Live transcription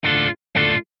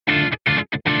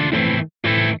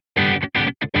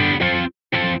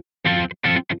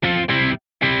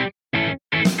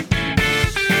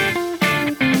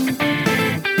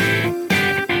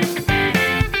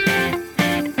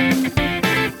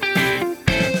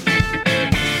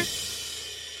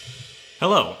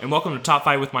Hello, and welcome to Top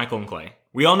 5 with Michael and Clay.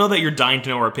 We all know that you're dying to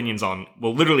know our opinions on,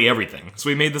 well, literally everything, so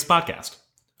we made this podcast.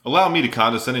 Allow me to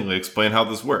condescendingly explain how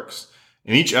this works.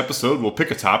 In each episode, we'll pick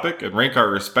a topic and rank our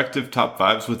respective top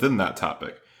 5s within that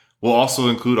topic. We'll also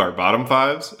include our bottom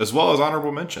 5s, as well as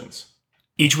honorable mentions.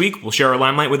 Each week, we'll share our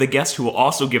limelight with a guest who will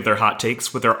also give their hot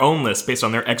takes with their own list based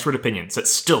on their expert opinions that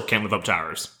still can't live up to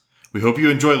ours. We hope you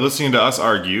enjoy listening to us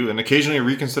argue and occasionally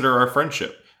reconsider our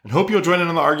friendship, and hope you'll join in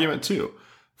on the argument too.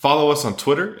 Follow us on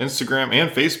Twitter, Instagram, and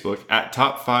Facebook at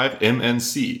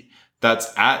Top5MNC.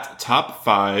 That's at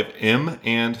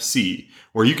Top5M&C,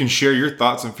 where you can share your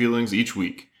thoughts and feelings each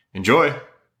week. Enjoy!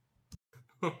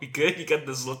 We good? You got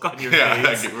this look on your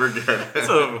Yeah, face. we're good.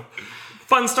 So,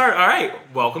 fun start. All right,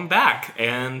 welcome back.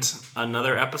 And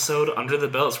another episode under the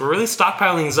belts. We're really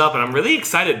stockpiling these up, and I'm really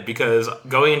excited because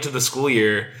going into the school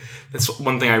year, that's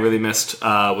one thing I really missed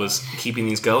was keeping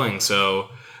these going. So,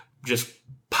 just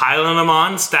piling them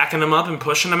on, stacking them up, and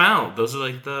pushing them out. Those are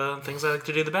like the things I like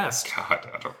to do the best. God,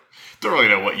 I don't really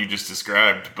know what you just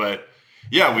described, but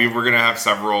yeah, we're going to have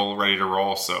several ready to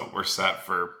roll, so we're set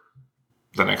for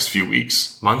the next few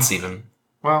weeks. Months even.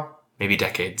 Well, maybe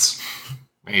decades.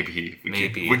 Maybe.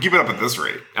 We keep it up at this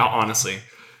rate. Honestly.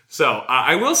 So,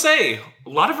 I will say, a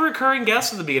lot of recurring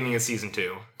guests at the beginning of season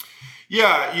 2.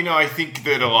 Yeah, I think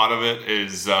that a lot of it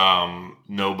is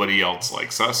nobody else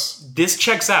likes us. This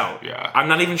checks out. Yeah. I'm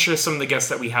not even sure some of the guests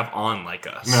that we have on like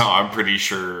us. No, I'm pretty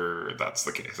sure that's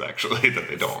the case, actually, that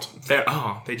they don't.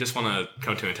 They just want to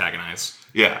come to antagonize.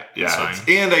 Yeah.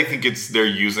 And I think they're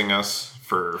using us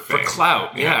for fame. For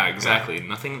clout. Yeah, exactly.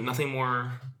 Yeah. Nothing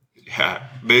more. Yeah.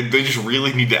 They just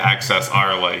really need to access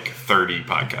our, 30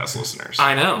 podcast listeners.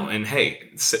 I know. And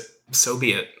hey, so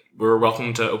be it. We're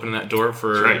welcome to open that door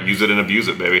for... That's right. Use it and abuse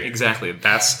it, baby. Exactly.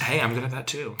 Hey, I'm good at that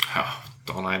too. Oh,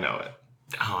 don't I know it.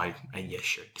 Oh, yes,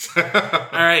 sure. All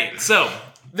right. So,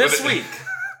 this week,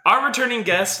 our returning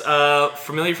guest,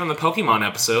 familiar from the Pokemon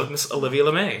episode, Miss Olivia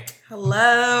LeMay.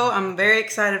 Hello. I'm very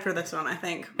excited for this one, I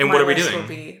think. And what are we My list doing? will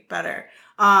be better.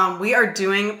 We are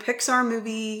doing Pixar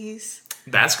movies.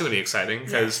 That's going to be exciting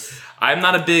because I'm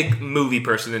not a big movie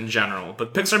person in general,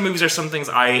 but Pixar movies are some things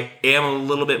I am a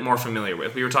little bit more familiar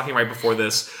with. We were talking right before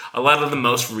this. A lot of the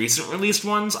most recent released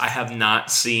ones I have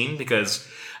not seen because,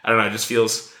 I don't know, it just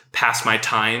feels past my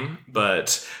time.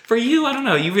 But for you, I don't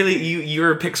know,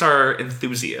 you're a Pixar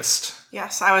enthusiast.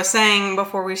 Yes, I was saying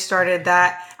before we started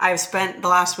that I've spent the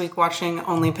last week watching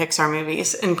only Pixar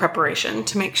movies in preparation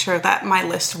to make sure that my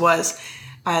list was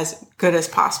as good as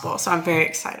possible. So I'm very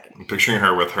excited. I'm picturing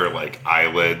her with her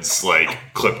eyelids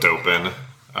clipped open,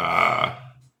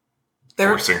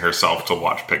 forcing herself to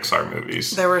watch Pixar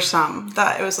movies. There were some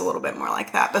that it was a little bit more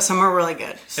like that, but some were really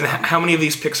good. So. And how many of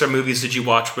these Pixar movies did you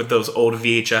watch with those old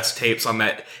VHS tapes on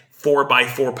that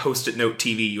 4x4 Post-it note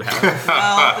TV you have?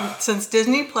 Well, since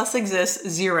Disney Plus exists,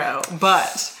 0,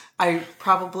 but I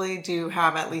probably do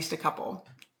have at least a couple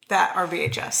that are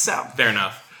VHS. So fair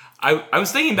enough. I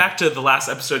was thinking back to the last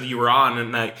episode you were on,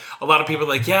 and a lot of people are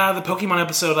like, yeah, the Pokemon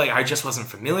episode, I just wasn't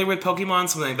familiar with Pokemon,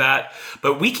 something like that.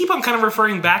 But we keep on kind of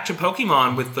referring back to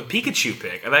Pokemon with the Pikachu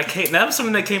pick. And that was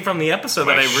something that came from the episode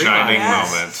that I realized. Shining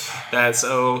moment.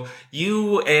 So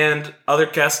you and other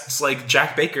guests like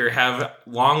Jack Baker have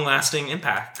long-lasting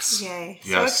impacts. yay.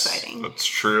 Yes, So exciting. That's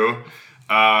true.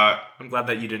 I'm glad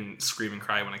that you didn't scream and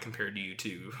cry when I compared you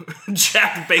to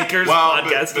Jack Baker's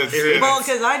podcast appearance. Well,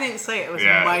 because I didn't say it was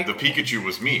Michael. The Pikachu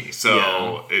was me,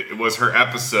 so it was her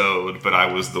episode, but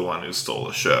I was the one who stole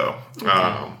the show.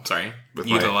 Okay. Sorry,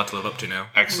 you have my a lot to live up to now.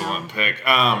 Excellent pick.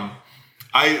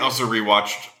 I also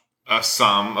rewatched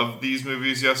some of these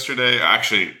movies yesterday.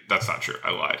 Actually, that's not true.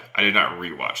 I lied. I did not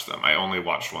rewatch them. I only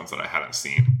watched ones that I hadn't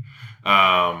seen.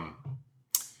 I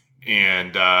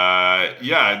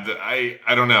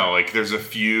don't know. There's a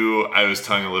few. I was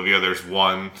telling Olivia, there's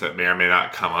one that may or may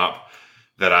not come up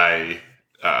that I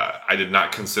did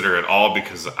not consider at all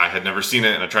because I had never seen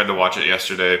it, and I tried to watch it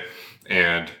yesterday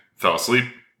and fell asleep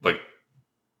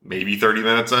maybe 30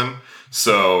 minutes in.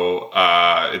 So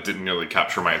it didn't really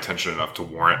capture my attention enough to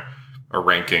warrant a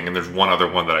ranking. And there's one other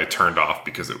one that I turned off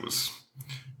because it was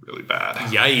really bad.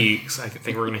 Yikes. I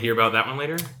think we're going to hear about that one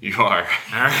later. You are.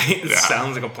 All right. It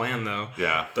sounds like a plan, though.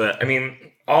 Yeah. But,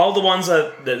 all the ones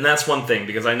and that's one thing,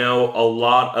 because I know a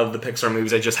lot of the Pixar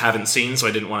movies I just haven't seen, so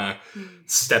I didn't want to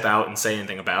step out and say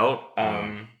anything about,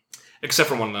 except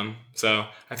for one of them. So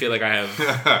I feel like I have...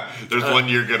 There's one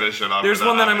you're going to shit on. There's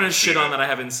one that I'm going to shit on that I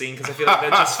haven't seen, because I feel like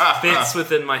that just fits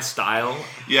within my style.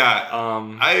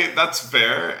 Yeah. That's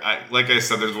fair. Like I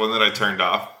said, there's one that I turned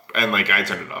off. And I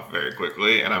turned it off very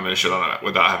quickly, and I'm gonna shit on it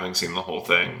without having seen the whole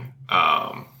thing.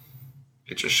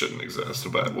 it just shouldn't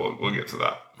exist. But we'll get to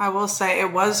that. I will say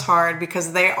it was hard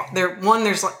because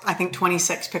there's like, I think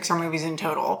 26 Pixar movies in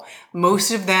total.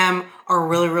 Most of them are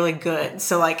really, really good.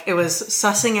 So like it was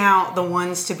sussing out the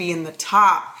ones to be in the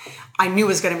top. I knew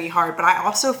was going to be hard, but I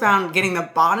also found getting the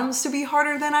bottoms to be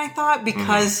harder than I thought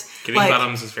because getting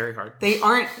bottoms is very hard.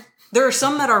 There are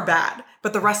some that are bad,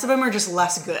 but the rest of them are just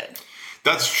less good.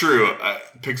 That's true.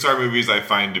 Pixar movies I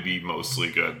find to be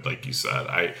mostly good, like you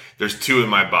said. There's 2 in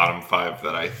my bottom 5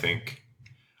 that I think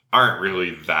aren't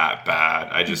really that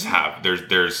bad. I just have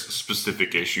there's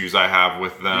specific issues I have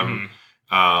with them.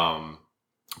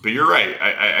 But you're right.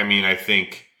 I mean, I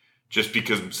think just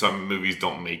because some movies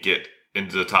don't make it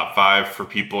into the top 5 for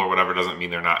people or whatever doesn't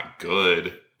mean they're not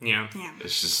good. Yeah.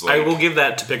 It's just like, I will give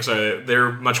that to Pixar.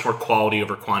 They're much more quality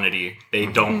over quantity. They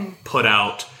don't put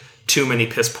out too many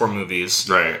piss poor movies.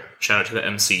 Right. Shout out to the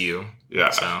MCU. Yeah.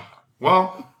 So.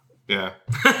 Well, yeah.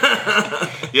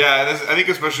 Yeah, and I think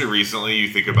especially recently you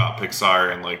think about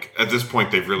Pixar and like at this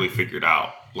point they've really figured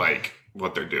out like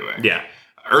what they're doing. Yeah.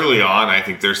 Early on, I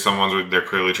think there's some ones where they're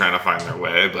clearly trying to find their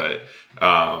way, but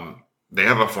they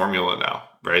have a formula now,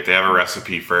 right? They have a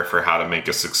recipe for how to make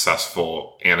a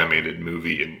successful animated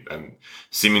movie, and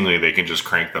seemingly they can just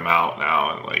crank them out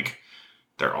now, and like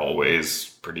they're always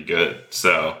pretty good.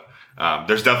 So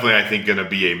there's definitely, I think, going to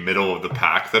be a middle of the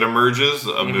pack that emerges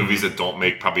of movies that don't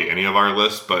make probably any of our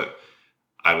lists, but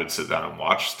I would sit down and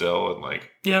watch still, and like,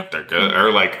 yeah, they're good.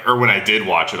 Or when I did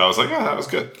watch it, I was like, yeah, that was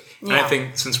good. Yeah. And I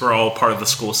think since we're all part of the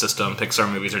school system,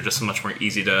 Pixar movies are just much more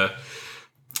easy to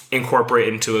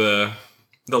incorporate into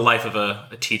the life of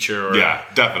a teacher or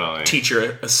definitely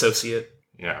teacher associate.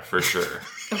 Yeah, for sure.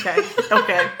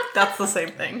 Okay, that's the same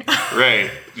thing.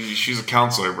 Right. She's a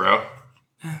counselor, bro.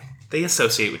 They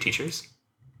associate with teachers.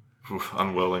 Oof,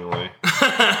 unwillingly.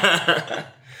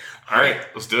 All right,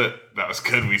 let's do it. That was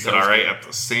good. We said all right at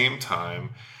the same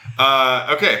time.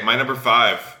 Okay, my number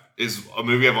 5 is a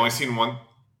movie I've only seen once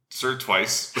or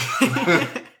twice.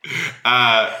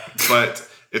 But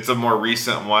it's a more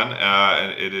recent one,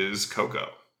 and it is Coco.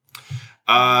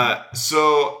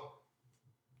 So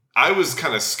I was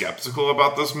kind of skeptical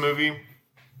about this movie.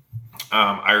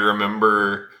 I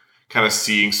remember kind of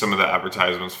seeing some of the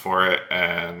advertisements for it,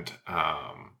 and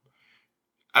I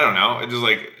don't know, it just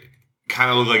like kind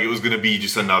of looked like it was going to be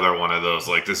just another one of those,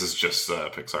 like, this is just a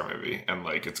Pixar movie, and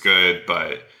like it's good,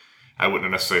 but I wouldn't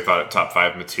have necessarily thought it top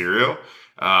 5 material.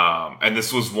 And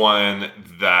this was one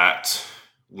that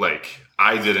like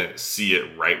I didn't see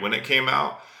it right when it came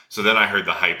out, so then I heard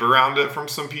the hype around it from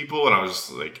some people, and I was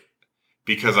just like,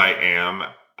 because I am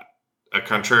a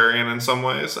contrarian in some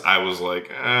ways, I was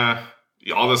like,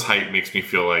 all this hype makes me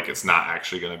feel like it's not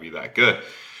actually going to be that good.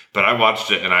 But I watched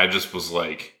it and I just was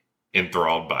like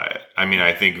enthralled by it. I mean,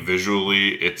 I think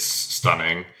visually it's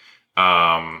stunning.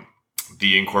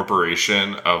 The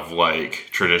incorporation of like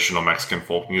traditional Mexican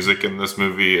folk music in this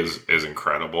movie is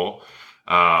incredible.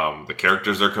 The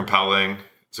characters are compelling.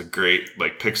 It's a great,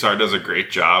 like, Pixar does a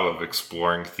great job of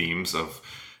exploring themes of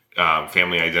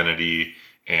family identity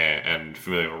and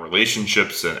familial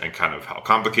relationships and kind of how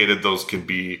complicated those can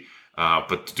be.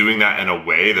 But doing that in a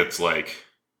way that's like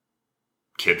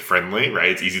kid friendly, right?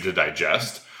 It's easy to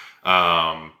digest.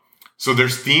 So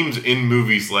there's themes in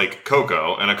movies like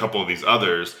Coco and a couple of these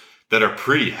others that are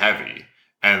pretty heavy,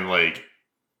 and like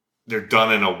they're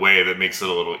done in a way that makes it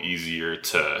a little easier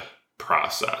to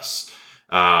process.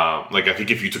 Like, I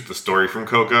think if you took the story from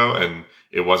Coco and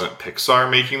it wasn't Pixar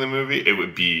making the movie, it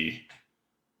would be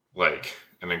like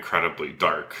an incredibly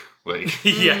dark, like,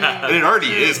 Yeah. and it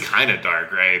already is kind of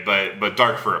dark, right? But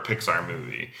dark for a Pixar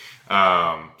movie.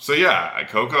 So yeah,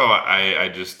 Coco, I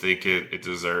just think it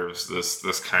deserves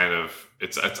this kind of,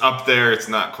 it's up there. It's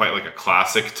not quite like a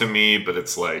classic to me, but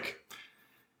it's like,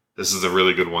 this is a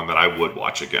really good one that I would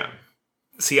watch again.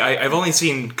 See, I've only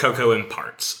seen Coco in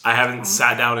parts. I haven't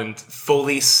sat down and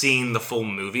fully seen the full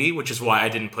movie, which is why I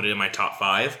didn't put it in my top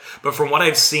 5. But from what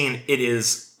I've seen, it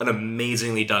is an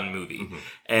amazingly done movie. Mm-hmm.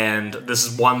 And this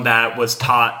is one that was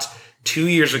taught 2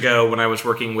 years ago when I was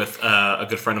working with a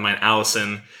good friend of mine,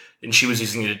 Allison, and she was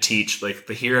using it to teach like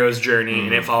the hero's journey,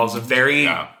 and it follows a very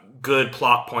good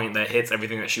plot point that hits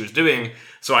everything that she was doing.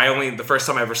 So the first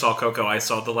time I ever saw Coco, I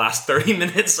saw the last 30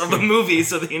 minutes of the movie,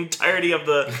 so the entirety of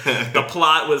the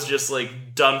plot was just like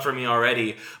done for me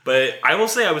already. But I will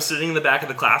say I was sitting in the back of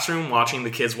the classroom watching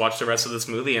the kids watch the rest of this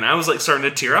movie, and I was like starting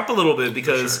to tear up a little bit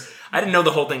because I didn't know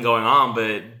the whole thing going on,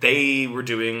 but they were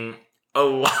doing a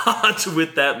lot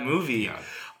with that movie. Yeah.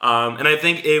 And I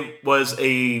think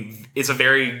it's a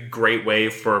very great way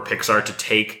for Pixar to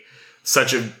take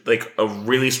such a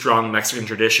really strong Mexican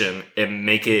tradition and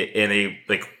make it in a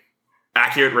like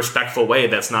accurate, respectful way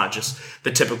that's not just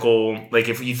the typical, like,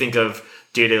 if you think of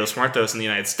Dia de los Muertos in the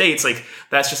United States, like,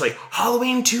 that's just like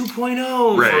Halloween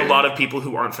 2.0 for a lot of people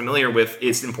who aren't familiar with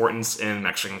its importance in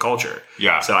Mexican culture.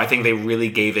 Yeah. So I think they really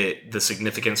gave it the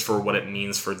significance for what it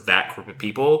means for that group of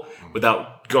people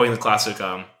without going the classic,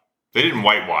 they didn't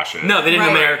whitewash it. no, they didn't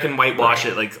Right. American whitewash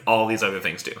it like all these other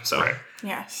things do. So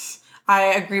Yes. I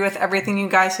agree with everything you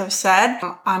guys have said.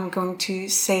 I'm going to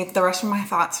save the rest of my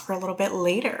thoughts for a little bit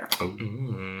later.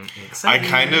 I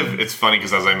kind of, it's funny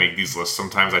because as I make these lists,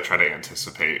 sometimes I try to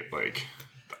anticipate like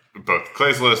both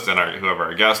Clay's list and whoever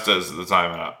our guest is at the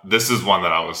time. And this is one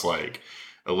that I was like,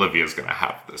 Olivia's going to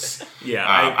have this. Yeah.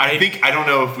 I think, I don't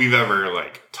know if we've ever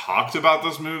like talked about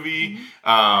this movie,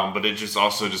 but it just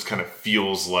also just kind of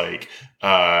feels like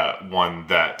one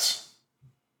that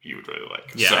you would really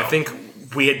like. Yeah, So, I think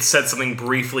we had said something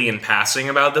briefly in passing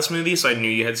about this movie, so I knew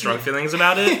you had strong feelings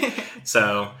about it.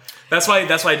 So that's why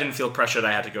I didn't feel pressured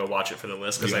I had to go watch it for the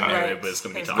list, because I knew Right. it was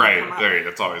going to be talked right come up. there,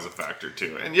 that's always a factor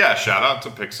too. And yeah, shout out to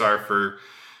Pixar for,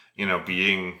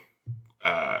 being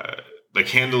like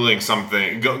handling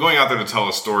something, going out there to tell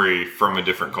a story from a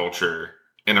different culture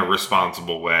in a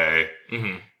responsible way.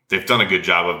 Mm-hmm. They've done a good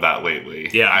job of that lately.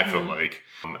 Yeah. I feel like.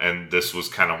 And this was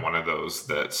kind of one of those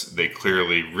that they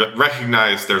clearly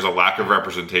recognize there's a lack of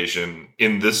representation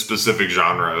in this specific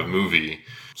genre of movie.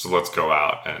 So let's go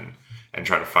out and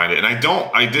try to find it. And I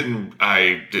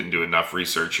didn't do enough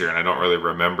research here, and I don't really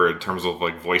remember in terms of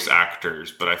like voice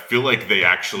actors, but I feel like they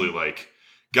actually like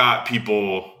got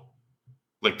people,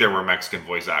 like there were Mexican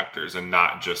voice actors and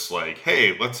not just like,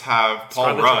 hey, let's have Paul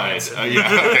Scarlett Rudd. Johansson.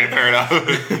 Yeah, okay, fair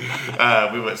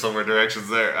enough. We went somewhere directions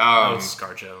there.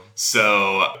 ScarJo.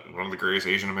 So one of the greatest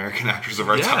Asian American actors of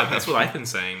our Yeah, time. that's what I've been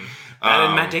saying. That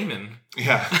and Matt Damon.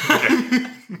 Yeah. Okay.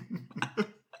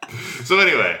 So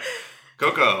anyway,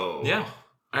 Coco. Yeah.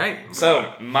 All right.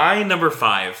 So my number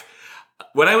 5.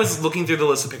 When I was looking through the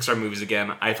list of Pixar movies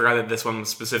again, I forgot that this one was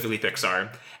specifically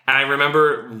Pixar. And I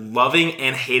remember loving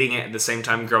and hating it at the same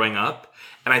time growing up.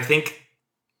 And I think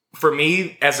for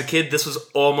me, as a kid, this was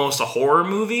almost a horror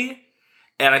movie.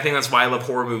 And I think that's why I love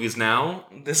horror movies now.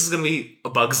 This is going to be A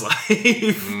Bug's Life.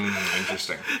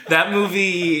 Interesting. That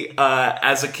movie,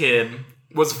 as a kid,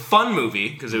 was a fun movie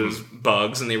because it was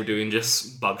bugs and they were doing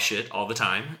just bug shit all the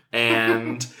time.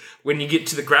 And when you get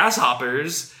to the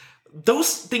grasshoppers,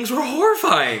 those things were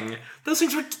horrifying. Those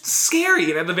things were scary.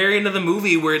 And at the very end of the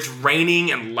movie where it's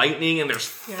raining and lightning and there's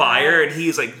fire and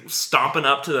he's like stomping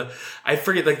up to I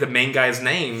forget like the main guy's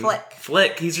name.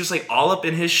 Flick. He's just like all up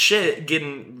in his shit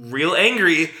getting real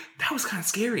angry. That was kind of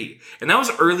scary. And that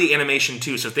was early animation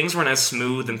too. So things weren't as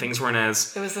smooth and things weren't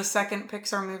as... It was the second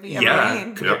Pixar movie ever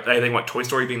made. Yep. I think Toy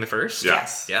Story being the first? Yeah.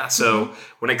 Yes. Yeah, so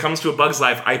when it comes to A Bug's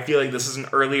Life, I feel like this is an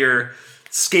earlier,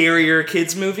 scarier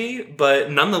kids movie,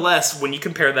 but nonetheless, when you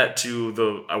compare that to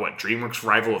the DreamWorks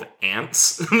rival of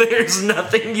Ants, there's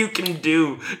nothing you can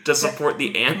do to support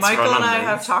the Ants. Michael and I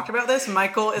have talked about this.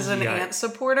 Michael is an Ant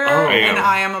supporter, and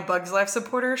I am a Bug's Life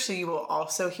supporter, so you will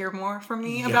also hear more from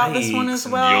me about this one as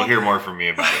well. You'll hear more from me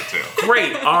about it too.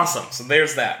 Great, awesome. So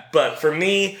there's that. But for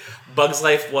me, Bug's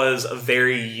Life was a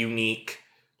very unique,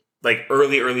 like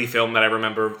early film that I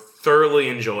remember thoroughly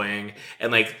enjoying,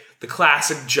 and like the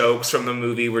classic jokes from the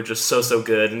movie were just so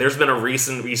good. And there's been a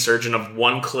recent resurgence of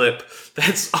one clip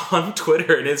that's on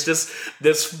Twitter, and it's just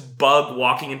this bug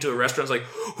walking into a restaurant. It's like,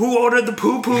 who ordered the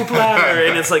poo-poo platter?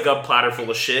 And it's like a platter full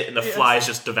of shit, and the flies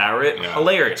just devour it. Yeah.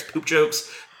 Hilarious. Poop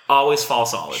jokes always fall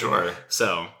solid. Sure.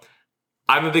 So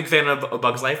I'm a big fan of A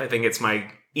Bug's Life. I think it's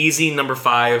my easy number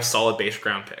 5 solid base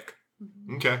ground pick.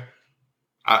 Okay.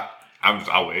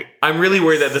 I'll wait. I'm really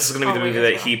worried that this is going to be the I'll movie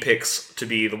wait that as he picks to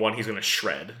be the one he's going to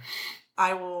shred.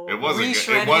 I will It wasn't.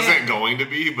 re-shred It wasn't him. going to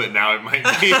be, but now it might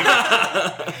be.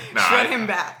 No, Shred him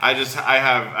back. I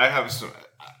have some.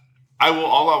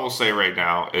 All I will say right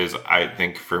now is I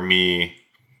think for me,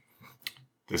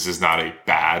 this is not a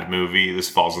bad movie. This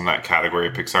falls in that category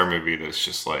of Pixar movie that's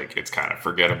just like it's kind of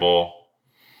forgettable.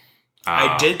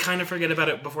 I did kind of forget about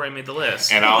it before I made the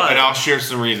list. And I'll share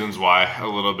some reasons why a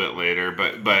little bit later.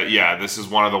 But yeah, this is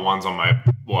one of the ones on my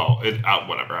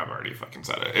whatever, I've already fucking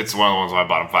said it. It's one of the ones on my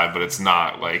bottom 5, but it's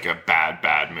not like a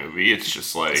bad movie. It's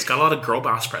just like it's got a lot of girl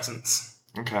boss presence.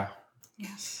 okay.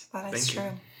 Yes, that is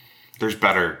true. There's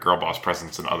better girl boss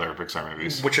presence in other Pixar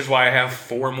movies. Which is why I have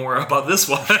 4 more above this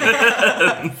one.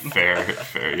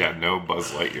 Fair. Yeah, no Buzz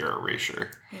Lightyear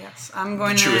erasure. Yes, I'm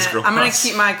going Truest to. girl I'm going to boss.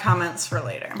 keep my comments for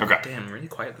later. Okay. Damn, really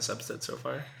quiet this episode so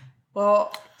far.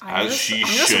 Well, I'm As just, she I'm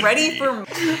just should ready be. for.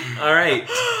 All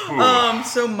right.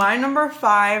 So my number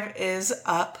 5 is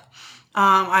Up.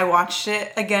 I watched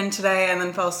it again today and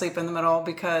then fell asleep in the middle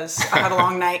because I had a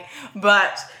long night.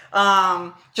 But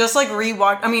Just like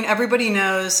rewatch. I mean, everybody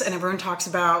knows and everyone talks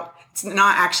about. It's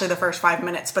not actually the first 5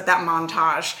 minutes, but that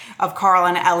montage of Carl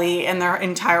and Ellie and their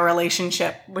entire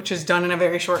relationship, which is done in a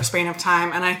very short span of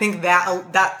time. And I think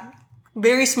that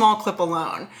very small clip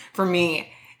alone for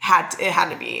me had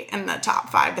to be in the top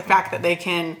 5. The fact that they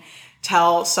can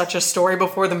tell such a story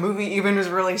before the movie even was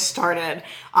really started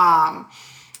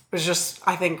was just,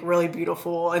 I think, really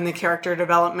beautiful. And the character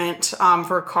development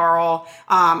for Carl,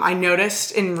 I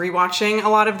noticed in rewatching a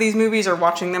lot of these movies or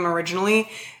watching them originally,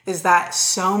 is that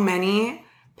so many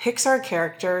Pixar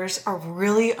characters are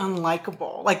really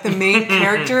unlikable. Like the main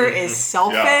character is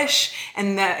selfish,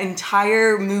 and the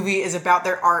entire movie is about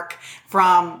their arc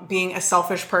from being a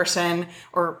selfish person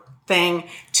or thing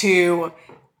to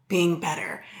being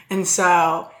better. And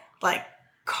so, like,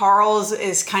 Carl's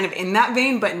is kind of in that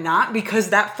vein, but not, because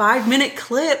that 5-minute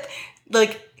clip,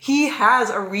 like, he has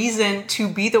a reason to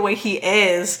be the way he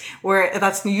is, where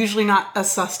that's usually not as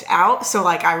sussed out. So,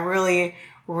 like, I really,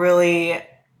 really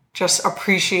just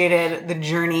appreciated the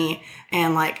journey,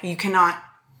 and, like, you cannot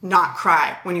not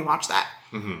cry when you watch that.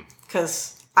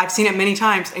 Because I've seen it many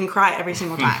times and cry every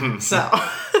single time. So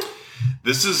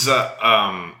this is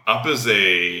up as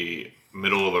a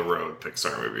middle of the road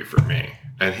Pixar movie for me.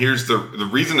 And here's the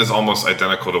reason is almost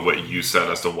identical to what you said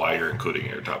as to why you're including it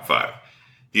in your top 5.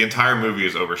 The entire movie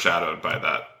is overshadowed by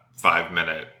that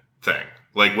 5-minute thing.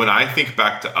 Like, when I think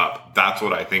back to Up, that's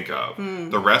what I think of.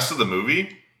 The rest of the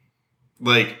movie,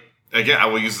 like, again, I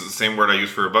will use the same word I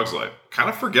use for A Bug's Life. Kind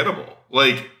of forgettable.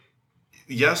 Like,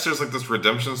 yes, there's like this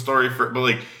redemption story but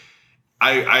like,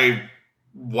 I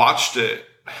watched it,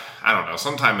 I don't know,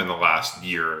 sometime in the last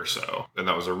year or so, and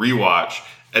that was a rewatch,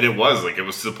 and it was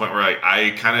to the point where like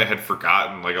I kind of had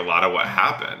forgotten like a lot of what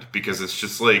happened, because it's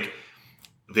just like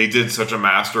they did such a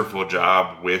masterful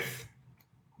job with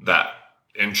that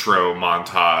intro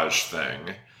montage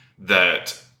thing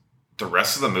that the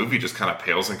rest of the movie just kind of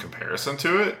pales in comparison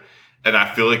to it. And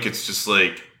I feel like it's just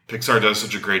like Pixar does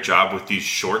such a great job with these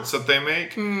shorts that they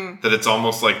make that it's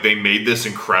almost like they made this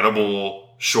incredible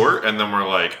short, and then we're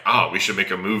like, oh, we should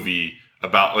make a movie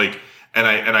about like, and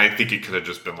I think it could have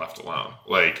just been left alone.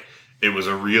 Like, it was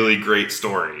a really great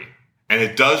story, and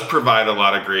it does provide a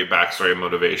lot of great backstory and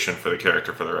motivation for the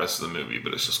character for the rest of the movie,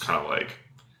 but it's just kind of like,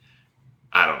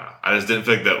 I don't know. I just didn't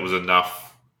think that was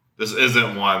enough. This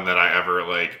isn't one that I ever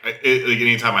like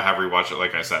anytime I have rewatched it,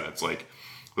 like I said, it's like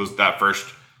that first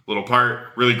little part,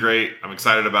 really great. I'm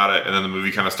excited about it. And then the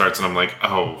movie kind of starts and I'm like,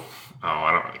 oh,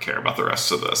 I don't really care about the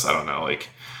rest of this. I don't know. Like,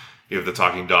 you have the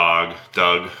talking dog,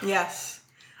 Doug. Yes.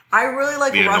 I really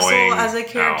like Russell as a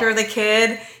character, the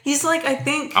kid. He's like, I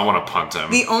think, I want to punt him.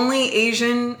 the only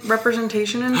Asian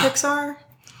representation in Pixar.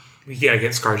 Yeah,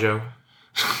 get ScarJo.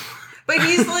 But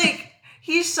he's like,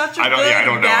 he's such a I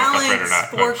don't know balance if that's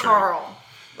right or not, for Carl.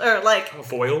 Or like, A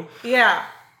foil? yeah.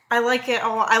 I like it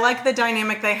all. I like the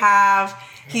dynamic they have.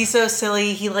 He's so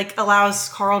silly. He like allows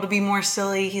Carl to be more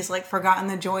silly. He's like forgotten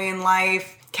the joy in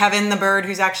life. Kevin the bird,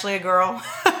 who's actually a girl.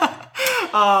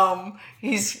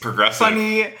 He's progressive.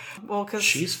 Funny. Well, because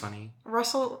She's funny.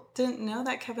 Russell didn't know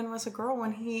that Kevin was a girl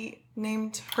when he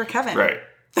named her Kevin. Right.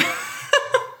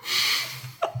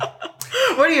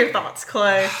 What are your thoughts,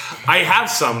 Clay? I have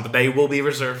some, but they will be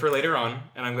reserved for later on,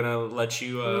 and I'm gonna let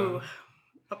you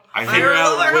I figure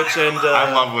out which end.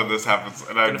 I love when this happens,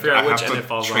 and I figure out which have end it to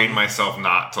falls train on. myself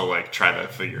not to like try to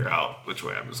figure out which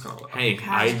way I'm just gonna let.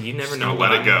 Hey, you never know.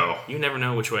 Let it go. You never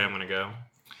know which way I'm gonna go.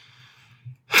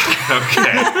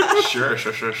 Okay.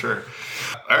 Sure.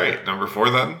 All right, number 4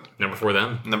 then. Number 4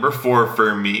 then. Number 4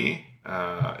 for me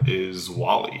is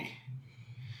WALL-E.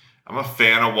 I'm a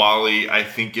fan of WALL-E. I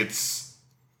think it's.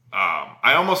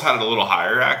 I almost had it a little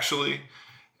higher actually,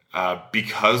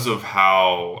 because of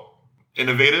how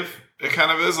innovative it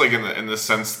kind of is. Like in the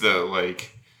sense that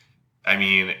like, I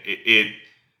mean it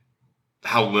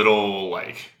how little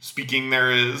like speaking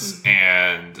there is,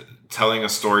 and telling a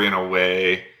story in a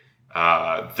way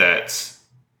that,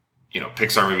 you know,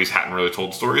 Pixar movies hadn't really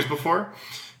told stories before,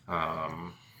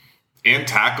 and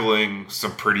tackling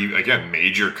some pretty, again,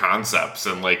 major concepts,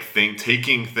 and like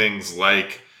taking things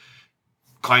like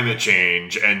climate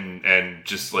change and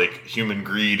just like human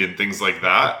greed and things like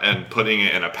that, and putting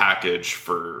it in a package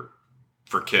for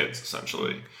kids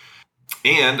essentially.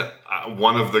 And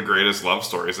one of the greatest love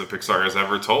stories that Pixar has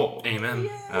ever told. Amen.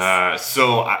 Yes.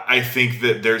 So I think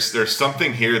that there's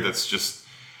something here that's just.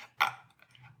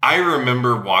 I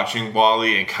remember watching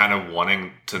WALL-E and kind of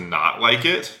wanting to not like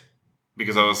it,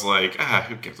 because I was like,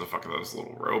 who gives a fuck about this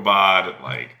little robot? And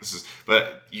like, this is,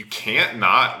 but you can't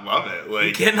not love it. Like,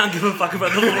 You cannot give a fuck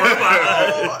about the little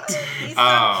robot. He's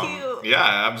so cute.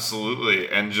 yeah, absolutely.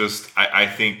 And just, I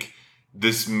think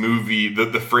this movie,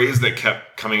 the phrase that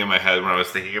kept coming in my head when I was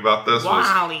thinking about this was...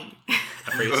 Wally.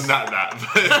 Not that,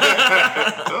 but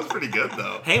that was pretty good,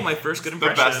 though. Hey, my first good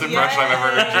impression. The best impression I've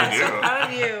ever heard you do. So proud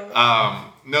of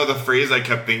you. No, the phrase I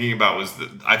kept thinking about was that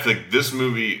I feel like this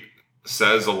movie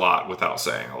says a lot without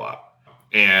saying a lot.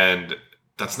 And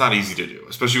that's not easy to do,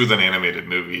 especially with an animated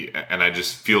movie. And I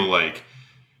just feel like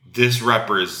this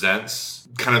represents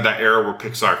kind of that era where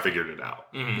Pixar figured it out,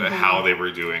 how they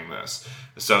were doing this.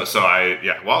 So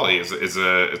WALL-E is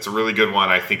it's a really good one.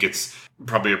 I think it's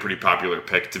probably a pretty popular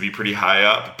pick to be pretty high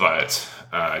up, but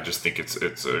I just think it's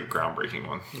a groundbreaking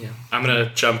one. Yeah, I'm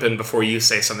gonna jump in before you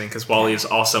say something because WALL-E is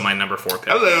also my number 4 pick.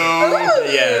 Hello,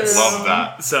 yes, love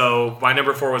that. So my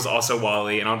number 4 was also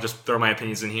WALL-E, and I'll just throw my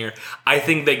opinions in here. I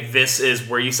think like this is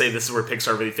where you say this is where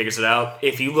Pixar really figures it out.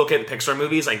 If you look at Pixar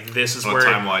movies, like this is where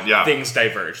timeline, things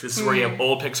diverge. This is where you have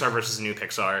old Pixar versus new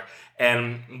Pixar.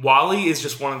 And WALL-E is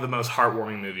just one of the most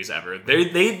heartwarming movies ever.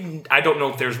 I don't know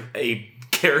if there's a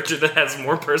character that has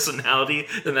more personality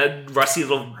than that rusty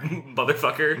little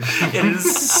motherfucker. It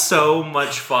is so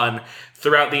much fun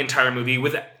throughout the entire movie,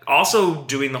 with also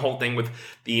doing the whole thing with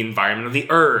the environment of the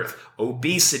earth,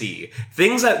 obesity,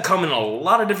 things that come in a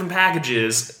lot of different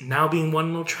packages, now being one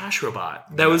little trash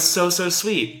robot. That was so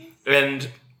sweet. And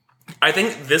I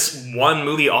think this one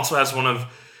movie also has one of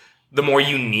the more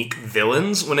unique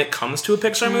villains when it comes to a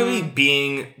Pixar movie,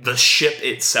 being the ship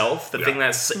itself, the thing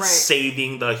that's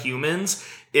saving the humans,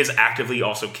 is actively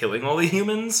also killing all the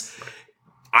humans. Right.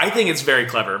 I think it's very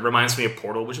clever. It reminds me of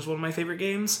Portal, which is one of my favorite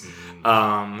games.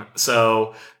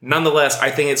 So, nonetheless,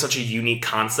 I think it's such a unique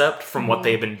concept from what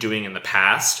they've been doing in the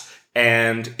past.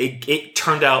 And it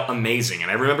turned out amazing.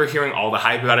 And I remember hearing all the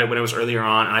hype about it when it was earlier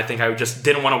on, and I think I just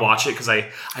didn't want to watch it because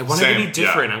I wanted to be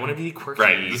different. Yeah. I wanted to be quirky.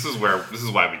 Right. This is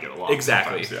why we get along.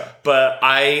 Exactly. But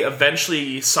I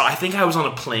eventually saw, I think I was on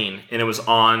a plane, and it was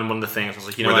on one of the things. I was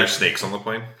like, Were there snakes on the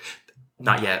plane?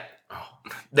 Not yet. Oh,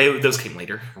 those came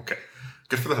later. Okay.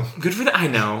 Good for them. Good for I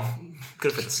know.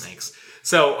 Good for the snakes.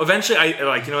 So eventually I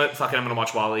like, you know what? Fuck it, I'm going to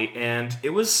watch WALL-E. And it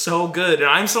was so good. And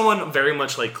I'm someone very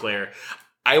much like Claire.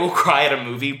 I will cry at a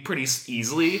movie pretty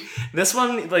easily. This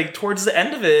one, like, towards the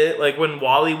end of it, like, when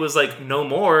WALL-E was like, no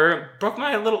more, broke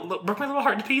my little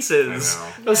heart to pieces.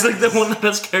 I know. It was like one of the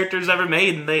best characters ever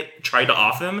made, and they tried to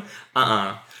off him.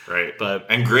 Right. But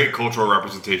and great cultural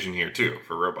representation here, too,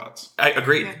 for robots. I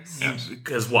agree. Yes.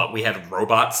 Because we had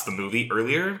Robots, the movie,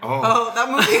 earlier. Oh, that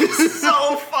movie was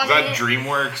so funny. Was that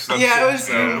DreamWorks? It was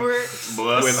DreamWorks.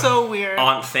 It was so weird.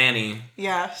 Aunt Fanny.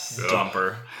 Yes.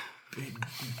 Dumper.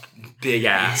 Big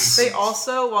ass. They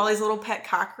also, WALL-E's little pet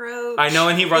cockroach. I know,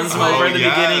 and he runs him over in the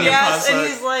beginning. Yes, and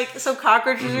he's like, so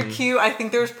cockroaches are cute. I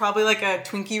think there was probably like a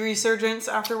Twinkie resurgence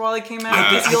after WALL-E came out.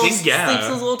 I think sleeps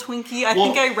his little Twinkie. I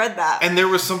think I read that. And there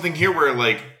was something here where,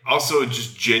 like, also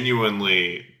just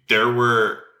genuinely, there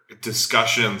were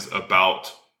discussions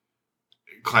about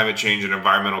climate change and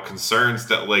environmental concerns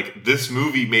that, like, this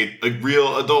movie made, like,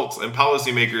 real adults and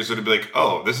policymakers would be like,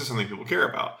 oh, this is something people care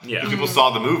about. Yeah. People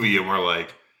saw the movie and were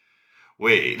like,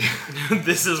 wait,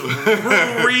 this is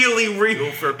really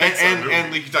real for Pixar.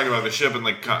 And like you talk about the ship and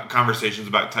like conversations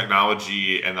about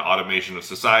technology and the automation of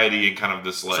society and kind of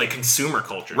this it's like consumer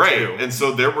culture, right? Too. And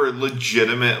so there were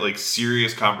legitimate, like,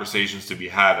 serious conversations to be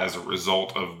had as a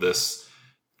result of this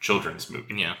children's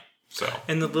movie. Yeah. So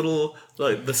and the little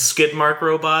the skid mark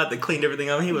robot that cleaned everything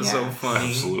up, he was so funny.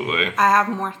 Absolutely. I have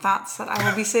more thoughts that I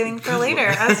will be saving for later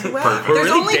as well. We're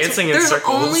really dancing in circles.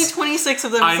 There's only 26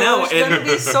 of them. I know. So there's going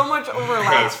to be so much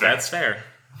overlap. That's fair.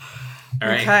 All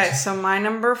right. Okay, so my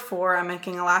number 4, I'm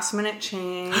making a last minute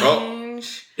change.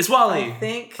 It's WALL-E. I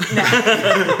think.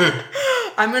 No.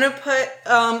 I'm going to put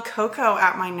Coco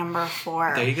at my number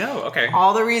 4. There you go. Okay.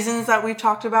 All the reasons that we've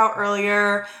talked about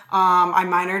earlier. I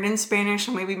minored in Spanish,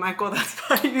 so maybe, Michael, that's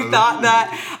why you thought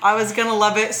that I was going to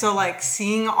love it. So, like,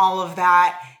 seeing all of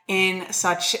that in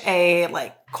such a,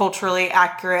 like, culturally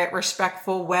accurate,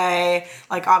 respectful way.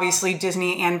 Like, obviously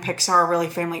Disney and Pixar are really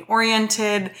family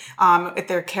oriented with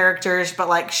their characters, but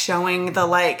like showing the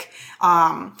like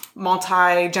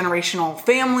multi-generational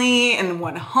family in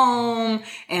one home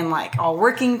and like all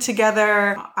working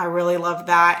together. I really love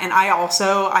that. And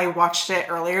I watched it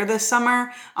earlier this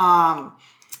summer.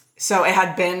 So it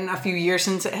had been a few years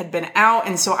since it had been out.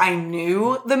 And so I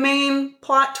knew the main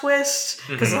plot twist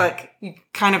because like you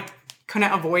kind of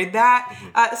couldn't avoid that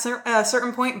at a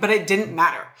certain point, but it didn't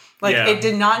matter. Like it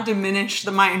did not diminish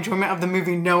my enjoyment of the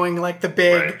movie knowing like the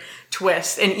big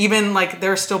twist. And even like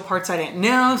there are still parts I didn't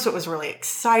know. So it was really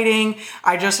exciting.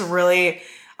 I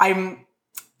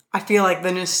feel like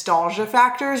the nostalgia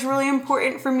factor is really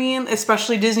important for me,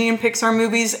 especially Disney and Pixar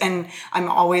movies. And I'm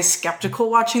always skeptical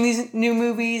watching these new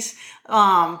movies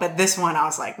But this one, I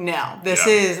was like, no, this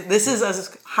is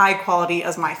as high quality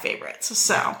as my favorites.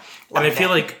 So, and I feel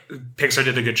like Pixar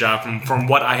did a good job from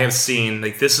what I have seen.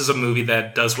 Like, this is a movie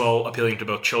that does well appealing to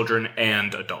both children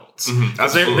and adults.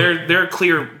 There are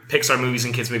clear Pixar movies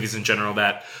and kids movies in general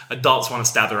that adults want to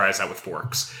stab their eyes out with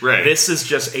forks. Right. This is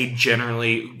just a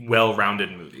generally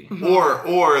well-rounded movie.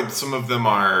 Or some of them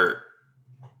are,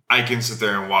 I can sit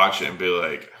there and watch it and be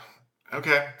like,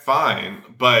 okay, fine.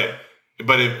 But if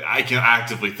I can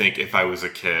actively think, if I was a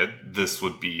kid, this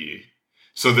would be...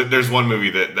 So there's one movie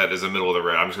that is a middle of the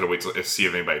road. I'm just going to wait to see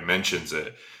if anybody mentions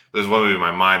it. There's one movie in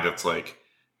my mind that's like,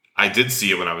 I did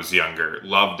see it when I was younger,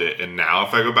 loved it. And now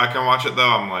if I go back and watch it, though,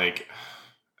 I'm like,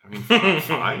 I mean,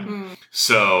 fine.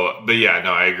 So, but yeah,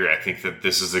 no, I agree. I think that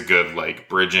this is a good, like,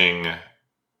 bridging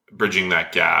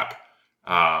that gap.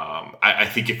 I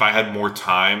think if I had more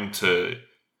time to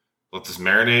let this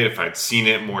marinate, if I'd seen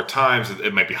it more times,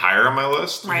 it might be higher on my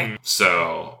list. Right.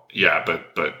 So, yeah,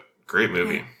 but great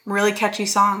movie. Really catchy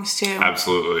songs, too.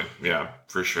 Absolutely. Yeah,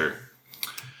 for sure.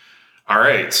 All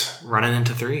right. Running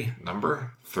into 3.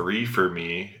 Number 3 for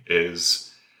me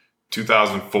is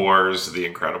 2004's The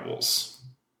Incredibles.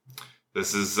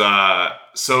 This is,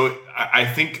 so I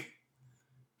think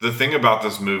the thing about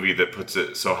this movie that puts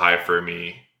it so high for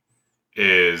me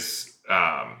is,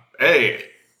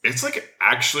 it's like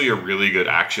actually a really good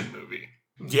action movie.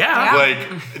 Yeah.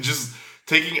 Like, just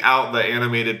taking out the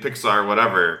animated Pixar,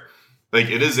 whatever, like,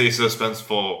 it is a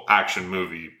suspenseful action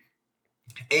movie.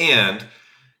 And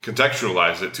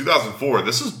contextualize it, 2004,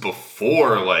 this is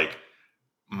before, like,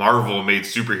 Marvel made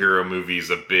superhero movies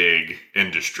a big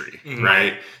industry,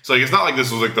 right? So, like, it's not like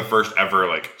this was, like, the first ever,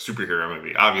 like, superhero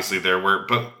movie. Obviously, there were,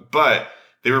 but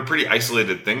they were pretty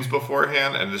isolated things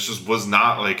beforehand, and this just was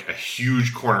not, like, a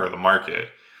huge corner of the market.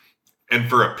 And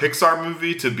for a Pixar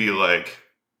movie to be like,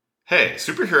 hey,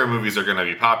 superhero movies are going to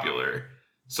be popular,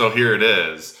 so here it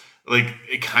is. Like,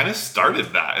 it kind of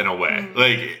started that in a way.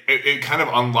 Like, it kind of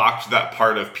unlocked that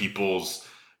part of people's,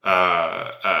 or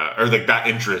like that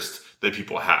interest that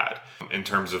people had in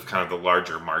terms of kind of the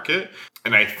larger market.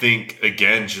 And I think,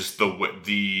 again, just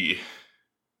the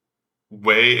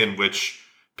way in which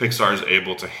Pixar is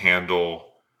able to handle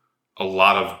a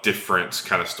lot of different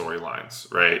kind of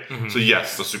storylines, right? So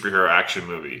yes, the superhero action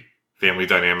movie, family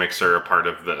dynamics are a part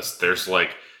of this. There's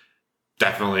like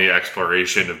definitely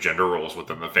exploration of gender roles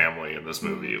within the family in this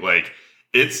movie. Like,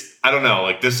 it's, I don't know,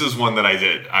 like, this is one that I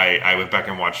did. I went back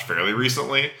and watched fairly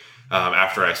recently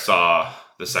after I saw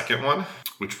the second one,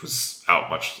 which was out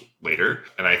much later,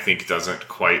 and I think doesn't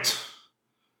quite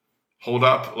hold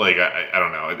up. Like, I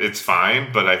don't know, it's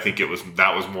fine, but I think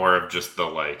that was more of just the,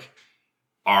 like,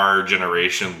 our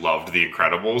generation loved The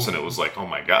Incredibles, and it was like, oh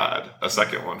my god, a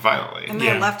second one finally. And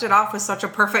they left it off with such a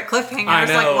perfect cliffhanger. I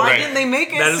know, like, why didn't they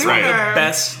make it that is sooner? one of the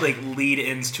best, like,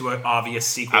 lead-ins to an obvious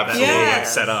sequel Absolutely. that they like,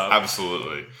 set up.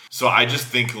 Absolutely. So I just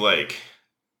think, like,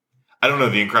 I don't know,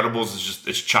 The Incredibles is just,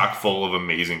 it's chock full of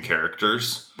amazing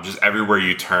characters. Just everywhere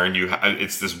you turn,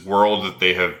 it's this world that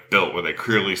they have built where they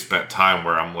clearly spent time,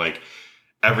 where I'm like,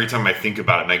 every time I think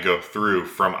about it and I go through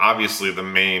from obviously the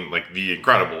main, like, The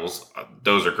Incredibles,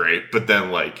 those are great, but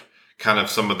then, like, kind of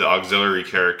some of the auxiliary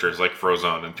characters like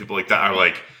Frozone and people like that are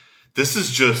like, this is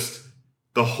just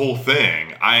the whole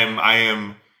thing. I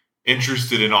am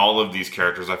interested in all of these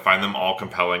characters. I find them all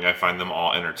compelling. I find them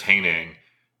all entertaining.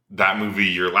 That movie,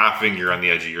 you're laughing, you're on the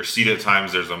edge of your seat at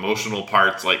times. There's emotional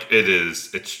parts. Like,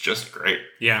 it's just great.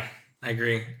 Yeah, I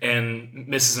agree. And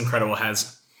Mrs. Incredible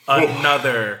has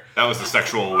another. That was the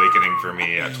sexual awakening for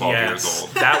me at 12 years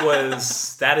old.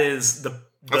 That is the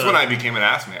That's when I became an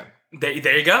ass man. There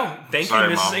you go. Thank Sorry,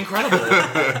 you, Mrs. Mom. Incredible.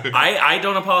 I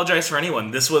don't apologize for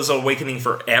anyone. This was awakening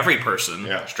for every person.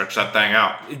 Yeah, stretch that thing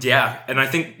out. Yeah, and I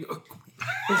think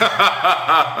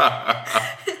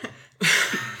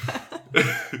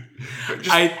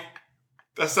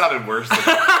that sounded worse than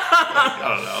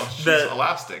I don't know. She's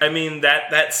elastic. I mean,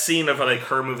 that scene of, like,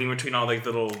 her moving between all, like,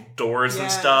 little doors and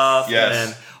Yes. stuff, Yes. and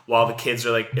then while the kids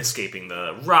are, like, escaping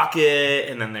the rocket,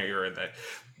 and then you're in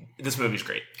this movie's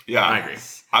great. Yeah, I agree.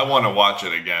 I want to watch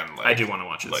it again. Like, I do want to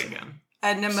watch this like, again.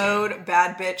 Edna Mode,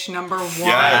 bad bitch number 1.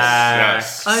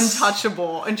 Yes.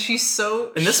 Untouchable. And she's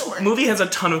so And this short. movie has a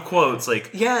ton of quotes,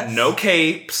 like, Yes. no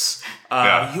capes,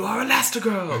 Yeah. you are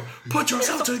Elastigirl, put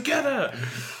yourself together.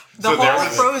 The So there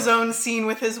whole was- Frozone scene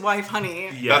with his wife, Honey.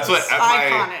 Yes. That's what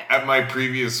Iconic. at my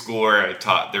previous school where I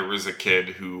taught, there was a kid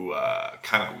who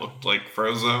kind of looked like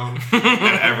Frozone,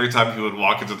 and every time he would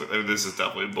walk into this is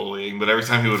definitely bullying, but every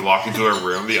time he would walk into a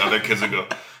room, the other kids would go,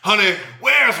 "Honey,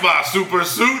 where's my super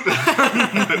suit?"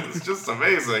 It's just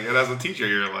amazing. And as a teacher,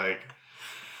 you're like,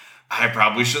 I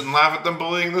probably shouldn't laugh at them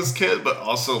bullying this kid, but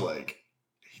also, like,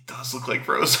 does look like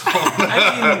Frozone.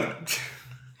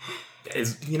 I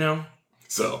mean,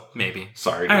 So maybe.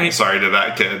 sorry All right. to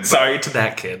that kid. Sorry to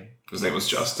that kid. His name was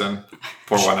Justin.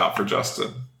 Pour one out for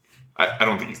Justin. I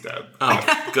don't think he's dead.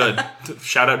 Oh, good.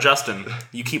 Shout out Justin.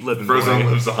 You keep living. Frozone boy.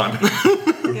 lives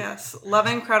on. Yes. Love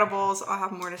Incredibles. I'll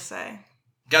have more to say.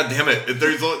 God damn it.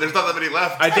 There's not that many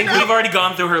left. I think we've already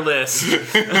gone through her list.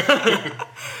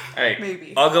 All right.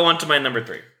 Maybe. I'll go on to my number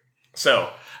 3. So,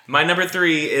 my number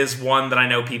 3 is one that I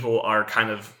know people are kind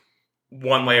of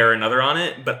one way or another on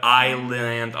it, but I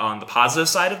land on the positive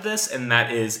side of this, and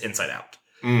that is Inside Out.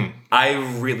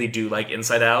 I really do like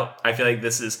Inside Out. I feel like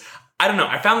this is, I don't know,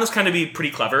 I found this kind of be pretty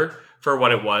clever for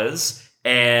what it was,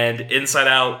 and Inside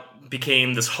Out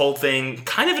became this whole thing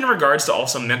kind of in regards to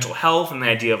also mental health and the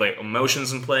idea of like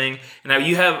emotions and playing. And now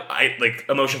you have like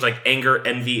emotions like anger,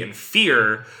 envy, and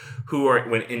fear, who are,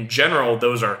 when in general,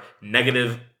 those are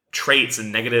negative traits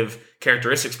and negative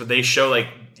characteristics, but they show like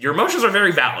your emotions are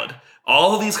very valid.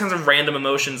 All of these kinds of random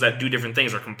emotions that do different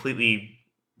things are completely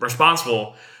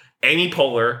responsible. Amy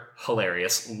Poehler,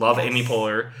 hilarious. Love Amy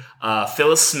Poehler.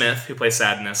 Phyllis Smith, who plays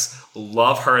Sadness,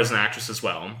 love her as an actress as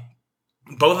well.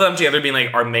 Both of them together being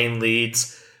like our main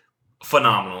leads,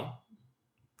 phenomenal.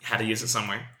 Had to use it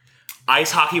somewhere.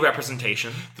 Ice hockey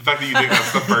representation. The fact that you think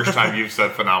that's the first time you've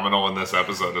said phenomenal in this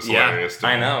episode is hilarious to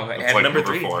me. I know. It's At like number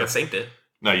 3, four. I saved it.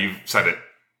 No, you've said it.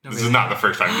 This maybe is not the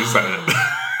first time you said it.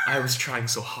 I was trying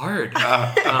so hard.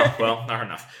 Oh, well, not hard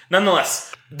enough.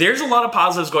 Nonetheless, there's a lot of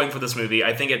positives going for this movie.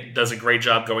 I think it does a great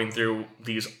job going through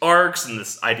these arcs and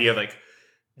this idea of like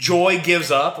Joy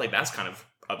gives up. Like that's kind of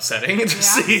upsetting to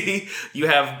see. You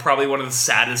have probably one of the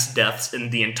saddest deaths in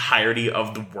the entirety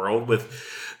of the world with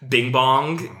Bing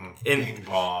Bong. And Bing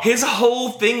Bong. his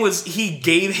whole thing was he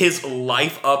gave his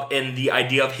life up in the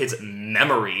idea of his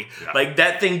memory. Yeah. Like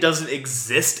that thing doesn't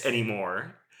exist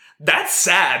anymore. That's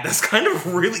sad. That's kind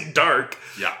of really dark.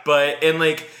 Yeah. But, and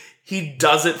like, he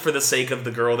does it for the sake of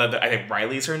the girl that I think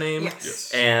Riley's her name.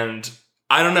 Yes. And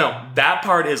I don't know. That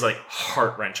part is like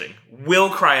heart-wrenching.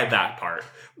 Will cry at that part.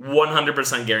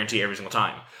 100% guarantee every single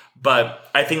time. But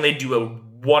I think they do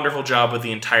a wonderful job with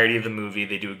the entirety of the movie.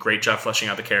 They do a great job fleshing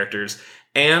out the characters.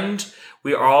 And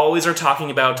we always are talking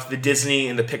about the Disney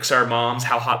and the Pixar moms,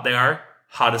 how hot they are.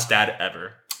 Hottest dad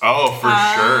ever. Oh, for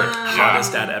sure.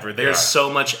 Hottest dad ever. There's Yeah.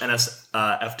 so much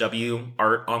NSFW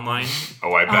art online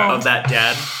Oh, I bet. of that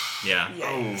dad. Yeah.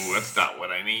 Yikes. Oh, that's not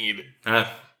what I need. Uh,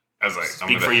 As I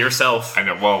speak for yourself. I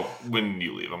know. Well, when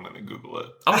you leave, I'm going to Google it.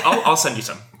 I'll send you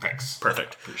some. Thanks.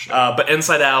 Perfect. Appreciate it. But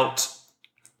Inside Out,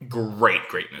 great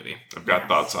movie. I've got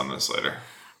thoughts on this later.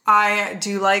 I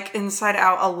do like Inside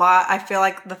Out a lot. I feel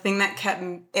like the thing that kept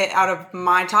it out of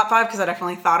my top 5, because I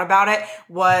definitely thought about it,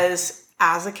 was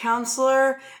as a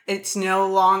counselor, it's no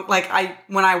long, like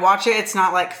when I watch it, it's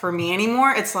not like for me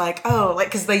anymore. It's like, oh, like,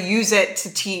 cause they use it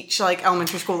to teach like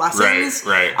elementary school lessons.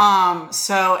 Right.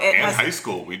 So it And has, high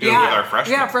school. We do it with our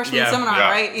freshmen. Yeah, freshman Yeah. seminar,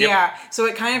 Yeah. right? Yep. Yeah. So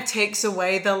it kind of takes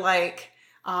away the like,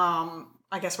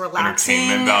 I guess relaxing,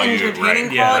 Entertainment value, entertaining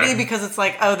right. Yeah, quality, right. because it's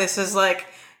like, oh, this is like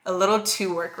a little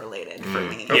too work related for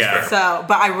me. Yeah. So,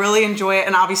 but I really enjoy it,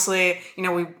 and obviously,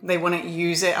 they wouldn't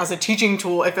use it as a teaching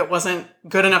tool if it wasn't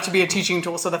good enough to be a teaching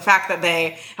tool. So the fact that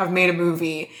they have made a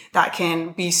movie that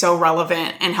can be so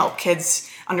relevant and help kids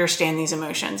understand these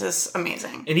emotions is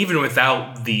amazing. And even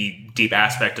without the deep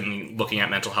aspect and looking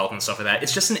at mental health and stuff like that,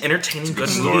 it's just an entertaining, good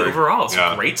movie story. overall. It's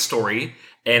Yeah. a great story.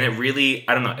 And it really,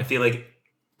 I don't know, I feel like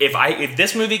if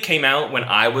this movie came out when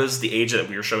I was the age that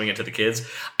we were showing it to the kids,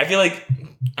 I feel like,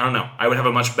 I don't know, I would have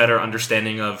a much better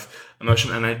understanding of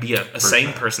emotion, and I'd be a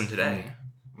sane person today.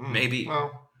 Maybe.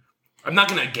 Well. I'm not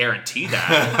going to guarantee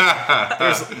that.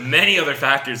 There's many other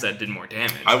factors that did more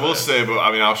damage. I will say, but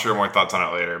I mean, I'll share more thoughts on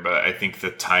it later. But I think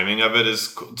the timing of it is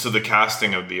cool. So the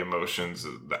casting of the emotions.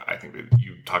 I think that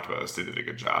you talked about this. They did a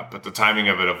good job. But the timing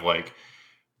of it, of like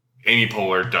Amy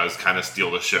Poehler does kind of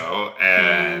steal the show,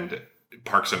 and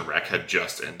Parks and Rec had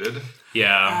just ended.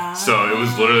 Yeah. So it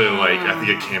was literally like, I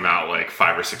think it came out like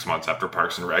 5 or 6 months after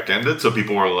Parks and Rec ended. So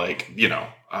people were like,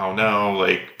 oh no,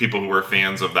 like people who were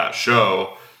fans of that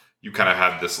show, you kind of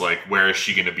had this like, where is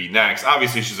she going to be next?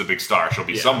 Obviously she's a big star. She'll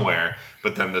be somewhere.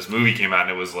 But then this movie came out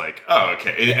and it was like, oh,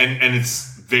 okay. And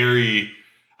it's very,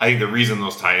 I think the reason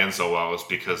those tie in so well is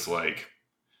because like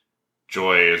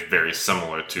Joy is very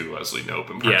similar to Leslie Knope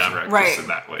in Parks and Rec. Right. Just in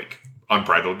that like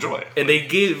unbridled joy. And they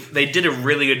did a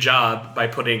really good job by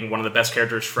putting one of the best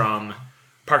characters from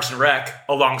Parks and Rec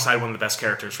alongside one of the best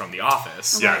characters from The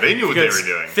Office. Yeah, they knew what they Because were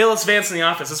doing. Phyllis Vance in The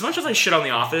Office, as much as I shit on The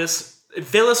Office,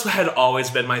 Phyllis had always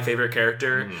been my favorite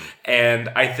character, and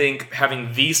I think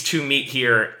having these two meet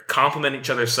here complement each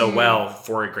other so well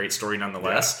for a great story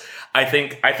nonetheless. Yeah. I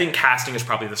think casting is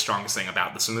probably the strongest thing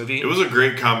about this movie. It was a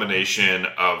great combination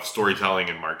of storytelling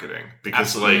and marketing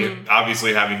because, like,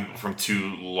 obviously having from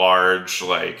two large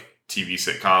like TV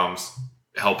sitcoms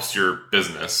helps your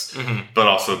business, but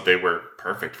also they were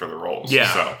perfect for the roles.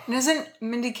 Yeah. So. And isn't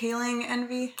Mindy Kaling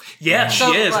Envy? Yeah, she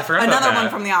is. I forgot another about that. one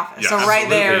from The Office. Yeah, so right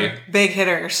absolutely. there, big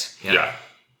hitters. Yeah.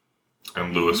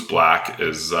 And Lewis Black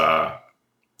is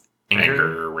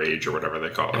Anger or Rage or whatever they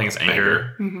call it. I think it's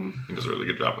Anger. He does a really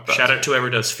good job with that. Shout out to whoever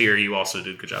does Fear. You also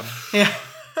did a good job. Yeah.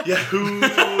 Yeah, who is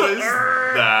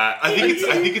that? I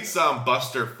think it's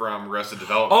Buster from Arrested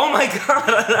Development. Oh my god,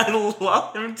 I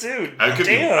love him too. I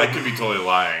could be totally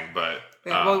lying, but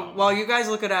Yeah, well, while you guys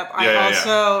look it up, Yeah, I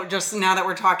also just now that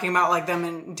we're talking about like them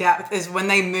in depth is when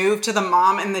they move to the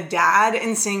mom and the dad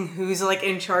and seeing who's like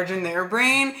in charge in their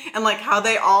brain and like how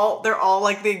they're all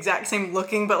like the exact same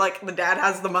looking, but like the dad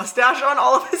has the mustache on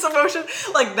all of his emotion.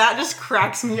 Like that just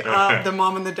cracks me up. The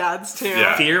mom and the dad's too.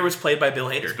 Yeah. Fear was played by Bill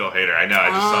Hader. Bill Hader. I know. I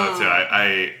just saw it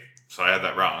too. So I had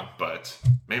that wrong, but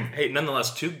maybe. Hey,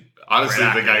 nonetheless, two. Honestly,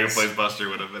 great the guy who actors. plays Buster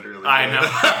would have been really good. I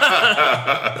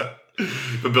know.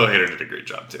 But Bill Hader did a great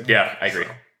job too. Yeah, I agree.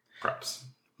 So, props.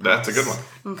 That's a good one.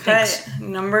 Okay, Thanks.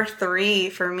 number 3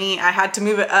 for me. I had to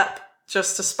move it up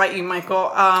just to spite you, Michael.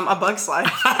 A Bug's Life.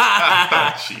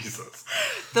 Jesus.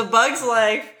 The Bug's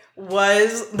Life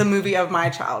was the movie of my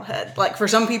childhood. Like for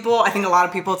some people, I think a lot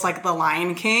of people, it's like The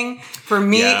Lion King. For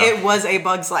me, Yeah. it was A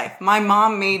Bug's Life. My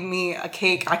mom made me a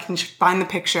cake. I can find the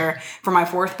picture for my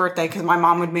 4th birthday because my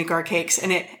mom would make our cakes,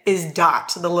 and it is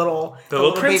Dot, the little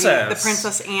princess. baby, the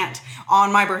princess ant,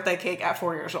 on my birthday cake at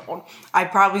 4 years old. I've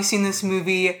probably seen this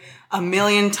movie a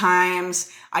million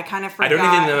times. I kind of I forgot.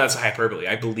 don't even know that's hyperbole.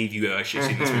 I believe you have actually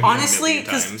seen this movie Honestly, a million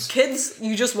because times. kids,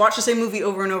 you just watch the same movie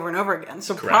over and over and over again.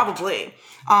 So Correct. probably.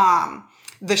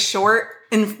 The short,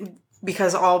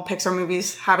 because all Pixar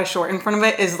movies have a short in front of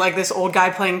it, is like this old guy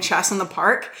playing chess in the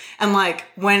park. And like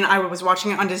when I was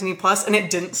watching it on Disney Plus and it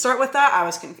didn't start with that, I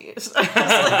was confused. I was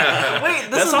like, wait,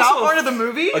 this That's is not also part of the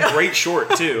movie? A great short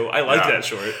too. I like Yeah. that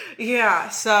short. Yeah,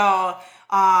 so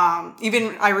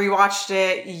even I rewatched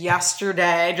it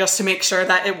yesterday just to make sure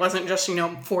that it wasn't just,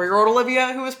 4-year-old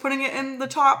Olivia who was putting it in the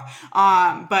top.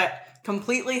 But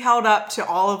completely held up to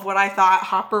all of what I thought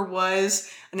Hopper was.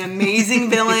 An amazing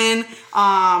villain.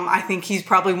 I think he's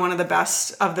probably one of the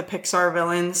best of the Pixar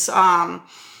villains.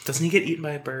 Doesn't he get eaten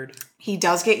by a bird? He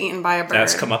does get eaten by a bird.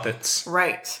 That's comeuppance.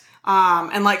 Right.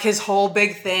 And like his whole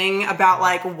big thing about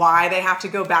like why they have to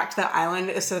go back to the island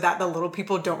is so that the little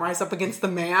people don't rise up against the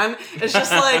man. It's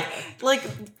just like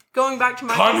going back to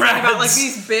my thing about like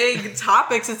these big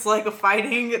topics. It's like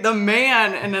fighting the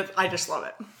man, and I just love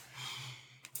it.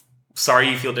 Sorry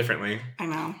you feel differently. I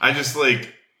know. I just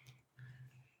like.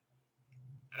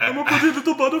 I'm a pretty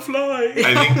little butterfly.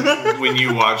 I think when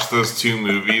you watch those two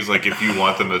movies, like if you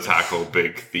want them to tackle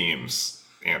big themes,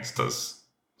 Ants does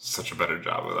such a better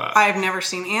job of that. I've never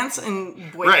seen Ants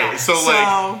and Boy Right. Cats, So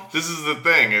like this is the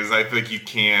thing is I think you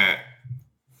can't.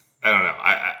 I don't know.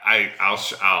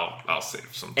 I'll save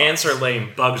some. thoughts. Ants are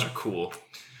lame. Bugs are cool.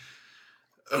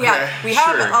 Okay, yeah, we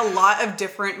have sure. a lot of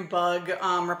different bug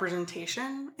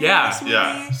representation. In Yeah, this movie.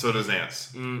 Yeah. So does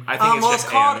Ants. I think it's well, just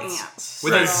it's called ants. Ants.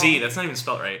 With so- a Z. That's not even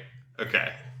spelled right.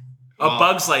 Okay. A Well,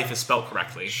 Bug's Life is spelled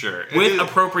correctly. Sure. It With is-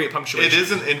 appropriate punctuation. It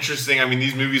is an interesting. I mean,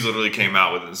 these movies literally came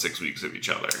out within 6 weeks of each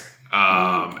other,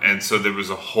 and so there was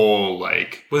a whole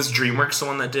like Was DreamWorks the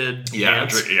one that did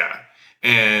Ants?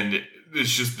 and it's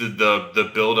just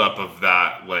the build up of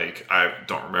that. Like I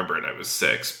don't remember it. I was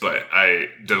 6, but I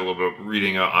did a little bit of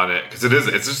reading on it because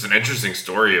it's just an interesting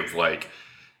story of like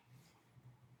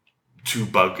two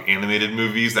bug animated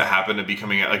movies that happened to be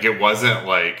coming out. Like it wasn't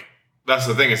like that's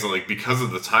the thing is that, like because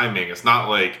of the timing, it's not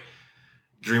like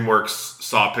DreamWorks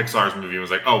saw Pixar's movie and was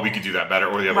like, oh, we could do that better,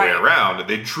 or the other way Right. around.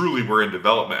 They truly were in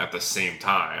development at the same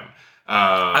time.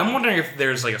 I'm wondering if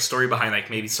there's like a story behind like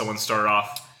maybe someone started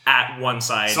off at one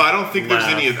side. So I don't think there's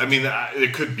left. any. I mean,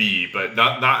 it could be, but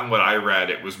not in what I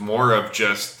read. It was more of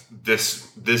just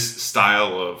this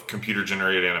style of computer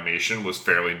generated animation was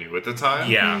fairly new at the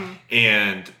time. Yeah.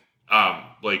 And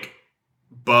like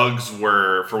bugs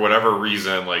were for whatever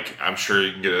reason. Like I'm sure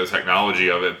you can get the technology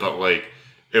of it, but like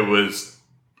it was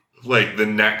like the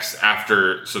next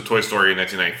after. So Toy Story in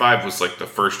 1995 was like the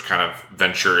first kind of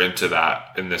venture into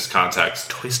that in this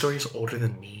context. Toy Story is older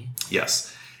than me.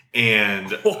 Yes. And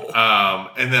then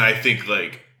I think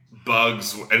like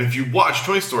bugs, and if you watch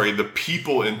Toy Story, the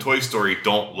people in Toy Story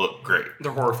don't look great.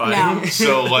 They're horrifying. No.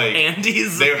 So like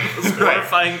Andy's they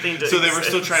horrifying thing to So they were exist.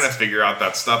 still trying to figure out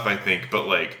that stuff, I think, but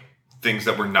like things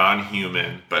that were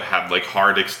non-human but had like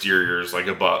hard exteriors, like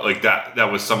a bug, like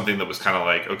that was something that was kind of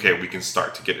like, okay, we can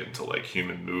start to get into like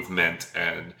human movement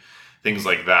and things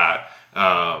like that.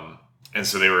 And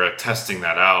so they were testing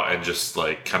that out, and just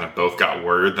like kind of both got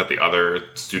word that the other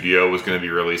studio was going to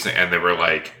be releasing, and they were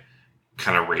like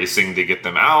kind of racing to get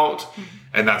them out.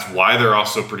 And that's why they're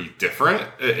also pretty different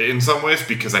in some ways,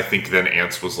 because I think then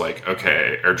Ants was like,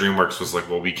 okay, or DreamWorks was like,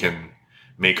 well, we can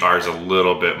make ours a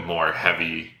little bit more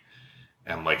heavy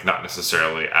and like not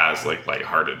necessarily as like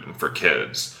lighthearted and for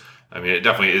kids. I mean, it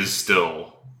definitely is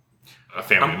still a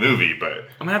family movie, but I'm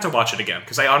gonna have to watch it again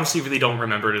because I honestly really don't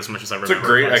remember it as much as I remember. it's a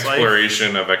great Bugs Life.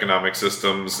 exploration of economic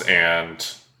systems and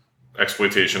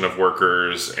exploitation of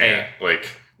workers. And like,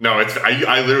 no, it's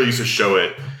I literally used to show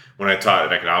it when I taught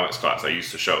an economics class. I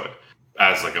used to show it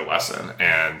as like a lesson,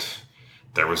 and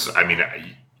there was, I mean,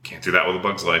 you can't do that with A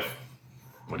Bug's Life.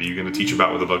 What are you going to teach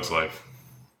about with A Bug's Life?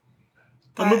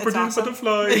 I'm a It's pretty awesome.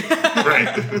 butterfly.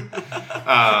 Right. No,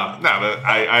 but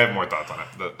I have more thoughts on it.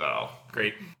 That'll.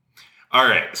 Great. All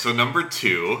right, so number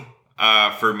 2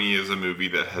 for me is a movie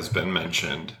that has been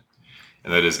mentioned,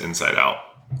 and that is Inside Out.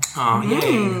 Oh,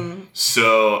 yay.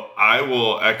 So I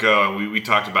will echo, and we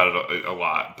talked about it a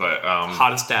lot, but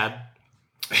Hottest dad.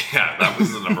 yeah, that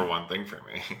was the number one thing for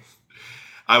me.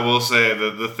 I will say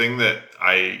that the thing that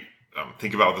I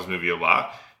think about with this movie a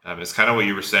lot is kind of what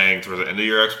you were saying towards the end of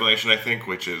your explanation, I think,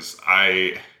 which is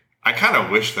I kind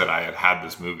of wish that I had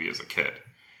this movie as a kid.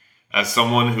 As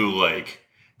someone who, like,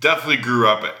 definitely grew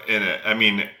up in it. I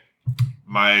mean,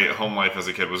 my home life as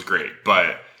a kid was great,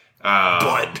 but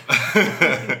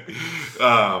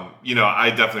you know,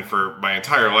 I definitely for my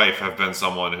entire life have been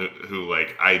someone who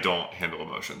like, I don't handle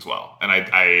emotions well. And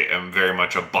I am very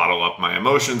much a bottle up my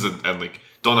emotions and like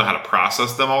don't know how to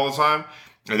process them all the time.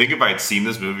 I think if I had seen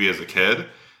this movie as a kid,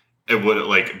 it would,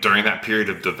 like, during that period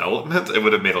of development, it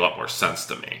would have made a lot more sense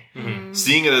to me. Mm-hmm.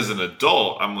 Seeing it as an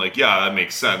adult, I'm like, yeah, that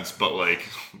makes sense, but like,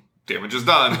 damage is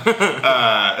done.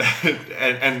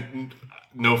 And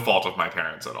no fault of my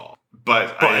parents at all.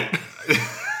 But God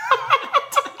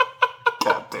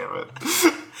damn it.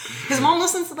 His mom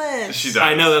listens to this. She does.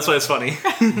 I know, that's why it's funny.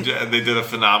 They did a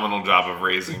phenomenal job of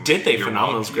raising. Did they? You're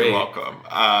Phenomenal. It was great. You're welcome. No,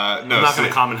 I'm not going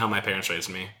to comment how my parents raised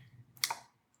me.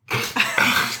 Do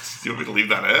you want me to leave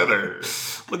that in, or?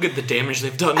 Look at the damage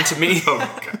they've done to me. Oh,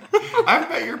 God. I've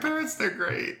met your parents. They're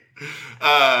great.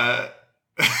 I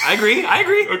agree.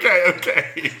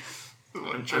 Okay.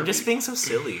 I'm just being so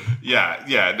silly. Yeah,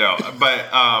 no. But,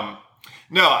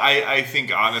 no, I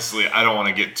think, honestly, I don't want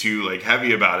to get too, like,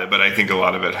 heavy about it, but I think a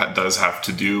lot of it does have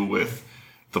to do with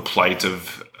the plight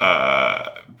of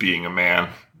being a man.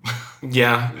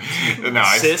 Yeah. No,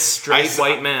 Cis, straight,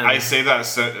 white man. I say that,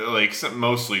 like,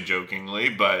 mostly jokingly,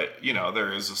 but, you know,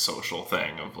 there is a social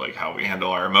thing of, like, how we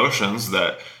handle our emotions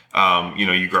that, you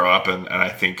know, you grow up and I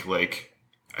think, like,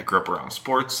 I grew up around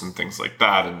sports and things like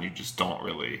that, and you just don't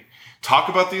really talk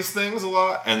about these things a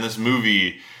lot. And this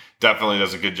movie definitely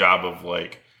does a good job of,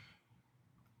 like,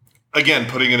 again,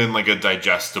 putting it in, like, a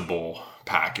digestible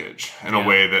package in a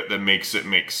way that makes it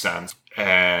make sense.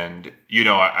 And, you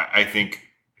know, I think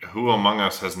who among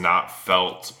us has not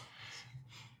felt,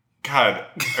 God,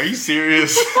 are you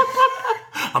serious?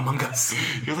 Among Us.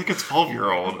 You're like a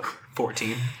 12-year-old.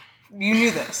 14. You knew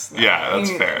this. Yeah, that's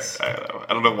You knew fair. this. I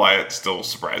don't know why it still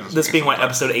surprises me. This being, what,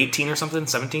 sometimes. episode 18 or something?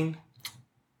 17?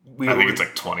 I think it's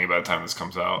like 20 by the time this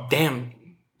comes out. Damn.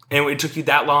 And it took you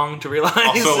that long to realize?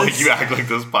 Also, like, you act like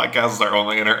this podcast is our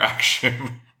only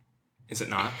interaction. Is it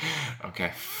not?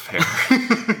 Okay, fair.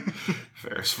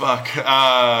 Fair as fuck.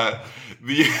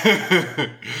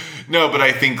 No, but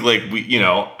I think, like,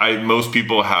 most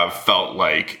people have felt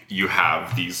like you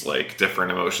have these, like,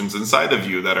 different emotions inside of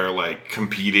you that are, like,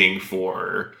 competing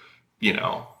for, you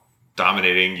know,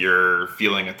 dominating your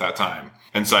feeling at that time.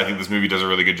 And so I think this movie does a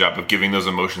really good job of giving those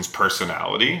emotions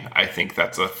personality. I think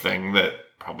that's a thing that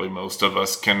probably most of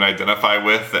us can identify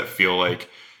with, that feel like,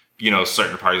 you know,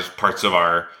 certain parts of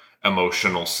our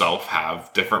emotional self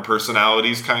have different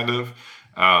personalities, kind of.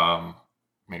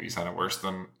 Maybe it's not worse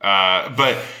than,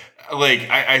 but like,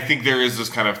 I think there is this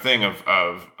kind of thing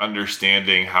of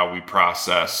understanding how we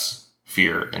process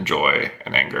fear and joy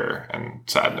and anger and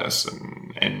sadness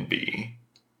and envy.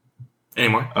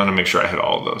 Anymore? I want to make sure I hit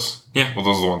all of those. Yeah. Well,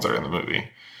 those are the ones that are in the movie.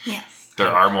 Yes. There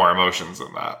are more emotions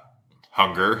than that.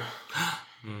 Hunger.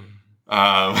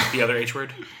 The other H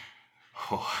word?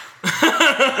 Kids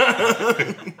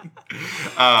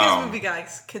movie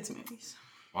guys. Kids movies.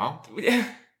 Well, Yeah.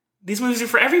 These movies are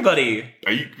for everybody.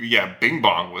 Yeah, Bing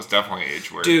Bong was definitely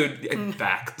H-word. Dude,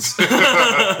 facts.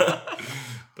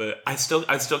 But I still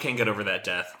can't get over that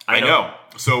death. I know.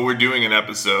 So we're doing an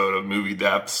episode of movie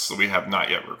deaths we have not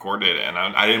yet recorded, and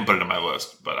I didn't put it in my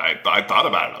list, but I thought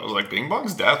about it. I was like, Bing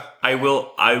Bong's death? I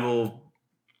will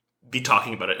be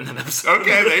talking about it in an episode.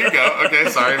 Okay, there you go. Okay,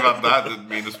 sorry about that. Didn't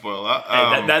mean to spoil that.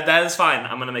 Hey, that is fine.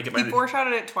 I'm gonna make it. He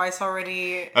foreshadowed it twice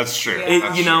already. That's true.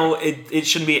 Yeah. It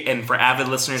shouldn't be. And for avid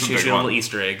listeners, here's your little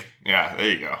Easter egg. Yeah, there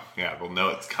you go. Yeah, we'll know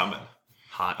it's coming.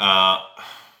 Hot.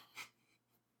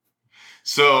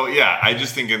 So yeah, I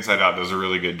just think Inside Out does a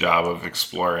really good job of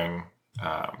exploring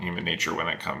human nature when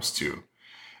it comes to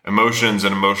emotions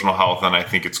and emotional health, and I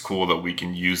think it's cool that we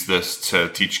can use this to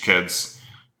teach kids.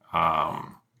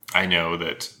 I know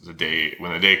that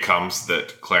when the day comes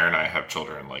that Claire and I have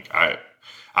children, like I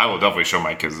will definitely show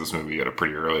my kids this movie at a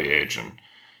pretty early age and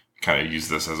kind of use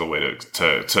this as a way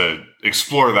to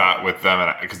explore that with them,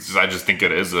 and because I just think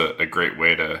it is a great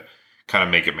way to kind of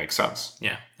make it make sense.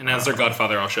 Yeah, and as their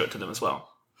godfather, I'll show it to them as well.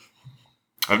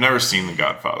 I've never seen The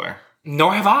Godfather.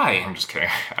 Nor have I. I'm just kidding.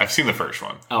 I've seen the first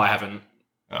one. Oh, I haven't.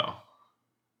 Oh.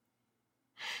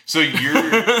 So you're...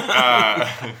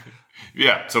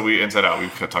 yeah, so Inside Out,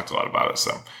 we've talked a lot about it,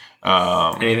 so...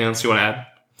 Anything else you want to add?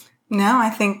 No, I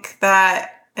think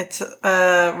that it's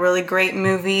a really great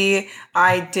movie.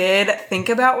 I did think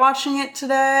about watching it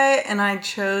today, and I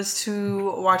chose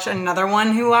to watch another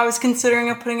one who I was considering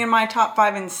of putting in my top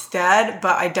 5 instead,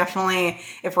 but I definitely,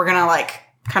 if we're gonna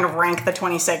kind of rank the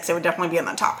 26, it would definitely be in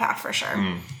the top half for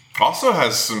sure. Also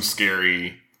has some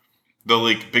scary...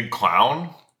 The, big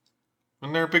clown...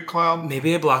 Isn't there a big clown?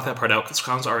 Maybe I blocked that part out because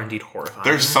clowns are indeed horrifying.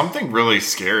 There's something really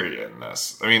scary in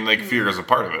this. I mean, fear is a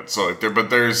part of it. So,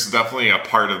 but there's definitely a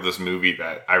part of this movie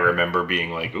that I remember being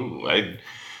like, "Ooh, I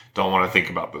don't want to think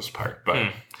about this part."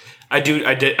 But I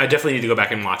definitely need to go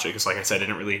back and watch it because, like I said, I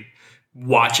didn't really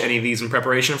watch any of these in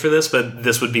preparation for this. But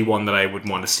this would be one that I would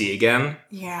want to see again.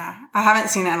 Yeah, I haven't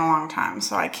seen it in a long time,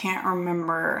 so I can't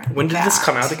remember. When did this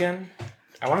come out again?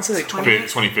 I want to say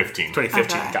 2015. 2015.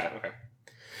 Okay. Got it. Okay.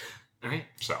 All right.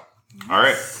 So, all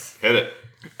right, hit it.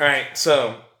 All right.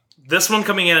 So this one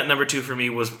coming in at number 2 for me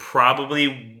was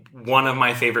probably one of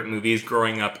my favorite movies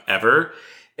growing up ever.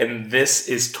 And this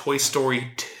is Toy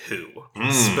Story 2.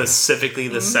 Specifically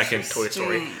the second Toy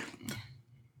Story.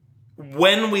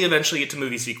 When we eventually get to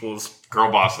movie sequels...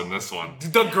 Girl boss in this one.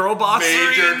 The girl boss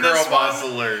Major in girl this boss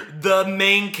one, alert. The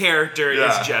main character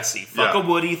is Jessie. Fuck Yeah. a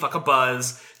Woody, fuck a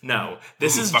Buzz. No.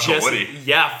 This is fuck a Jessie. Woody.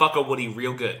 Yeah, fuck a Woody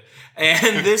real good.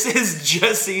 And this is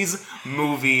Jessie's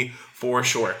movie for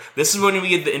sure. This is when we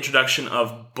get the introduction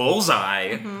of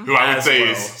Bullseye. Who I would as say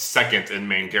well. is second in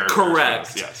main character.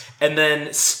 Correct. Yes. And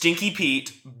then Stinky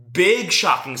Pete, big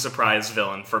shocking surprise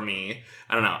villain for me.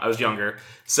 I don't know. I was younger.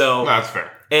 So That's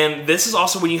fair. And this is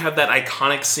also when you have that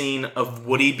iconic scene of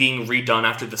Woody being redone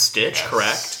after the Stitch,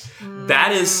 correct?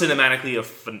 That is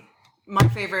cinematically My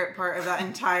favorite part of that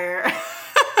entire...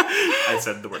 I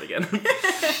said the word again.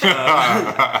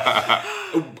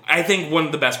 I think one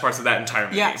of the best parts of that entire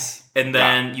movie. Yes. And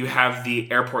then you have the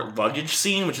airport luggage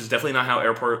scene, which is definitely not how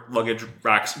airport luggage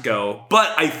racks go.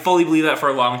 But I fully believe that for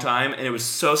a long time, and it was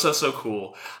so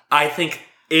cool. I think,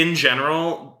 in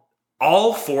general,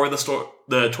 all 4 of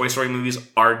the Toy Story movies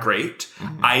are great.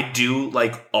 I do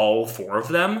like all 4 of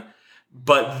them,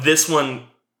 but this one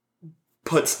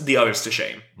puts the others to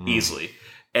shame easily.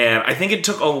 And I think it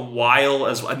took a while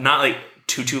as well, not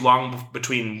too long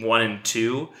between 1 and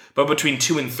 2, but between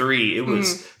 2 and 3, it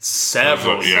was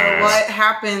several years. So what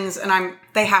happens, and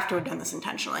they have to have done this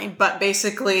intentionally, but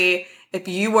basically, if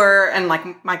you were, and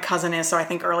my cousin is, so I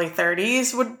think early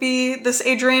 30s would be this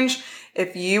age range.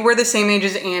 If you were the same age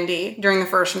as Andy during the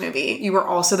first movie, you were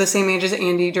also the same age as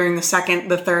Andy during the second,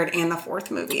 the third, and the fourth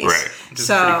movies. Right.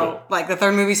 So, the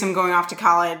third movie's him going off to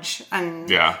college, and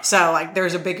so,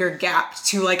 there's a bigger gap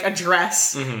to,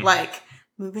 address,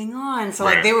 moving on. So,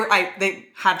 Right. they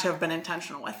had to have been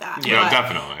intentional with that. Yeah, But,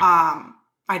 definitely.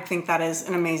 I think that is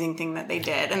an amazing thing that they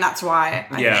did, and that's why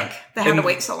I think they had And to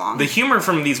wait so long. The humor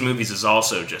from these movies is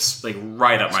also just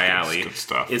right up my alley. good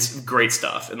stuff. It's great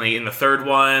stuff. And in the third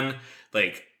one,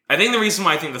 I think the reason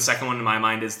why I think the second one in my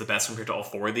mind is the best compared to all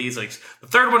 4 of these, the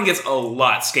third one gets a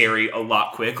lot scary, a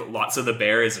lot quick. Lots of the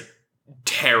bear is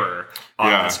terror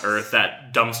on this earth.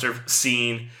 That dumpster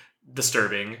scene,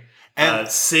 disturbing.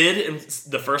 Sid in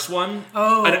the first one,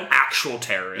 Oh. an actual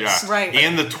terrorist. Yeah. Right.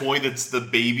 And the toy that's the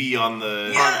baby on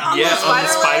the... on Yeah, the on the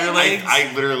spider legs. legs.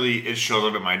 I literally, it shows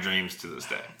up in my dreams to this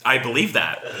day. I believe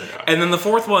that. And then the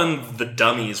fourth one, the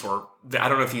dummies were... I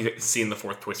don't know if you've seen the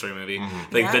fourth Toy Story movie.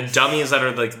 Like, the Yes. dummies that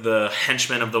are, like, the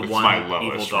henchmen of the It's one my evil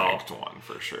lowest doll. ranked one,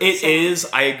 for sure. It is,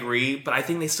 I agree, but I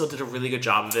think they still did a really good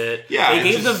job of it. Yeah, They it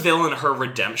gave the just- villain her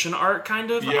redemption arc,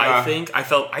 kind of, Yeah. I think. I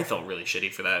felt really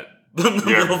shitty for that Yeah.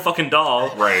 little fucking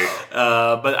doll. Right.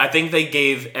 But I think they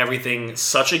gave everything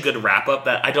such a good wrap-up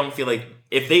that I don't feel like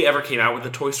if they ever came out with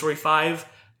a Toy Story 5...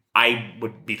 I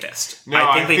would be pissed. No,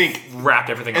 I think I they think- wrapped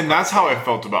everything up. And that's how I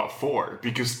felt about 4,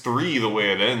 because 3, the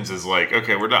way it ends is like,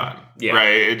 okay, we're done. Yeah.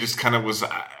 Right? It just kind of was,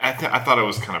 I thought it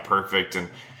was kind of perfect, and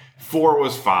 4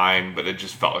 was fine, but it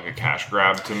just felt like a cash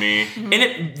grab to me. And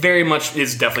it very much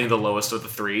is definitely the lowest of the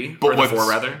 3, or the 4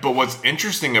 rather. But what's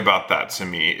interesting about that to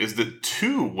me is that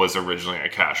 2 was originally a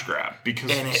cash grab, because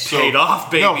And it paid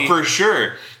off, baby. No, for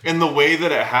sure. And the way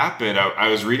that it happened, I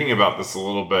was reading about this a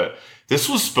little bit. This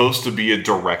was supposed to be a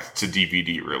direct to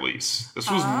DVD release.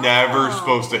 This was never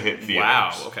supposed to hit theaters.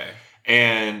 Wow, okay.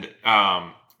 And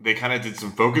they kind of did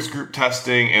some focus group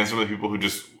testing, and some of the people who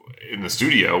just in the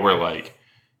studio were like,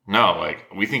 no, like,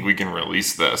 we think we can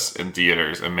release this in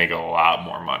theaters and make a lot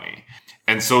more money.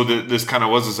 And so this kind of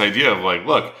was this idea of like,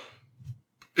 look,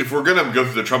 if we're going to go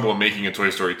through the trouble of making a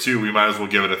Toy Story 2, we might as well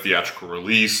give it a theatrical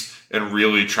release and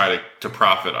really try to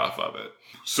profit off of it.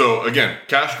 So again,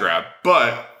 cash grab,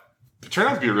 but it turned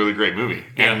out to be a really great movie.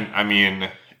 Yeah. And I mean,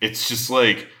 it's just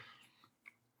like,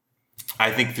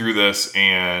 I think through this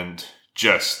and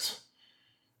just,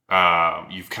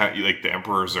 you've kind of, like, the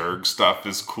Emperor Zurg stuff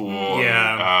is cool.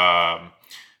 Yeah.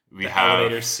 We The have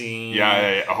elevator scene.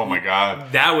 Yeah. Oh my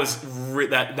God. That was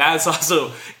that's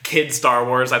also kid Star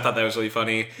Wars. I thought that was really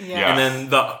funny. Yeah. And then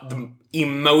the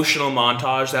emotional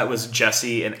montage that was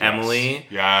Jesse and Emily.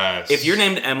 Yes. If you're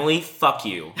named Emily, fuck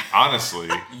you. Honestly,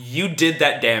 You did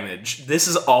that damage. This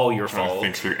is all your I'm trying to fault.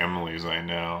 think through Emily's. I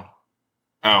know.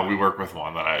 Oh, we work with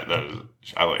one that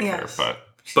I like Yes. her,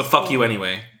 But fuck you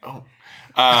anyway.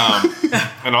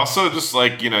 and also just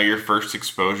like, your first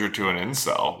exposure to an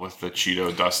incel with the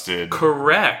Cheeto dusted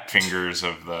Correct. fingers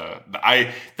of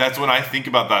that's when I think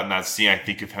about that in that scene. I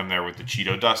think of him there with the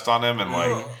Cheeto dust on him, and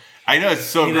like, I know it's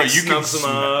so He, great. like, You can snugs him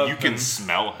up you can and-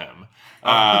 smell him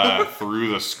through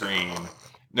the screen.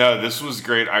 No, this was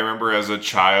great. I remember as a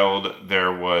child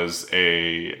there was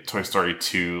a Toy Story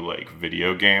 2 like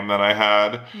video game that I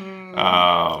had.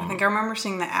 I think I remember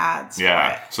seeing the ads.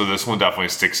 Yeah, For it. so this one definitely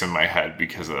sticks in my head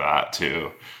because of that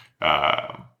too.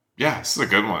 This is a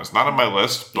good one. It's not on my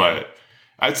list, but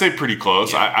I'd say pretty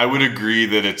close. Yeah. I would agree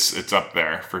that it's up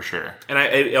there for sure. And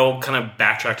I'll kind of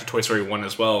backtrack to Toy Story 1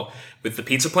 as well, with the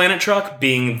Pizza Planet truck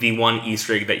being the one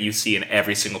Easter egg that you see in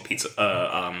every single Pixar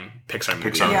movie.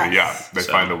 Pixar Yes. movie, yeah, they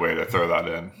So- find a way to throw that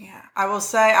in. Yeah. I will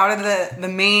say, out of the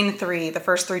main 3, the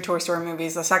first 3 Toy Story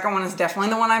movies, the second one is definitely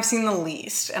the one I've seen the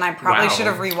least, and I probably Wow. should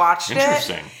have rewatched it.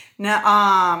 Interesting. No,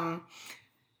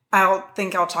 I don't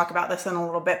think I'll talk about this in a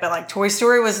little bit, but like Toy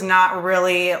Story was not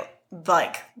really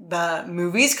like the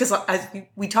movies, because as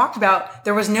we talked about,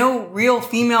 there was no real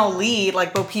female lead.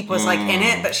 Like Bo Peep was like in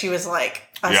it, but she was like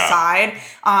a Yeah.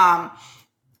 side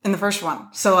in the first one.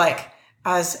 So like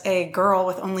as a girl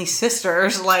with only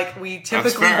sisters, like we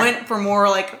typically fair. went for more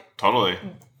like Totally.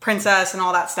 princess and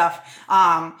all that stuff.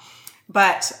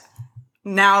 But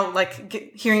now,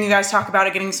 like hearing you guys talk about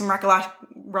it, getting some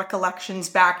recollections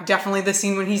back. Definitely the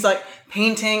scene when he's like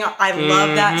painting. I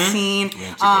love that scene. it's a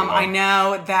good one. I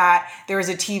know that there was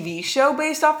a TV show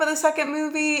based off of the second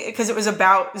movie because it was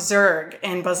about Zurg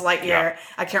and Buzz Lightyear. Yeah.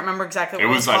 I can't remember exactly what It it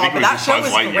was- was I called, think it but was that just show Buzz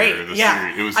was Lightyear, great. the Yeah,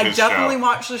 series. It was I his definitely show.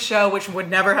 watched the show, which would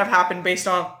never have happened based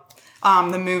on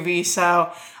the movie.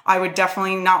 So I would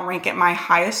definitely not rank it my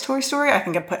highest Toy Story. I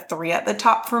think I put 3 at the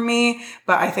top for me,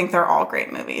 but I think they're all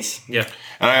great movies. Yeah.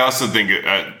 And I also think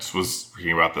I was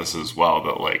reading about this as well,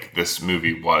 that like this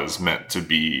movie was meant to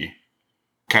be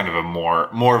kind of a more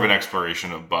of an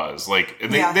exploration of Buzz. Like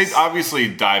they Yes. obviously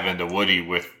dive into Woody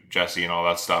with Jesse and all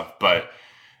that stuff, but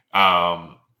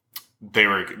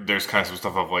there's kind of some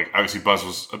stuff of like, obviously Buzz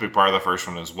was a big part of the first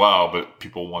one as well, but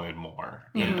people wanted more,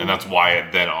 and that's why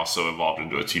it then also evolved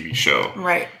into a TV show.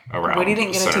 Right. Around Woody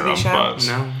didn't get a centered TV on show. Buzz.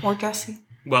 No. Or Jesse.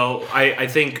 Well, I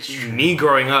think me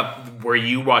growing up, where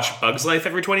you watch Bug's Life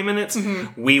every 20 minutes,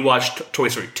 we watched Toy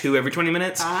Story 2 every 20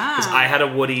 minutes. Because I had a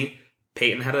Woody,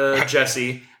 Peyton had a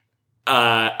Jesse,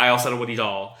 I also had a Woody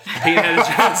doll, Peyton had a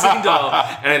Jesse doll,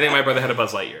 and I think my brother had a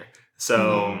Buzz Lightyear.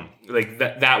 So, like,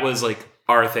 that was, like,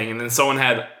 our thing. And then someone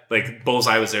had, like,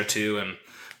 Bullseye was there, too, and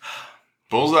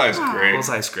Bullseye's great.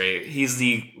 Bullseye's great. He's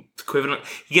the equivalent.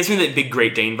 He gives me the big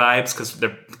Great Dane vibes because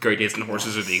the Great Danes and the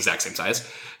horses are the exact same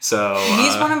size. So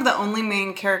he's one of the only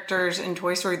main characters in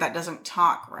Toy Story that doesn't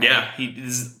talk, right? Yeah, he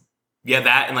is. Yeah,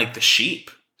 that and like the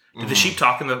sheep. Did the sheep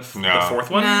talk in the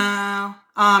fourth one? No.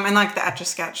 And like the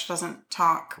Etch-a-Sketch doesn't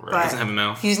talk, but doesn't have a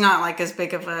mouth. He's not like as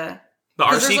big of a. The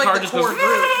RC car like just core goes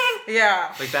group.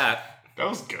 Yeah, like that. That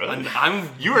was good.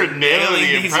 You were nailing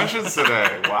the impressions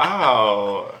today.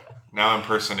 Wow. Now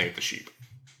impersonate the sheep.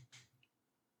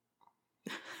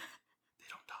 They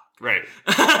don't talk. Right.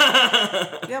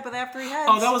 Yeah, but they have 3 heads.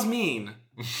 Oh, that was mean.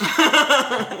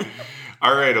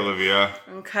 All right, Olivia.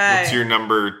 Okay. What's your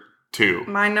number 2?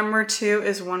 My number 2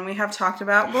 is one we have talked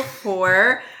about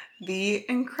before, The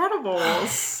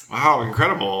Incredibles. Wow,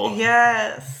 incredible.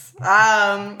 Yes.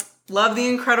 Love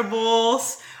The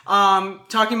Incredibles.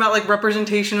 Talking about like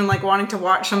representation and like wanting to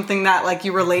watch something that like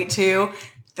you relate to.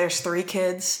 There's 3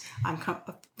 kids. I'm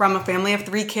from a family of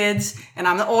 3 kids, and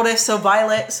I'm the oldest, so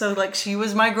Violet. So like she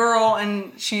was my girl,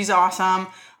 and she's awesome.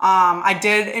 I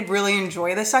did really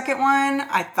enjoy the second one.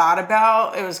 I thought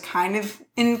about it was kind of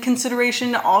in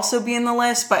consideration to also be in the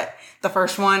list, but the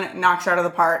first one knocks out of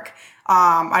the park.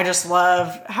 I just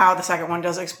love how the second one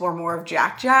does explore more of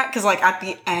Jack because like at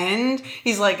the end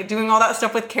he's like doing all that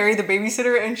stuff with Carrie the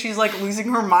babysitter and she's like losing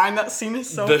her mind. That scene is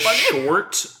so funny.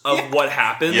 Short of what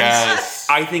happens, yes,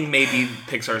 I think maybe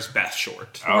Pixar's best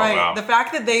short. Oh, right. Wow. The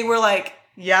fact that they were like,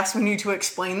 yes, we need to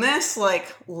explain this,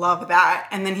 like, love that.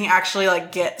 And then he actually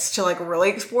like gets to like really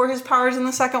explore his powers in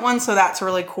the second one, so that's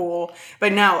really cool.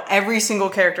 But no, every single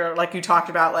character, like you talked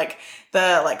about, like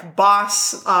the like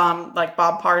boss, like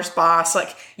Bob Parr's boss,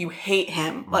 like you hate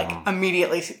him like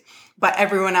immediately, but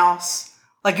everyone else,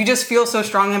 like you just feel so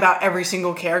strong about every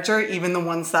single character, even the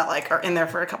ones that like are in there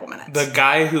for a couple minutes. The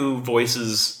guy who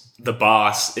voices the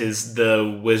boss is the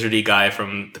wizardy guy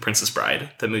from The Princess Bride,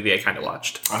 the movie I kind of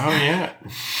watched. Oh, yeah.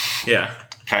 Yeah.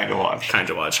 Kind of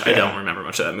watched. I don't remember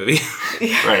much of that movie.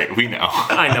 Right, we know.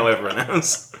 I know everyone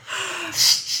else.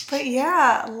 But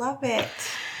yeah, love it.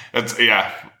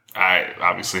 I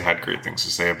obviously had great things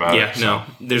to say about it. Yeah, no,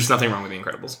 there's nothing wrong with The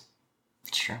Incredibles.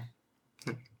 It's true.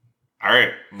 All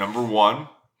right, number 1.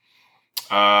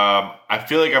 I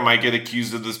feel like I might get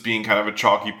accused of this being kind of a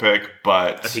chalky pick,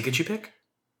 but... A Pikachu pick?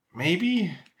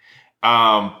 Maybe.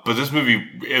 But this movie,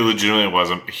 it legitimately was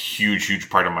a huge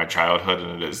part of my childhood,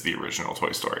 and it is the original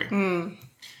Toy Story.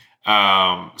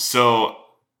 So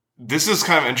this is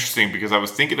kind of interesting because I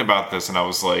was thinking about this and I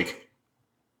was like,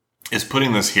 is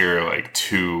putting this here like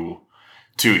too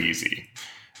easy?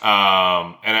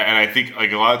 And I think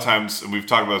like a lot of times, and we've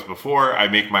talked about this before, I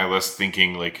make my list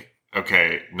thinking like,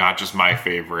 okay, not just my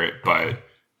favorite, but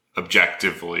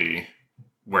objectively,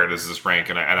 where does this rank?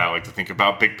 And I like to think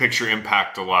about big picture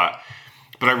impact a lot.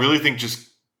 But I really think just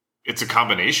it's a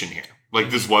combination here. Like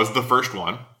this was the first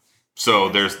one. So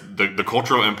there's the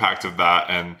cultural impact of that.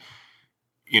 And,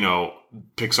 you know,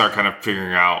 Pixar kind of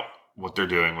figuring out what they're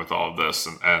doing with all of this.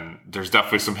 And there's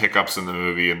definitely some hiccups in the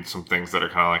movie and some things that are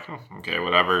kind of like, oh, okay,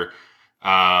 whatever.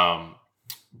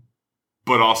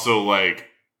 But also like,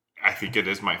 I think it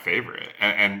is my favorite.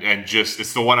 And just,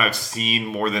 it's the one I've seen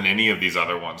more than any of these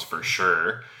other ones for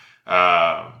sure.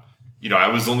 You know, I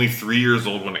was only 3 years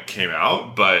old when it came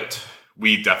out, but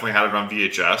we definitely had it on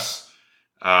VHS.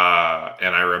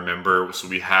 And I remember, so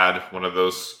we had one of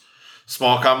those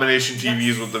small combination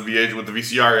TVs with the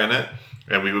VCR in it.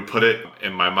 And we would put it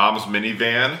in my mom's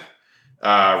minivan,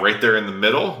 right there in the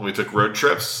middle. We took road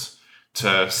trips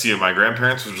to see my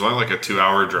grandparents, which was only like a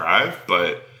 2-hour drive.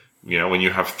 But, you know, when you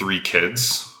have 3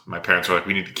 kids, my parents were like,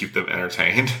 we need to keep them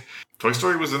entertained. Toy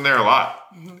Story was in there a lot.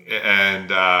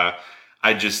 And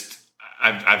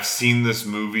I've seen this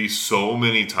movie so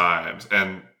many times.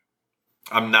 And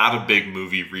I'm not a big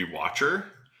movie rewatcher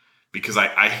because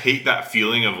I hate that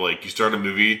feeling of like you start a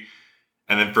movie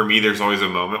and then for me there's always a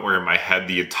moment where in my head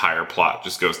the entire plot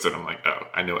just goes through and I'm like, oh,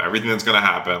 I know everything that's going to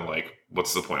happen. Like,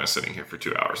 what's the point of sitting here for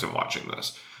 2 hours and watching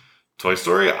this? Toy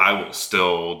Story, I will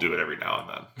still do it every now and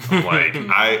then. I'm like,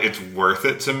 it's worth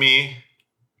it to me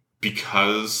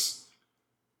because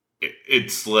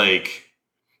it's like,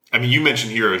 I mean, you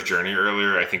mentioned Hero's Journey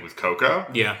earlier, I think with Coco.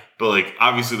 Yeah. But like,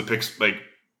 obviously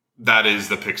that is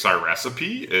the Pixar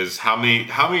recipe, is how many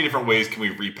different ways can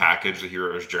we repackage the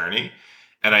hero's journey?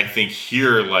 And I think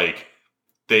here, like,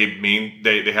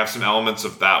 they have some elements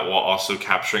of that while also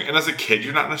capturing, and as a kid,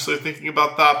 you're not necessarily thinking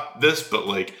about this, but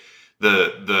like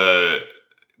the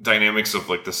dynamics of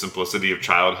like the simplicity of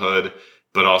childhood,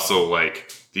 but also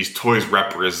like these toys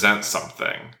represent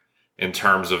something in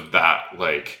terms of that,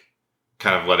 like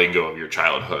kind of letting go of your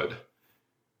childhood.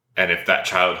 And if that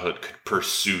childhood could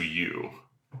pursue you,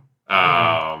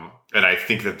 And I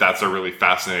think that that's a really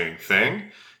fascinating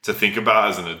thing to think about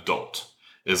as an adult.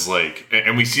 Is like,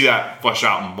 and we see that flesh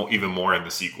out even more in the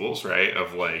sequels, right?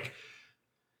 Of like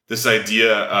this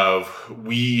idea of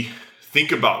we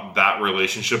think about that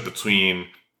relationship between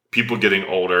people getting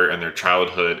older and their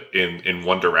childhood in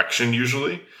one direction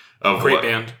usually. Great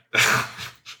band.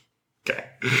 Okay.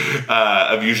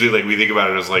 Of usually like we think about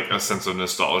it as like a sense of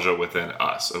nostalgia within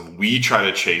us. Of we try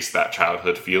to chase that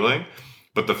childhood feeling,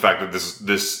 but the fact that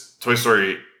this Toy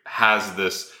Story has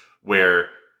this where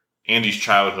Andy's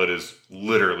childhood is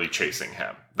literally chasing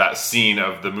him. That scene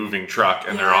of the moving truck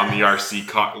and they're on the RC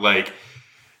car, like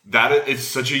that is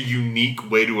such a unique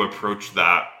way to approach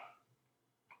that.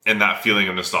 And that feeling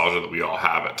of nostalgia that we all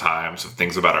have at times of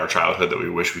things about our childhood that we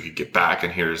wish we could get back.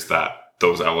 And here's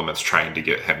those elements trying to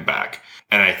get him back.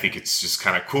 And I think it's just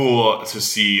kind of cool to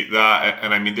see that.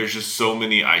 And I mean, there's just so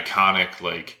many iconic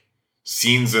like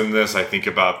scenes in this. I think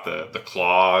about the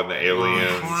claw and the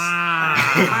aliens.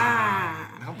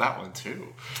 Not that one too.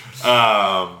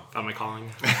 Am I calling?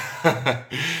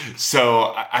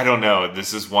 So I don't know.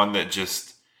 This is one that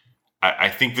just, I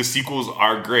think the sequels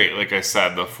are great. Like I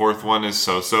said, the fourth one is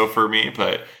so-so for me,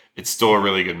 but it's still a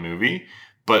really good movie.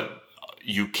 But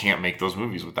you can't make those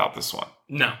movies without this one.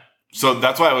 No. So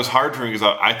that's why it was hard for me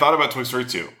because I thought about Toy Story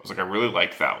 2. I was like, I really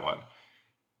liked that one.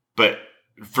 But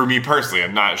for me personally,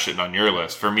 I'm not shitting on your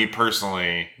list. For me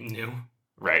personally, no.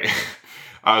 Right.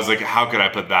 I was like, how could I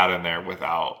put that in there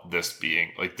without this being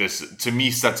like this? To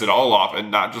me, sets it all off, and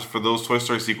not just for those Toy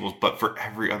Story sequels, but for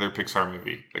every other Pixar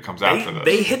movie that comes after this.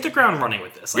 They hit the ground running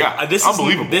with this. Like, this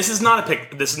unbelievable. This is not a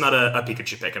pick. This is not a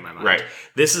Pikachu pick in my mind. Right.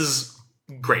 This is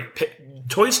great.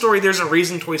 Toy Story. There's a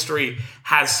reason Toy Story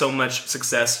has so much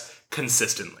success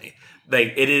consistently.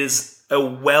 Like it is a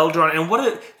well drawn and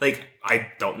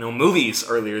I don't know movies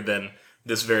earlier than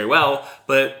this very well,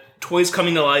 but toys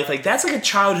coming to life, like that's like a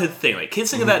childhood thing. Like kids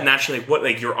think of that naturally.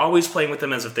 Like you're always playing with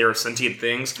them as if they were sentient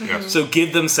things. Mm-hmm. So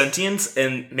give them sentience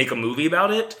and make a movie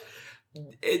about it.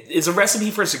 It's a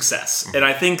recipe for success. Mm-hmm. And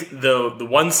I think the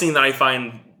one scene that I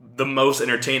find the most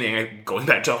entertaining, going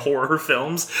back to horror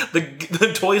films,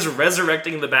 the toys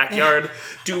resurrecting in the backyard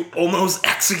to almost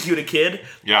execute a kid.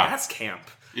 Yeah, that's camp.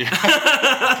 Yeah,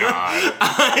 God,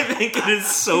 I think it is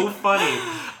so funny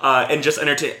and just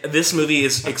entertaining. This movie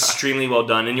is extremely well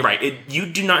done, and you're right. You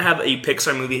do not have a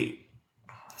Pixar movie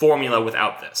formula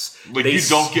without this. Like you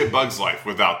don't get Bug's Life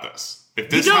without this. If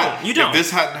this you don't. If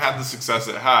this hadn't had the success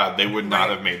it had, they would not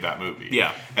have made that movie.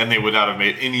 Yeah, and they would not have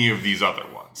made any of these other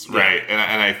ones. Right,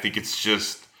 and I think it's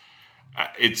just.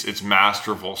 It's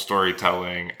masterful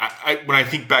storytelling. When I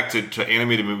think back to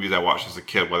animated movies I watched as a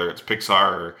kid, whether it's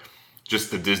Pixar or just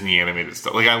the Disney animated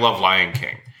stuff. Like I love Lion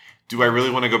King. Do I really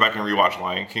want to go back and rewatch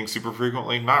Lion King super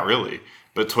frequently? Not really.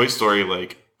 But Toy Story,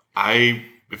 like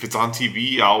if it's on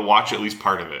TV, I'll watch at least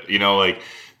part of it. You know, like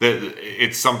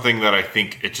it's something that I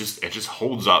think it just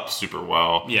holds up super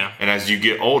well. Yeah. And as you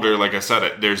get older, like I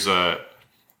said,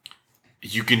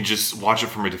 you can just watch it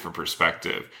from a different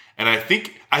perspective. And I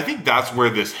think that's where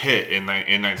this hit in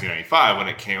 1995 when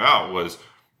it came out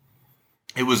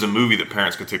it was a movie that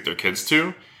parents could take their kids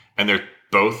to. And they're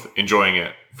both enjoying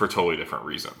it for totally different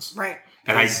reasons. Right.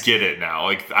 And I get it now.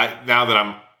 Like now that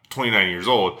I'm 29 years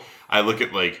old, I look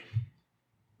at like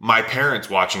my parents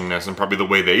watching this and probably the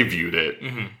way they viewed it.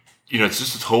 Mm-hmm. You know, it's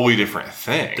just a totally different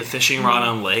thing. The fishing rod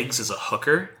on legs is a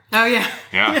hooker. Oh yeah.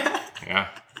 Yeah.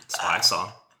 That's what I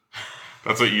saw.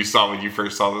 That's what you saw when you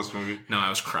first saw this movie? No, I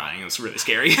was crying. It was really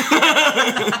scary. And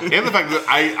the fact that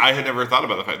I had never thought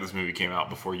about the fact this movie came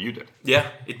out before you did. Yeah,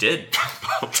 it did.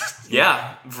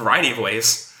 Yeah, variety of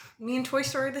ways. Me and Toy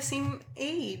Story are the same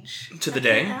age. To the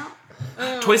day.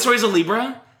 Toy Story's a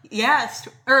Libra? Yes.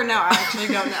 Or no, I actually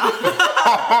don't know.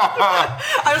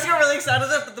 I just got really excited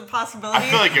at the possibility.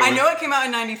 I know it came out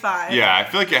in 95. Yeah, I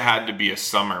feel like it had to be a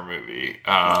summer movie.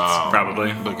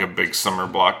 Probably. Like a big summer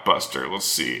blockbuster. Let's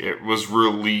see. It was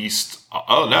released,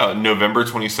 November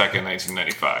 22nd,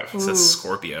 1995. It says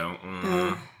Scorpio.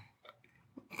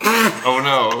 Oh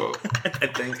no. I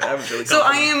think I was really confident. So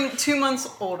I am 2 months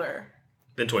older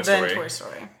than Toy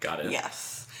Story. Got it.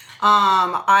 Yes.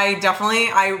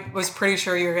 I was pretty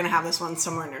sure you were going to have this one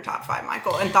somewhere in your top 5,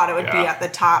 Michael, and thought it would be at the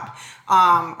top.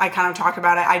 I kind of talked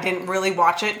about it. I didn't really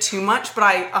watch it too much, but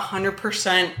I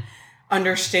 100%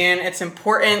 understand its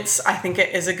importance. I think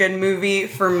it is a good movie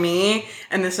for me,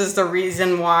 and this is the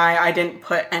reason why I didn't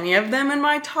put any of them in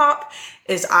my top,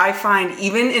 is I find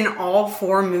even in all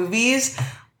 4 movies,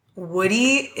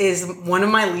 Woody is one of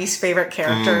my least favorite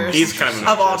characters he's kind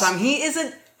of all time. He is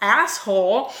a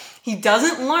asshole. He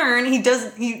doesn't learn.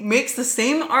 He makes the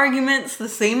same arguments, the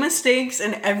same mistakes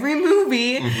in every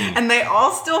movie, and they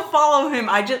all still follow him.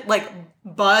 I just like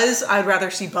Buzz. I'd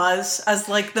rather see Buzz as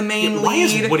like the main lead. Why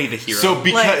is Woody the hero? So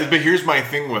but here's my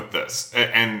thing with this,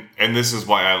 and this is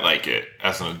why I like it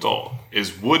as an adult,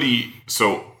 is Woody.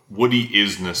 So Woody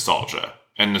is nostalgia,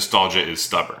 and nostalgia is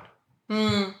stubborn.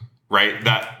 Right?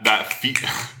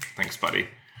 Thanks, buddy.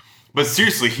 But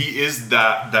seriously, he is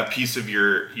that piece of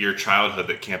your childhood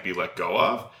that can't be let go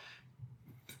of.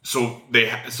 So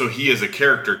he as a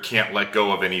character can't let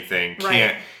go of anything.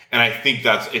 Right. And I think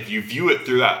that's, if you view it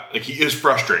through that, like, he is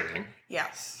frustrating.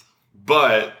 Yes.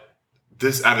 But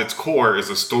this at its core is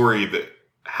a story that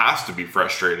has to be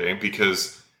frustrating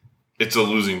because it's a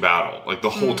losing battle. Like the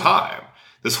whole time,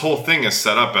 this whole thing is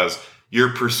set up as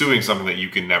you're pursuing something that you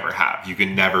can never have. You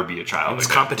can never be a child. His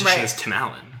again. competition is Tim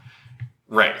Allen.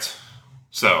 Right.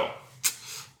 So,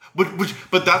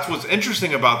 but that's what's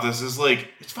interesting about this is like,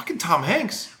 it's fucking Tom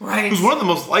Hanks. Right. Who's one of the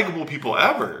most likable people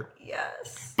ever.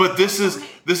 Yes. But this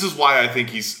is why I think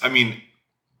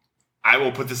I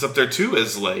will put this up there too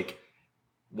as like,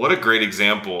 what a great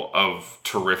example of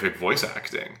terrific voice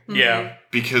acting. Yeah.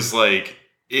 Because like,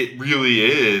 it really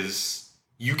is,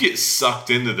 you get sucked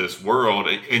into this world.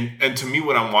 And to me,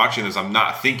 what I'm watching is I'm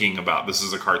not thinking about this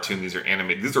is a cartoon, these are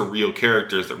animated. These are real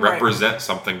characters that represent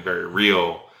something very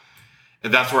real.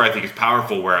 And that's where I think it's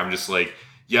powerful, where I'm just like,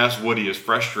 yes, Woody is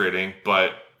frustrating,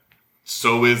 but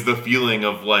so is the feeling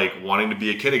of like wanting to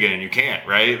be a kid again and you can't,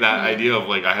 right? That idea of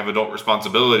like, I have adult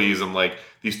responsibilities and like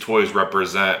these toys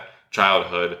represent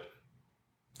childhood.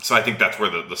 So I think that's where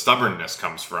the stubbornness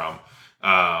comes from.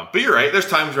 But you're right. There's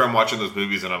times where I'm watching those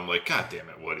movies and I'm like, God damn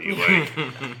it, Woody! Like,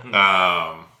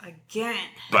 again.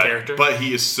 But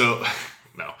he is so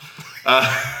no.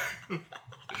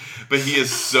 But he is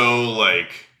so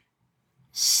like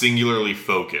singularly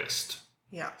focused.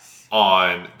 Yes.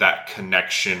 On that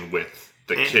connection with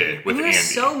the kid, with He Andy. was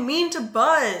so mean to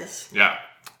Buzz. Yeah,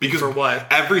 because For what?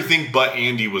 everything but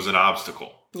Andy was an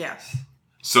obstacle. Yes.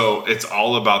 So it's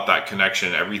all about that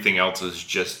connection. Everything else is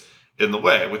just in the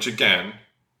way, which again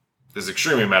is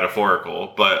extremely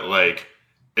metaphorical, but like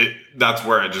that's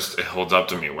where it holds up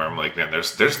to me, where I'm like, man,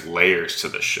 there's layers to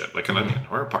this shit, like an onion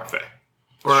or a parfait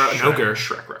Or an ogre.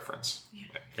 Shrek reference.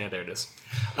 Yeah, there it is.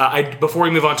 Before we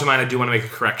move on to mine, I do want to make a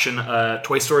correction.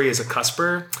 Toy Story is a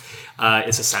cusper.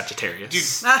 It's a Sagittarius. Dude,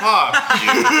 fuck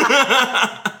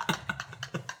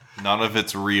you. None of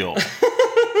it's real.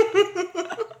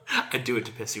 I do it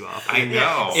to piss you off. I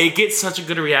know. It gets such a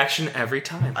good reaction every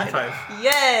time. High five.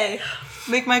 Yay.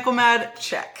 Make Michael mad.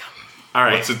 Check. All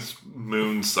right. What's its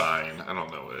moon sign? I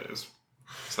don't know what it is.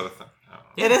 Is that a thing? I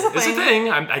don't know. It is a thing. It's a thing.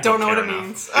 I Don't know what care it enough.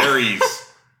 means.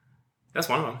 Aries. That's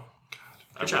one of them.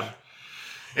 Good job.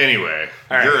 Anyway,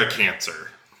 right. You're a Cancer.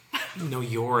 No,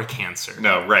 you're a Cancer.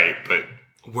 No, right, but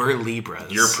We're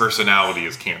Libras. your personality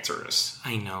is cancerous.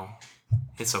 I know.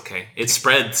 It's okay. It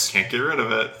spreads. Can't get rid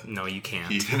of it, No, you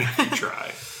can't. even if you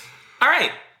try. All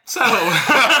right. So,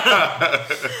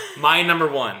 my number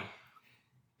one.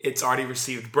 It's already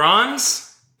received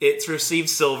bronze. It's received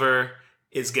silver.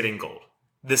 It's getting gold.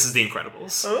 This is The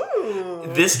Incredibles.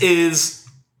 Ooh. This is,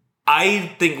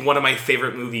 I think, one of my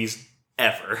favorite movies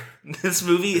ever. This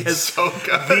movie has So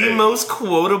good. the most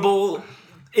quotable.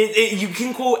 You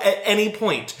can quote at any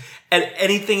point, at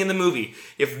anything in the movie.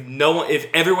 If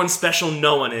everyone's special,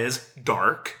 no one is.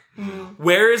 Dark.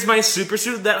 Where is my super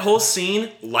suit? That whole scene,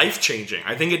 life-changing.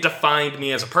 I think it defined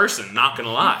me as a person, not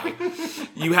gonna lie.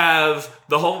 You have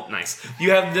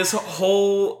you have this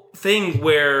whole thing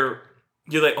where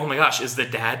you're like, oh my gosh, is the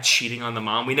dad cheating on the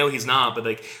mom? We know he's not, but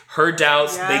like her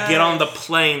doubts, they get on the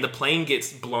plane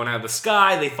gets blown out of the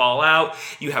sky, they fall out.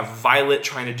 You have Violet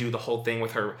trying to do the whole thing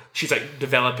with her. She's like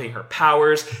developing her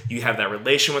powers. You have that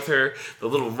relation with her. The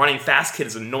little running fast kid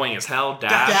is annoying as hell.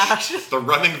 Dash. The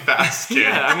running fast kid.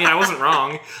 Yeah, I mean, I wasn't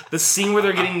wrong. The scene where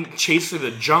they're getting chased through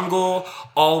the jungle,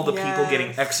 all the people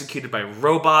getting executed by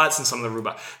robots, and some of the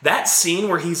robots. That scene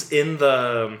where he's in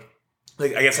the,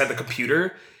 like, I guess at the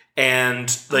computer,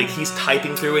 and like he's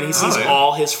typing through and he sees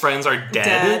all his friends are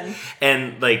dead,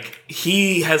 and like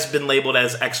he has been labeled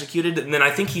as executed, and then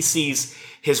I think he sees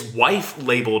his wife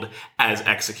labeled as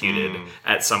executed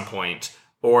at some point,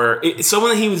 or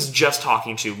someone that he was just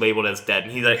talking to labeled as dead,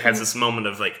 and he like has this moment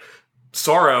of like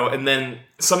sorrow, and then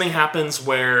something happens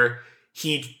where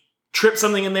he trips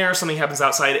something in there, something happens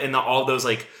outside, and all those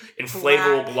like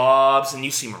inflatable blobs, and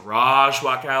you see Mirage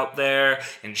walk out there,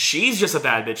 and she's just a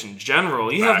bad bitch in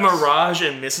general. You have Mirage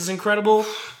and Mrs. Incredible,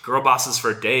 girl bosses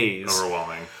for days.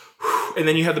 Overwhelming. And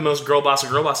then you have the most girl boss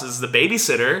of girl bosses, the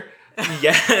babysitter,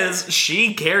 Yes,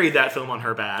 she carried that film on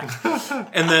her back.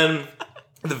 And then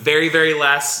the very, very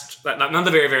last, not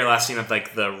the very, very last scene of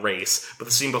like the race, but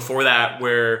the scene before that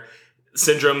where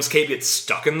Syndrome's cape gets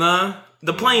stuck in the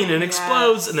plane and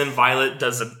explodes, and then Violet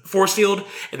does a force field,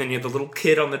 and then you have the little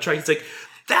kid on the truck. He's like,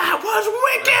 that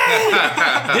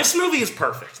was wicked! This movie is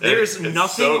perfect. There is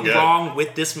nothing wrong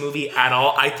with this movie at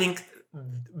all. I think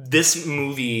this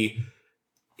movie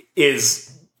is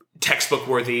textbook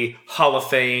worthy, Hall of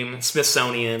Fame,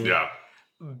 Smithsonian,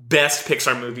 best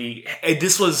Pixar movie.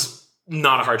 This was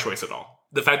not a hard choice at all.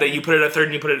 The fact that you put it at third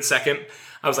and you put it at second,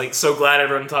 I was like so glad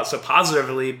everyone thought so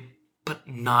positively, but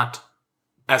not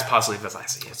as positive as I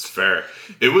see it. It's fair.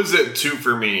 It was at 2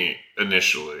 for me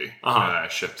initially, and I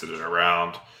shifted it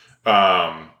around.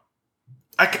 I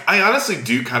honestly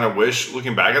do kind of wish,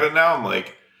 looking back at it now, I'm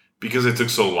like, because it took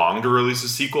so long to release a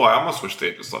sequel, I almost wish they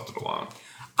had just left it alone.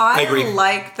 I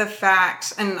like the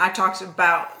fact, and I talked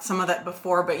about some of that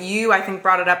before, but you, I think,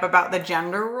 brought it up about the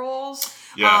gender roles.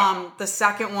 Yeah. The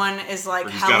second one is like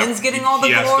Helen's getting all the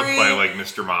glory. He has to play like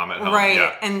Mr. Mom at home. Right.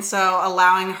 Yeah. And so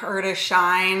allowing her to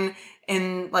shine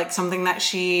in like something that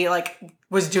she like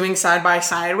was doing side by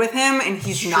side with him, and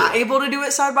he's not able to do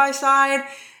it side by side,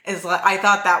 is like, I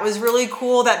thought that was really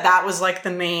cool. That was like the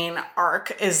main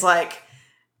arc, is like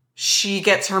she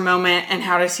gets her moment and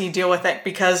how does he deal with it?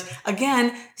 Because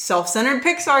again, self-centered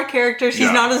Pixar characters,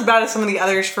 he's not as bad as some of the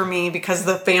others for me, because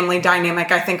the family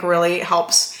dynamic I think really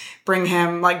helps bring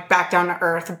him like back down to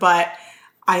earth. But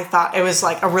I thought it was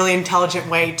like a really intelligent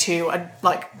way to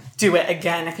like do it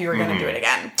again if you were going to do it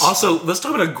again. Also, let's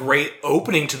talk about a great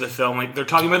opening to the film. Like they're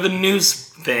talking about the news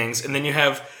things, and then you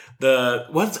have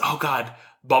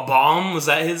Babam, was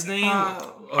that his name?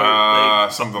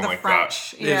 Something like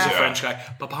French, that. It's a French guy.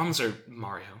 Babams are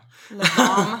Mario.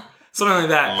 Something like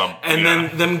that.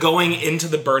 Then them going into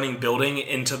the burning building,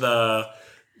 into the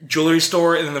jewelry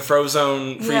store, and then the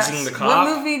Frozone freezing the cop.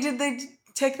 What movie did they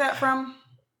take that from?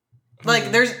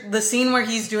 Like, there's the scene where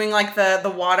he's doing like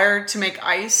the water to make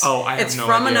ice. Oh, I have it's no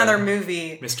from idea. another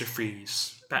movie. Mr.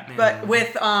 Freeze. Batman. But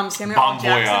with Samuel Bon L.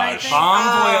 Jackson, I Voyage. think.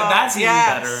 Bon Voyage. That's even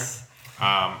better.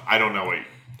 I don't know what.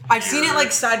 I've seen it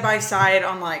like side by side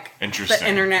on like the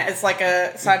internet. It's like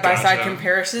a side by side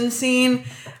comparison scene.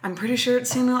 I'm pretty sure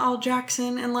it's Samuel L.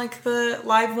 Jackson in like the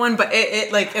live one, but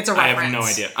it like it's a reference. I have no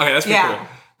idea. Okay, that's pretty cool.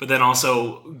 But then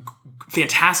also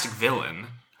fantastic villain.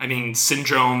 I mean,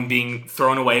 Syndrome being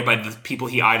thrown away by the people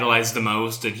he idolized the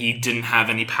most, and he didn't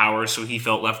have any power, so he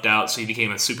felt left out, so he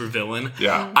became a super villain.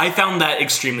 Yeah. I found that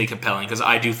extremely compelling, because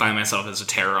I do find myself as a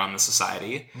terror on the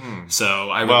society.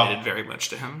 So I related very much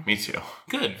to him. Me too.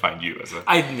 Good. Find you as a...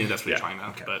 I knew that's what you're talking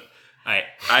about, but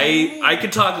I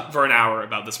could talk for an hour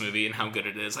about this movie and how good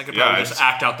it is. I could probably just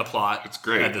act out the plot. It's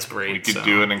great. At this rate. We could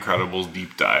do an Incredibles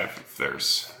deep dive if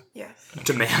there's...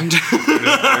 Demand.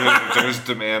 there's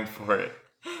demand for it.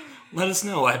 Let us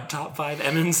know at Top 5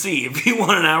 MNC if you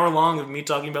want an hour long of me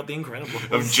talking about The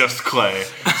Incredibles. Of just Clay.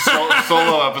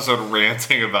 Solo episode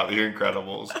ranting about The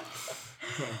Incredibles.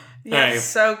 Yes,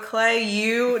 so Clay,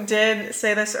 you did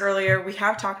say this earlier. We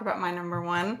have talked about my number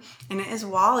one, and it is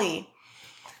WALL-E.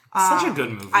 Such a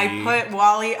good movie. I put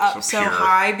WALL-E up so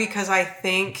high because I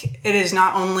think it is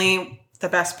not only the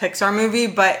best Pixar movie,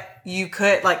 but you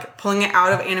could, like, pulling it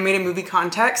out of animated movie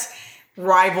context,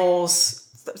 rivals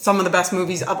some of the best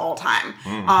movies of all time.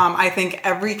 I think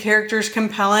every character is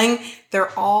compelling. They're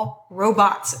all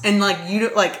robots, and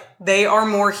they are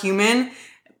more human.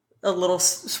 A little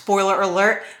spoiler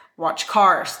alert: watch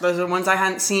Cars. Those are the ones I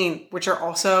hadn't seen, which are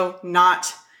also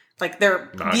not like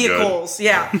they're not vehicles. Good.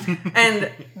 Yeah,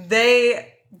 and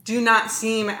they do not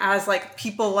seem as like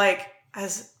people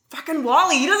as fucking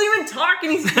WALL-E. He doesn't even talk,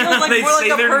 and he feels like more like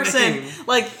a person. Name.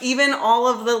 Like even all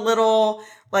of the little.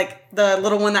 Like, the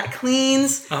little one that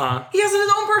cleans. He has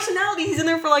his own personality. He's in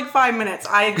there for, 5 minutes.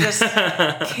 I just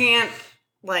can't,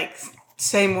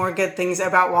 say more good things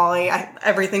about WALL-E.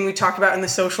 Everything we talked about in the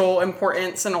social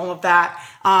importance and all of that.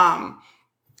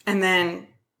 And then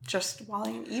just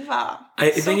WALL-E and Eva. I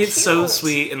think it's so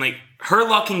sweet. And, her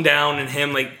locking down and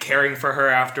him, caring for her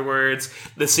afterwards.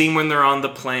 The scene when they're on the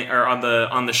plane, or on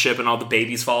the ship and all the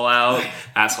babies fall out.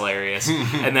 That's hilarious.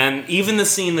 And then even the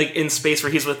scene, in space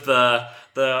where he's with the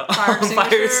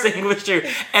fire extinguisher.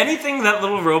 Anything that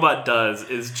little robot does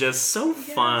is just so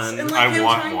fun. And I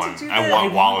want one. I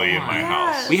want WALL-E in my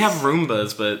house. We have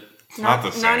Roombas, but not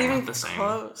the same. Not even the same.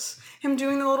 Close. Him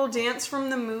doing the little dance from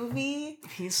the movie.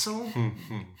 He's so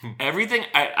everything.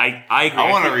 I agree. I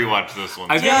want to rewatch this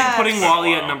one. I feel like putting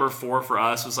WALL-E at number 4 for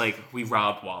us was we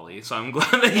robbed WALL-E. So I'm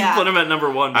glad that you put him at number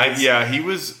 1.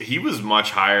 He was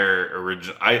much higher.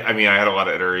 I mean, I had a lot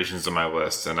of iterations on my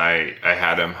list, and I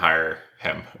had him higher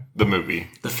the movie,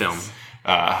 The film.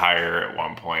 higher at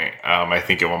one point. I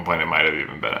think at one point it might have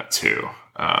even been at 2,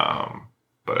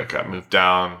 but it got moved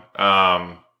down.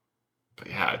 But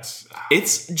yeah,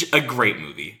 It's a great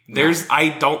movie.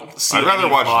 I don't see. I'd rather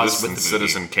any watch flaws this with than the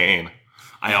Citizen movie. Kane.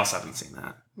 I also haven't seen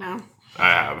that. No. I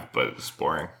have, but it's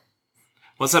boring.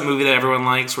 What's that movie that everyone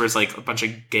likes, where it's like a bunch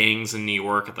of gangs in New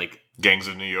York at like? Gangs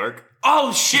of New York.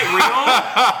 Oh shit, real?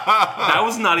 That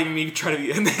was not even me trying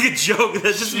to make a joke.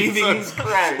 That's just me being. Jesus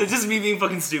Christ. That's just me being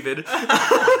fucking stupid.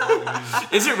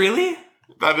 Is it really?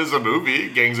 That is a movie,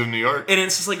 Gangs of New York. And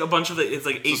it's just like a bunch of it's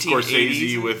like It's 1880s.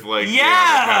 Scorsese with like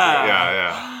Yeah!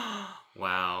 yeah.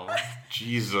 Wow.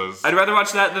 Jesus, I'd rather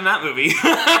watch that than that movie.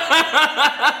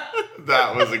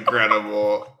 that was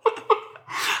incredible.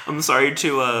 I'm sorry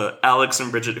to Alex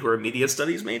and Bridget, who are media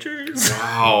studies majors.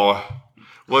 Wow.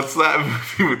 What's that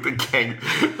movie with the gang?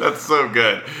 That's so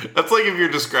good. That's like if you're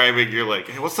describing, you're like,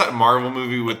 hey, what's that Marvel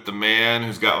movie with the man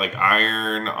who's got like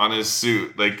iron on his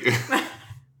suit? Like,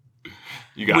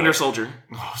 you got Winter it. Soldier.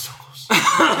 Oh, so close.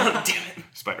 Damn it.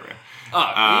 Spider-Man.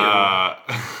 Oh,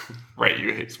 Right,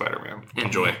 you hate Spider-Man.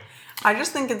 enjoy. I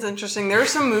just think it's interesting. There are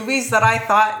some movies that I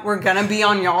thought were going to be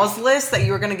on y'all's list that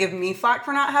you were going to give me flack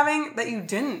for not having that you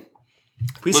didn't.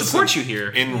 We Listen, support you here.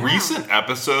 In recent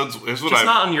episodes, here's what Just I've...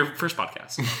 not on your first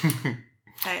podcast.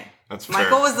 Hey, That's fair.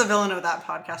 Michael was the villain of that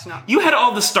podcast, not You had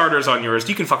all the starters on yours.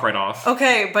 You can fuck right off.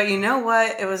 Okay, but you know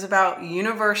what? It was about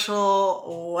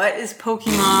Universal. What is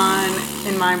Pokemon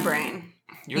in my brain?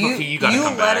 You're lucky you gotta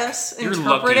come let back. us You're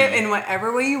interpret lucky. it in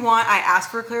whatever way you want. I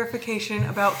asked for clarification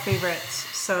about favorites,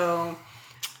 so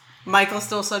Michael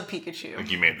still said Pikachu.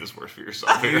 Like you made this worse for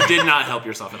yourself. You did not help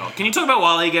yourself at all. Can you talk about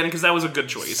Wally again? Because that was a good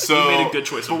choice. So, you made a good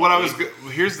choice. But with what I Wall-E.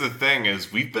 was here's the thing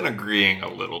is we've been agreeing a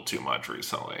little too much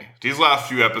recently. These last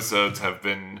few episodes have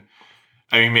been.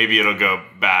 I mean, maybe it'll go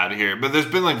bad here, but there's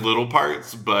been like little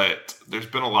parts, but there's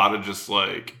been a lot of just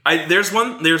like. There's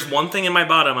one thing in my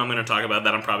bottom I'm going to talk about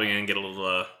that I'm probably going to get a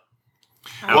little.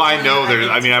 Well, I know there's.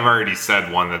 I mean, I've already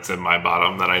said one that's in my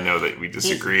bottom that I know that we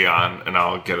disagree on, and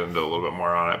I'll get into a little bit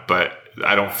more on it. But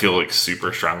I don't feel like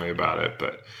super strongly about it.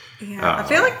 But Yeah, I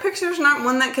feel like Pixar's not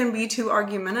one that can be too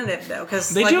argumentative though,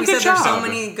 because They like do a we good said, there's job. so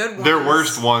many good ones. their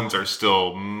worst ones are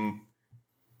still.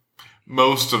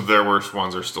 Most of their worst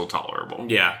ones are still tolerable.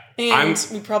 Yeah. And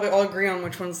we probably all agree on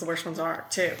which ones the worst ones are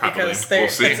too, Probably. because We'll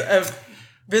see. it's a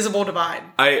visible divide.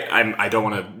 I don't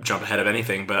want to jump ahead of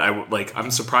anything, but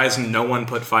I'm surprised no one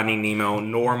put Finding Nemo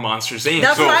nor Monsters Inc.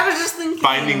 That's So, what I was just thinking.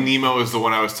 Finding Nemo is the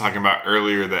one I was talking about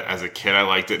earlier. That as a kid I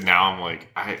liked it. Now I'm like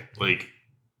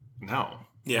no.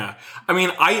 Yeah. I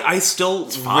mean, I still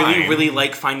fine. really, really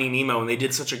like Finding Nemo, and they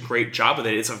did such a great job with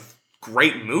it. It's a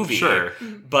great movie. Sure.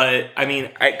 But, I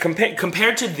mean,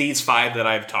 compared to these 5 that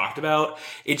I've talked about,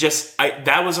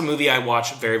 that was a movie I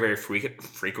watched very, very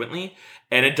frequently.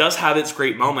 And it does have its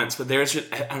great moments, but there's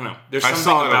just, I don't know. There's I something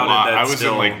saw it a about lot. it I that's was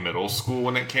still, in like middle school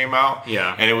when it came out.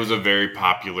 Yeah. And it was a very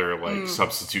popular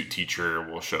substitute teacher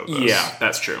will show this. Yeah,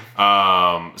 that's true.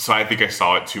 So I think I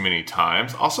saw it too many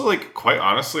times. Also, like, quite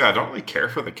honestly, I don't really care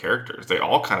for the characters. They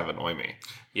all kind of annoy me.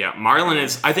 Yeah,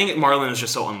 I think Marlin is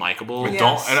just so unlikable.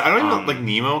 Yes. I don't even like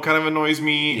Nemo kind of annoys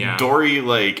me. Yeah. Dory,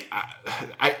 like,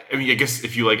 I mean, I guess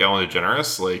if you like Ellen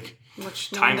DeGeneres, like,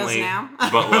 Which no one does Timely. now.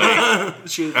 but like,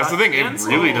 She that's the got thing. It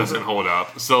canceled. really doesn't hold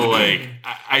up. So like,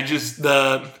 I just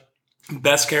The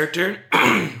best character,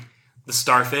 the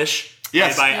starfish,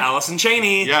 Yes. played by Allison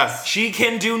Chaney. Yes. She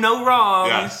can do no wrong.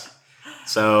 yes.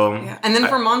 So, Yeah. And then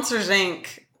for Monsters Inc.,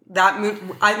 that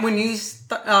when you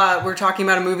were talking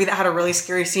about a movie that had a really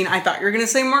scary scene, I thought you were going to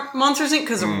say Monsters Inc.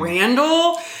 because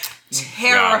Randall,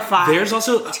 terrifying. there's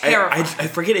also, Terrifying. I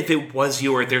forget if it was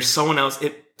you or there's someone else.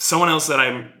 Someone else that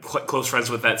I'm close friends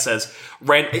with that says,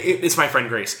 it's my friend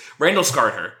Grace. Randall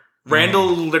scarred her. Randall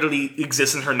literally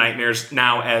exists in her nightmares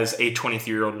now as a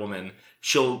 23-year-old woman.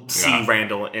 She'll see Yeah.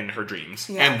 Randall in her dreams.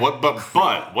 Yeah. And what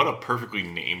a perfectly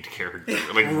named character.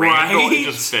 Like Randall, Right? it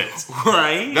just fits.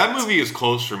 Right? That movie is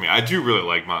close for me. I do really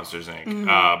like Monsters Inc.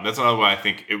 That's another one I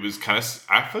think it was kind of.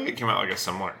 I feel like it came out like a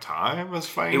similar time as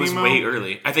Finding It was Nemo. way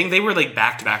early. I think they were like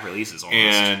back-to-back releases almost.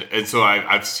 and so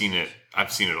I've seen it. I've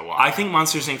seen it a lot. I think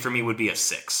Monsters Inc. for me would be a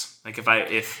 6. Like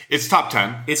if it's top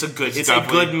 10. it's a good it's a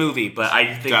definitely- good movie, but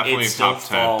I think Definitely it still top 10.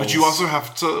 falls. But you also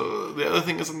have to. The other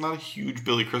thing is, I'm not a huge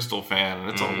Billy Crystal fan, and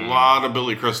it's a lot of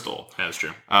Billy Crystal. That's true.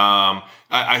 I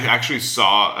actually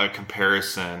saw a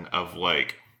comparison of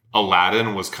like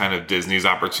Aladdin was kind of Disney's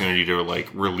opportunity to like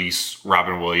release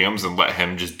Robin Williams and let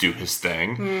him just do his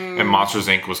thing. And Monsters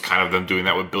Inc. was kind of them doing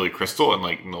that with Billy Crystal, and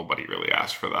like nobody really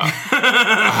asked for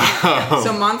that.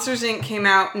 So Monsters Inc. came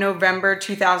out November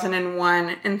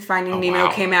 2001, and Finding Nemo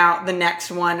wow. came out the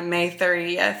next one, May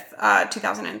 30th,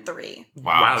 2003.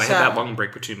 Wow, they So- had that long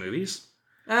break between movies?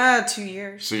 2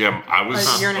 years. So yeah, I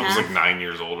was A year and a half. like 9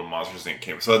 years old when Monsters Inc.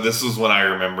 came. So this is when I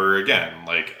remember again,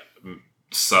 like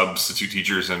substitute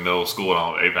teachers in middle school and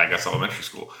all, I guess elementary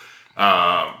school,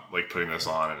 like putting this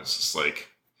on, and it's just like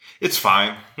it's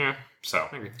fine. Yeah, So,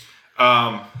 I agree.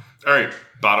 all right,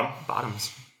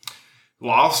 Bottoms.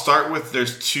 Well, I'll start with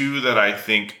there's two that I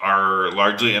think are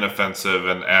largely inoffensive,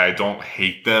 and I don't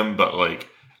hate them, but like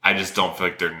I just don't feel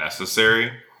like they're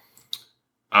necessary.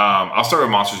 I'll start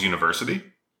with Monsters University.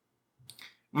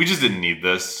 We just didn't need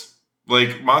this.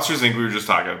 Like Monsters Inc., we were just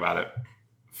talking about it.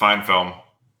 Fine film.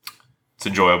 It's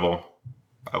enjoyable.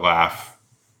 I laugh.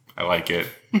 I like it.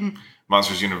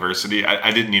 Monsters University.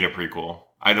 I didn't need a prequel.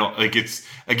 I don't like it's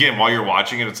again while you're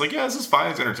watching it. It's like this is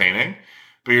fine. It's entertaining,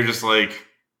 but you're just like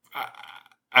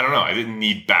I don't know. I didn't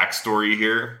need backstory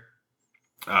here.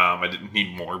 I didn't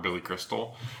need more Billy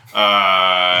Crystal.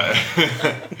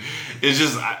 It's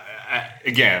just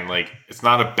again like it's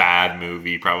not a bad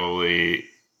movie. Probably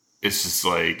it's just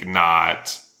like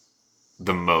not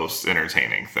the most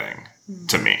entertaining thing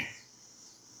to me.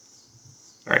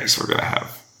 All right, so we're gonna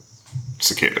have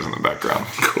cicadas in the background.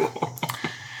 Cool.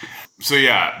 So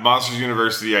yeah, Monsters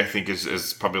University I think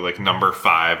is probably like number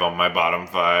 5 on my bottom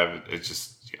 5. It's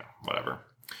just whatever.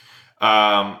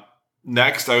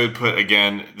 Next I would put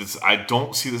again this. I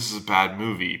don't see this as a bad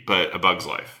movie, but A Bug's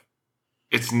Life.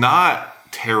 It's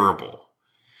not terrible.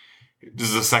 This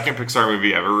is the second Pixar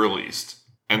movie ever released,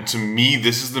 and to me,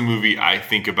 this is the movie I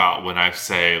think about when I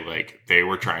say like they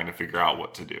were trying to figure out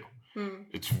what to do.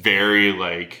 It's very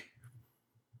like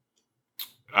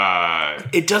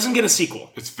It doesn't get a sequel.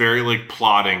 it's very like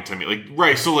plotting to me. Like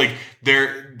right, so like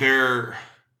they're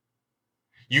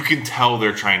you can tell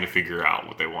they're trying to figure out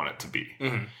what they want it to be.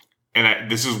 Mm-hmm.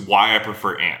 And this is why I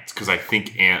prefer Ants, because I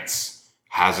think Ants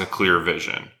has a clear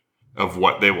vision of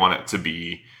what they want it to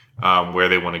be, where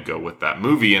they want to go with that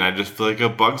movie. And I just feel like A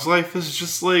Bug's Life is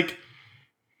just like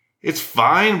it's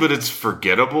fine, but it's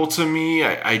forgettable to me.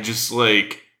 I just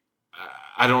like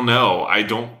I don't know. I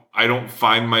don't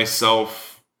find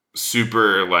myself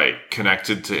super like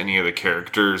connected to any of the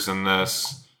characters in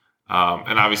this.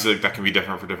 And obviously like that can be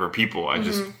different for different people. I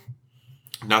just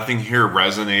nothing here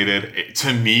resonated.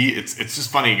 To me, it's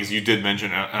just funny because you did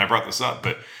mention, and I brought this up,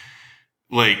 but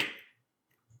like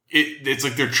it's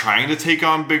like they're trying to take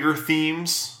on bigger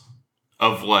themes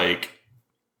of like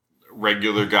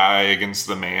regular guy against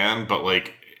the man, but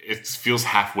like it feels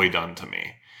halfway done to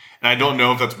me. And I don't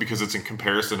know if that's because it's in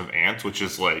comparison of Ants, which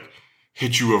is like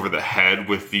hit you over the head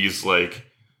with these like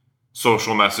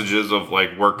social messages of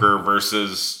like worker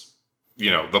versus,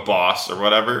 the boss or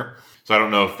whatever. So I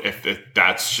don't know if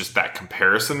that's just that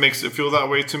comparison makes it feel that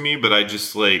way to me, but I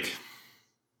just like,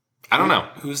 I don't know.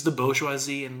 Who's the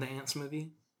bourgeoisie in the Ants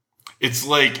movie? It's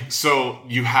like, so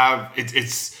you have,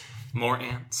 it's More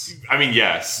ants. I mean,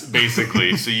 yes,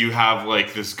 basically. So you have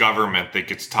like this government that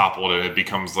gets toppled and it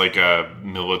becomes like a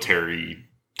military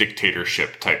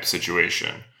dictatorship type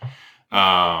situation.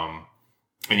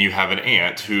 And you have an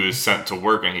ant who is sent to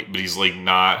work, but he's like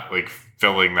not like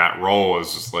filling that role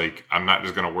as just like, I'm not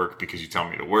just going to work because you tell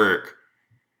me to work.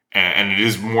 And it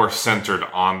is more centered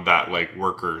on that like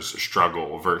workers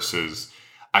struggle versus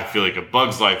I feel like A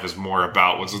Bug's Life is more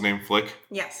about, what's his name? Flick?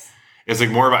 Yes. It's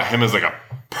like more about him as like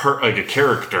a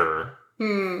character,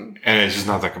 and it's just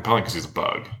not that compelling because he's a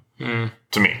bug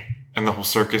to me. And the whole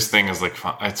circus thing is like,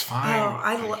 it's fine. Oh,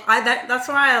 that's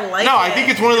why I like it. No, I think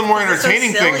it's one of the more It's so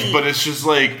entertaining things, silly. but it's just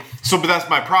like, but that's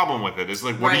my problem with it. It's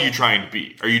like, what are Right. you trying to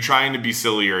be? Are you trying to be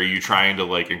silly, or are you trying to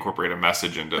like incorporate a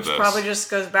message into Which this? probably just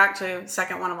goes back to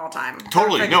second one of all time.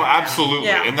 Totally. No, absolutely.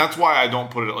 Yeah. And that's why I don't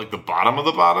put it at like the bottom of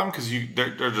the bottom, because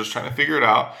they're just trying to figure it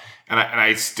out. And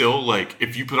I still like,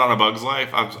 if you put on A Bug's Life,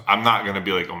 I'm not going to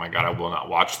be like, oh my God, I will not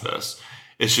watch this.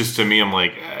 It's just, to me, I'm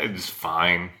like, it's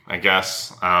fine, I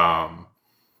guess.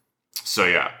 So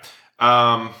yeah.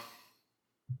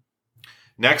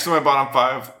 Next on my bottom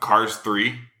 5, Cars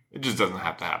 3. It just doesn't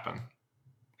have to happen.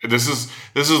 This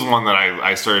is one that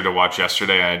I started to watch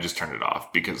yesterday and I just turned it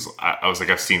off because I was like,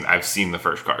 I've seen the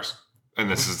first Cars,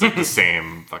 and this is like the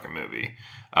same fucking movie.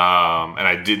 And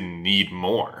I didn't need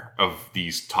more of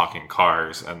these talking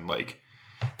cars, and like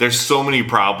there's so many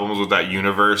problems with that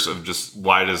universe of just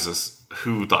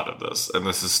who thought of this, and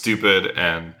this is stupid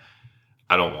and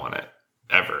I don't want it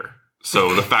ever.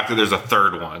 So the fact that there's a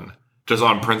third one just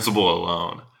on principle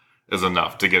alone is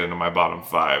enough to get into my bottom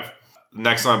 5.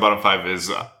 Next on my bottom 5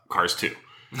 is Cars 2.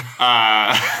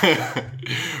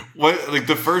 What, like,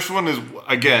 the first one is,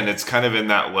 again, it's kind of in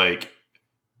that, like,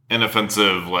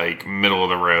 inoffensive, like, middle of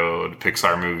the road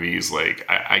Pixar movies. Like,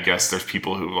 I guess there's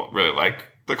people who really like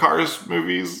the Cars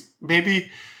movies,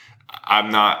 maybe. I'm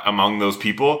not among those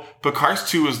people. But Cars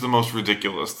 2 is the most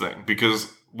ridiculous thing,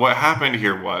 because what happened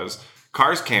here was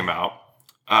Cars came out.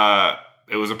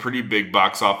 It was a pretty big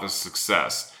box office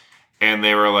success. And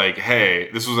they were like, hey,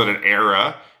 this was at an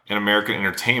era in American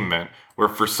entertainment where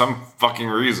for some fucking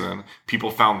reason,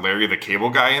 people found Larry the Cable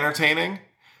Guy entertaining.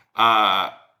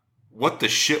 What the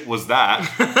shit was that?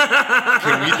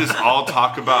 Can we just all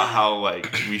talk about how,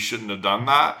 like, we shouldn't have done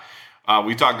that?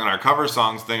 We talked in our cover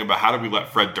songs thing about how did we let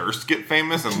Fred Durst get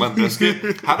famous and Limp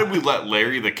Bizkit? How did we let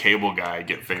Larry the Cable Guy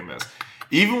get famous?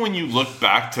 Even when you look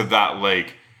back to that,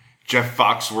 like, Jeff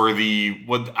Foxworthy,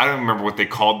 I don't remember what they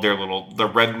called the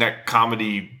redneck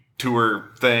comedy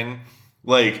tour thing.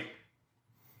 Like,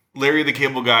 Larry the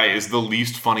Cable Guy is the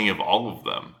least funny of all of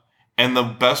them. And the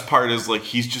best part is, like,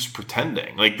 he's just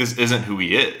pretending. Like, this isn't who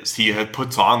he is. He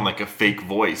puts on, like, a fake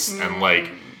voice. And,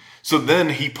 like, so then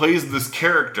he plays this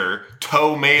character,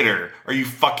 Tow Mater. Are you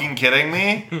fucking kidding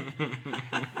me?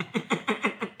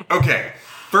 Okay.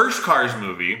 First Cars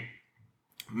movie,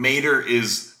 Mater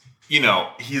is, you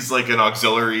know, he's like an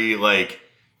auxiliary, like,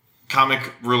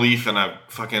 comic relief in a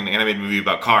fucking animated movie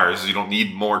about cars. You don't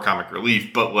need more comic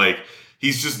relief, but, like,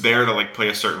 he's just there to, like, play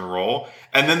a certain role.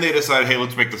 And then they decided, hey,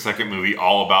 let's make the second movie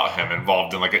all about him,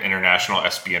 involved in, like, an international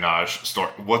espionage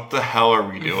story. What the hell are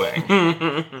we doing?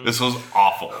 This was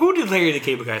awful. Who did Larry the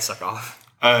Cable Guy suck off?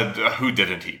 Who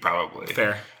didn't he? Probably.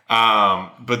 Fair.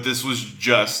 But this was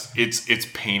just, it's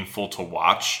painful to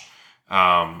watch.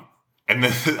 And then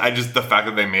the fact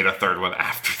that they made a third one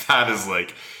after that is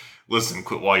like, listen,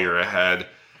 quit while you're ahead.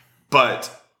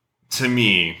 But to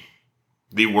me,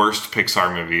 the worst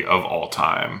Pixar movie of all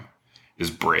time is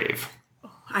Brave.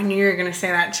 I knew you were going to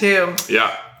say that too.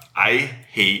 Yeah. I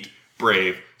hate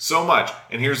Brave so much.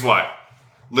 And here's why.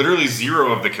 Literally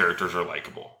 0 of the characters are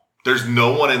likable. There's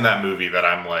no one in that movie that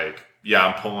I'm like, yeah,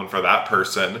 I'm pulling for that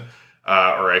person.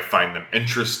 Or I find them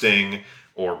interesting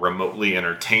or remotely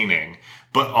entertaining.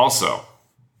 But also,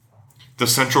 the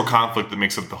central conflict that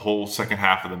makes up the whole second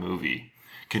half of the movie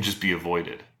can just be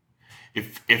avoided.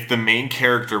 If the main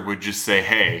character would just say,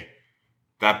 hey,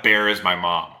 that bear is my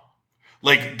mom.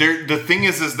 Like, the thing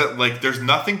is that, like, there's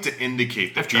nothing to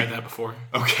indicate that... I've tried that before.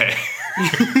 Okay.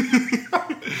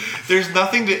 There's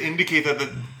nothing to indicate that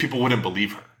people wouldn't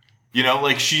believe her. You know,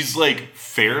 like, she's, like,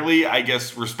 fairly, I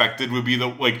guess, respected would be the,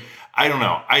 like, I don't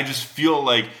know. I just feel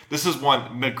like this is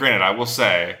one... Granted, I will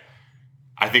say,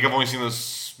 I think I've only seen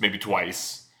this maybe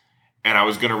twice. And I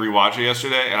was going to rewatch it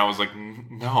yesterday, and I was like,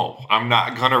 no, I'm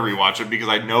not going to rewatch it because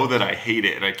I know that I hate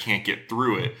it and I can't get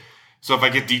through it. So if I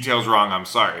get details wrong, I'm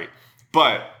sorry.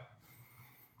 But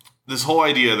this whole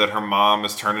idea that her mom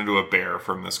is turned into a bear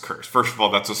from this curse, first of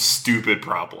all, that's a stupid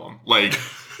problem. Like,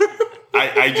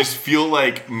 I just feel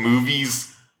like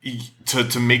movies,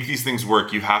 to make these things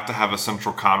work, you have to have a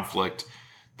central conflict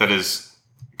that is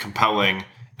compelling,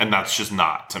 and that's just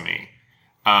not to me.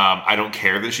 I don't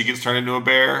care that she gets turned into a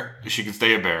bear. She can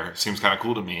stay a bear. Seems kind of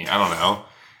cool to me. I don't know.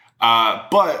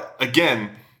 But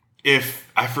again, if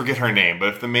I forget her name, but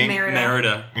if the main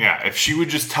Merida, yeah, if she would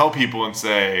just tell people and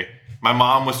say, "My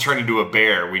mom was turned into a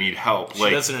bear. We need help." She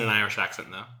does it in an Irish accent,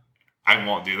 though. I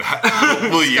won't do that.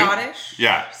 Will you? Scottish?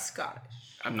 Yeah. Scottish.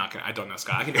 I'm not gonna. I don't know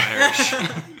Scott. I can do Irish.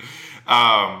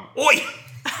 Oi!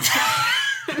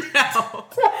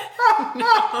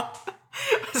 No.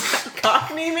 Was that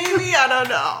Cockney, maybe? I don't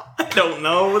know. I don't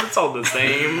know, but it's all the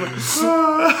same.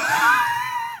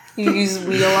 You use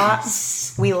we a lot?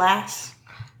 We lass?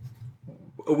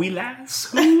 We lass?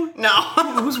 Who? No.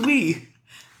 Who's we?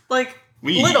 Like,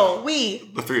 we. little,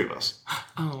 we. The three of us.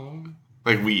 Oh.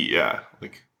 Like we, yeah.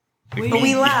 Like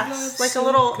we lass. Like a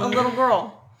little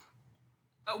girl.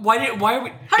 Why are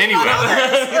we...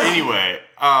 Anyway,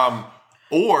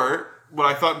 or what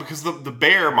I thought, because the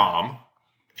bear mom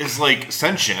is, like,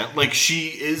 sentient, like, she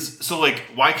is, so, like,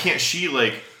 why can't she,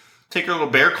 like, take her little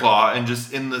bear claw and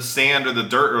just in the sand or the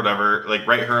dirt or whatever, like,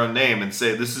 write her own name and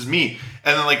say, this is me,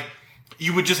 and then, like,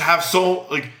 you would just have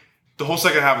the whole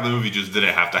second half of the movie just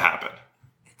didn't have to happen.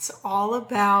 It's all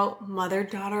about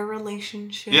mother-daughter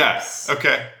relationships. Yes,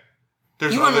 okay.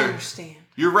 There's you other... understand.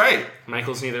 You're right.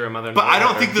 Michael's neither a mother But nor I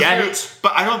don't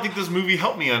think this movie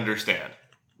helped me understand.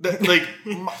 Like,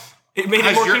 it made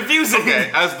it more confusing.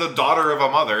 Okay, as the daughter of a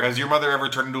mother, has your mother ever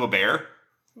turned into a bear?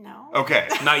 No. Okay.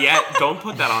 Not yet. Don't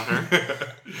put that on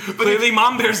her. Clearly,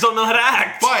 mom bears don't know how to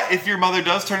act. But if your mother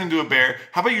does turn into a bear,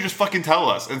 how about you just fucking tell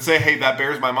us and say, hey, that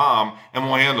bear's my mom, and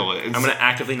we'll handle it. I'm going to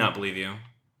actively not believe you.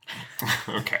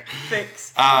 Okay.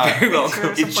 Thanks. Very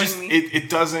welcome. It just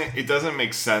it doesn't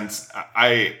make sense.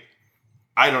 I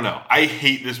don't know. I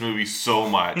hate this movie so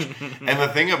much. And the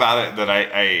thing about it that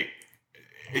I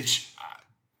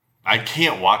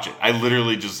can't watch it. I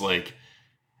literally just like,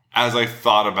 as I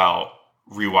thought about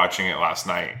rewatching it last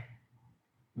night,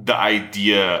 the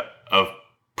idea of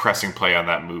pressing play on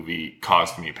that movie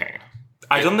caused me pain.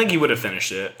 I don't think you would have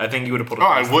finished it. I think you would have pulled it. Oh,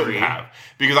 I wouldn't have,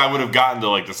 because I would have gotten to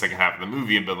like the second half of the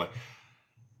movie and been like,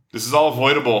 this is all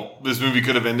avoidable. This movie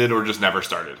could have ended or just never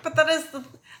started. But that is the...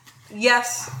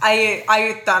 Yes,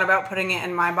 I thought about putting it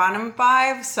in my bottom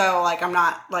 5, so like I'm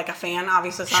not like a fan.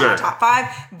 Obviously, it's not my top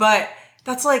 5, but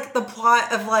that's like the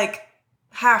plot of like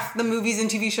half the movies and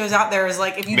TV shows out there is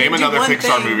like, if you name didn't do another one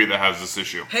Pixar thing, movie that has this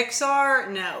issue. Pixar,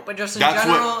 no, but just in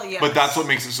general, yes. But that's what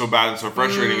makes it so bad and so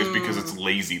frustrating is because it's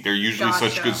lazy. They're usually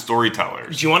such good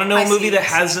storytellers. Do you want to know a movie that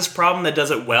has this problem that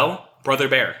does it well? Brother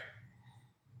Bear.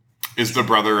 Is the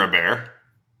brother a bear?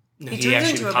 No, he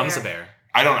actually becomes a bear.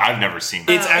 I've never seen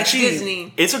that. It's actually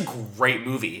Disney. It's a great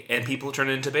movie, and people turn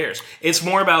it into bears. It's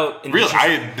more about really. I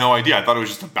had no idea. I thought it was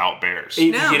just about bears.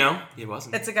 No. You know, it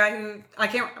wasn't. It's a guy who I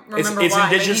can't remember It's why.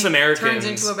 Indigenous but he Americans, turns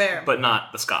into a bear, but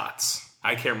not the Scots.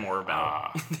 I care more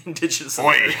about Indigenous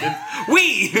Oi. Americans.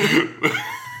 We.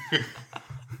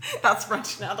 That's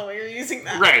French now. The way you're using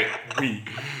that, Right. We.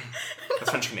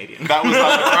 That's French Canadian. That was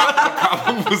not the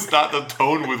problem. Was not the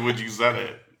tone with which you said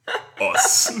it.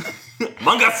 Us.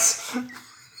 Among us.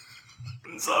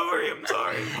 I'm sorry.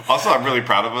 Also, I'm really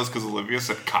proud of us because Olivia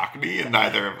said Cockney and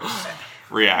neither of us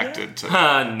reacted to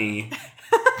Honey.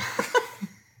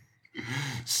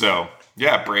 So,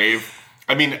 yeah, Brave.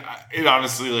 I mean, it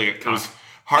honestly, like, it was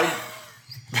hard.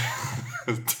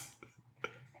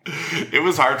 It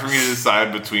was hard for me to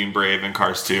decide between Brave and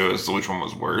Cars 2 as to which one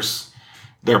was worse.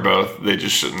 They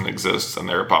just shouldn't exist and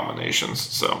they're abominations.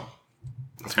 So,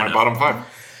 that's my bottom 5.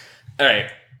 All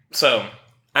right. So,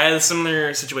 I had a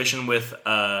similar situation with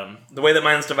the way that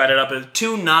mine's divided up is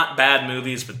 2 not bad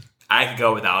movies, but I could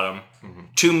go without them. Mm-hmm.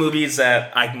 2 movies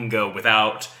that I can go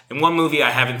without, and 1 movie I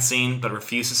haven't seen but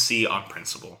refuse to see on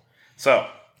principle. So,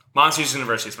 Monsters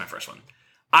University is my first one.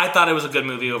 I thought it was a good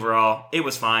movie overall. It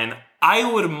was fine.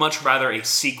 I would much rather a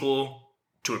sequel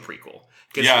to a prequel.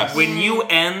 Because when you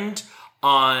end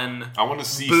on... I want to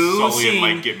see Boo Sully seeing,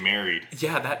 and Mike get married.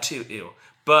 Yeah, that too. Ew.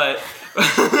 But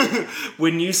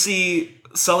when you see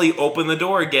Sully open the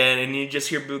door again and you just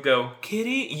hear Boo go,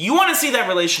 Kitty, you want to see that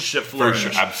relationship flourish.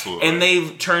 For sure, absolutely. And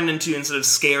they've turned into, instead of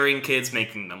scaring kids,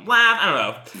 making them laugh. I don't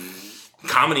know.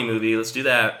 Comedy movie, let's do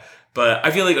that. But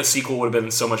I feel like a sequel would have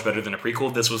been so much better than a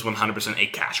prequel. This was 100% a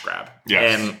cash grab.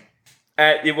 Yes. And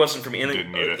it wasn't for me. And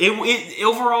Didn't need it.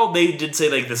 Overall, they did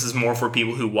say like this is more for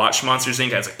people who watched Monsters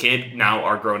Inc. as a kid, now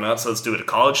are grown up, so let's do it a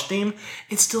college theme.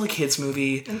 It's still a kid's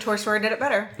movie. And Toy Story did it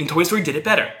better. And Toy Story did it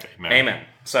better. Amen.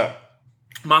 So,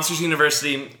 Monsters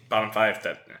University, bottom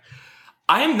 5.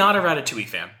 I am not a Ratatouille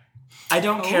fan. I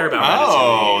don't care about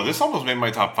Ratatouille. Oh, this almost made my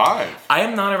top 5. I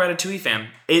am not a Ratatouille fan.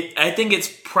 I think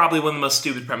it's probably one of the most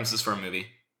stupid premises for a movie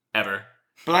ever.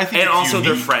 But I think and it's also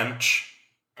unique. they're French.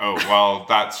 Oh, well,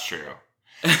 that's true.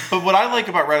 But what I like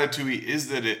about Ratatouille is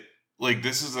that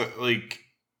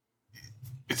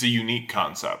it's a unique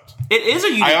concept. It is a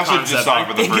unique concept. I also just saw it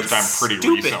for the first time pretty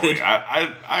stupid. recently.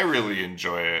 I really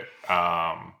enjoy it.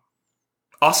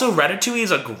 Also, Ratatouille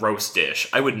is a gross dish.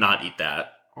 I would not eat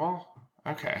that. Well,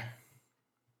 okay.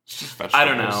 It's just vegetables. I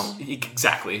don't know.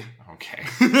 Exactly. Okay.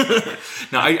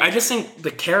 No, I just think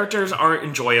the characters aren't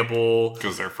enjoyable.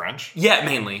 Because they're French? Yeah,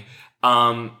 mainly.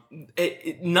 None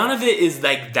of it is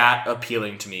like that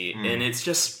appealing to me. And it's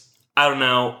just, I don't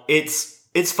know.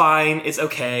 It's fine. It's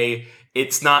okay.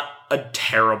 It's not a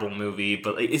terrible movie,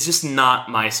 but it's just not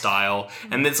my style.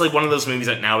 And it's like one of those movies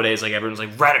that nowadays, like everyone's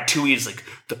like, Ratatouille is like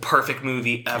the perfect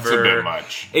movie ever. It's a bit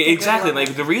much. Exactly.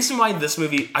 Like the reason why this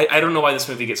movie, I don't know why this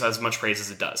movie gets as much praise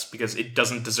as it does, because it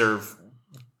doesn't deserve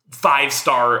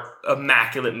 5-star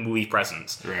immaculate movie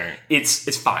presence. Right.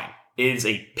 It's fine. It is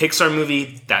a Pixar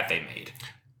movie that they made.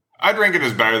 I'd rank it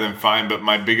as better than fine, but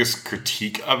my biggest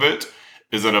critique of it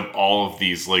is that of all of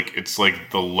these, like, it's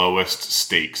like the lowest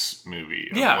stakes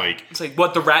movie. Yeah. Like, it's like,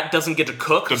 what, the rat doesn't get to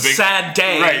cook? the big, Sad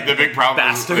day. Right, the big problem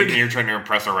is bastard. like, when you're trying to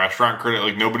impress a restaurant critic,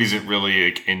 like, nobody's really,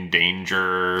 like, in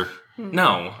danger.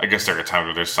 No. I guess there are times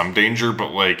where there's some danger,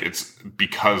 but, like, it's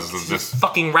because of this...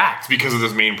 Fucking rat. Because of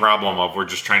this main problem of we're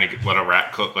just trying to let a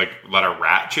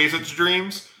rat chase its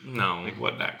dreams. No. Like,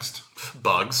 what next?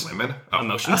 Bugs. Women?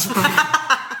 Emotions.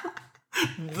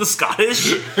 The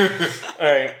Scottish. All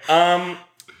right.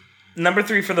 Number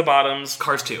 3 for the bottoms.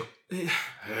 Cars 2.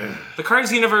 The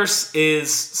Cars universe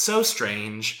is so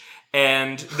strange.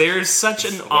 And there's such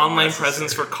an online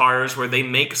presence for Cars where they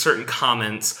make certain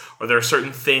comments, or there are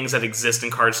certain things that exist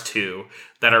in Cars 2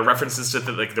 that are references to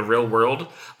the real world.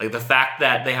 Like the fact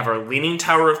that they have a Leaning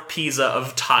Tower of Pisa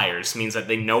of tires means that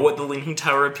they know what the Leaning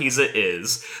Tower of Pisa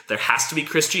is. There has to be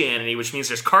Christianity, which means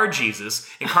there's Car Jesus,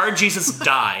 and Car Jesus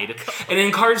died. And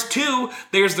in Cars 2,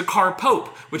 there's the Car Pope,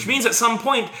 which means at some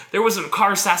point there was a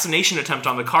car assassination attempt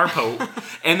on the Car Pope.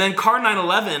 And then Car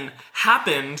 9/11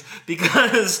 happened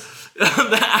because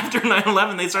after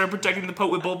 9/11 they started protecting the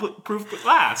Pope with bulletproof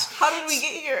glass. How did we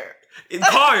get here?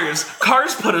 Cars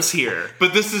put us here.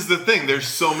 But this is the thing. There's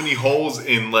so many holes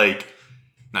in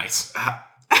Nice.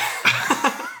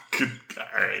 Good,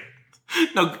 all right.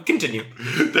 No, continue.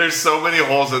 There's so many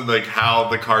holes in how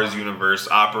the Cars universe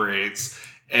operates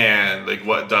and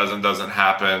what does and doesn't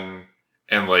happen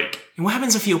and And what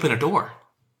happens if you open a door?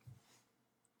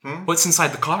 What's inside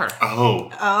the car?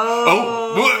 what?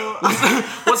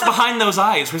 What's behind those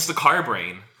eyes? Where's the car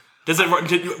brain?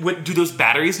 Do those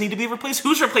batteries need to be replaced?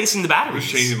 Who's replacing the batteries?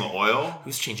 Who's changing the oil?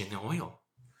 Who's changing the oil?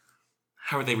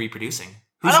 How are they reproducing?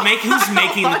 Who's making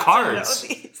the cars?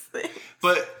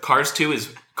 But Cars 2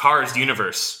 is Cars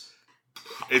universe.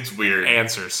 it's weird.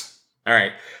 Answers. All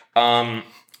right.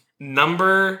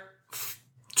 Number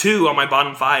 2 on my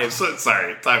bottom 5.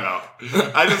 Sorry, time out.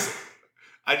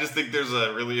 I just think there's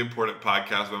a really important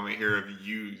podcast when we hear of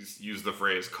use the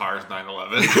phrase Cars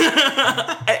 9/11.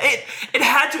 It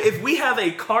had to. If we have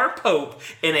a car pope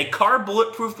and a car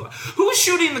bulletproof, who's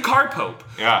shooting the car pope?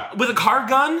 Yeah. With a car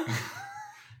gun?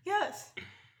 Yes.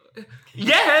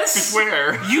 Yes.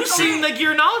 Where? You seem like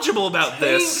you're knowledgeable about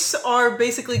this. Tanks are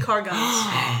basically car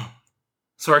guns.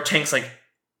 So our tank's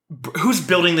who's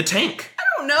building the tank? I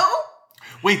don't know.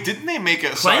 Wait, didn't they make a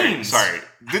Planes. Sorry.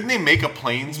 Didn't they make a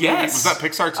planes movie? Yes. Was that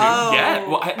Pixar too? Oh. Yeah.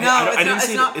 Well, I didn't it's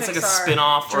see not it. It's like a Pixar.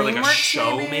 spin-off or like a DreamWorks,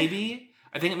 show, maybe? maybe.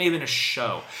 I think it may have been a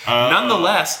show.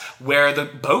 Nonetheless, where are the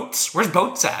boats? Where's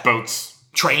boats at? Boats,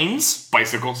 Trains?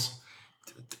 bicycles,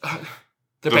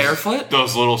 The barefoot?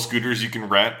 those little scooters you can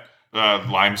rent,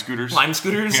 lime scooters, Lime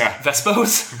scooters? Yeah.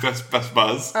 Vespos? Best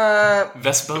Buzz,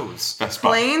 Vespos. Vespa.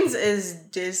 Planes is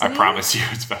Disney. I promise you,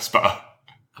 it's Vespa,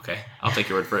 Okay, I'll take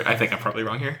your word for it. I think I'm probably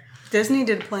wrong here. Disney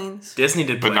did planes. Disney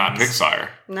did but planes. not Pixar.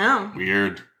 No.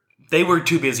 Weird. They were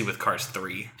too busy with Cars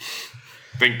 3.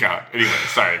 Thank God. Anyway,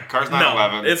 sorry. Cars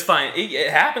 9/11. No, it's fine. It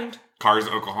happened. Cars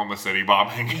Oklahoma City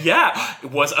bombing. Yeah,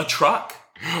 it was a truck.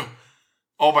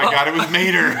 Oh my God, it was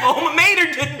Mater. Oh,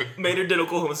 Mater did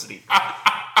Oklahoma City.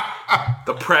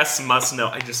 The press must know.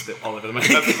 I just spit all over the mic.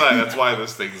 That's fine. That's why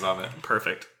this thing's on it.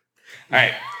 Perfect. All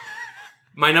right.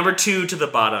 My number 2 to the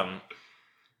bottom.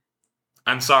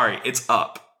 I'm sorry, it's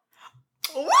Up.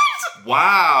 What?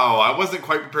 Wow, I wasn't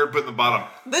quite prepared to put in the bottom.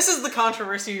 This is the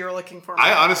controversy you were looking for.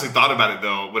 I honestly thought about it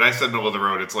though. When I said middle of the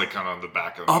road, it's kind of on the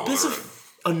back of the Up middle is of a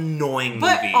the road. annoying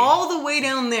But movie. all the way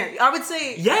down there. I would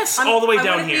say... Yes, all the way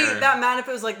down I here. wouldn't be that mad if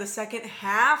it was the second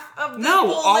half of the No,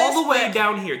 whole all list, the way but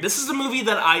down here. This is the movie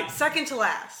that I... second to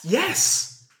last.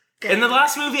 Yes. And the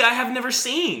last movie I have never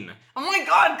seen. Oh my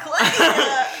God,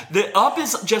 Clay! The Up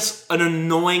is just an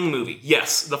annoying movie.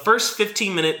 Yes, the first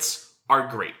 15 minutes are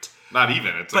great. Not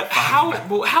even. It's But how,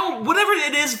 whatever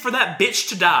it is for that bitch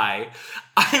to die,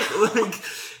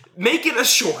 make it a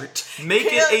short. Make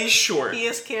it a short. He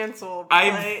is canceled.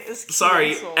 I'm Clay is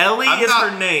sorry, canceled. Ellie is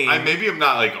her name. Maybe I'm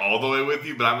not all the way with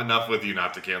you, but I'm enough with you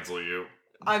not to cancel you.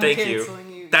 I'm Thank canceling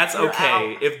you. you. That's You're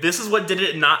okay. out. If this is what did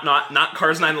it, not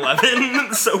Cars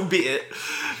 9/11, so be it.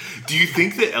 Do you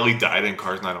think that Ellie died in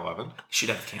Cars 9/11? She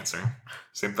died of cancer.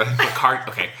 Same thing. Car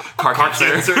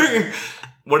cancer.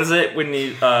 What is it when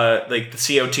you the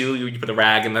CO2? You put a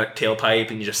rag in the tailpipe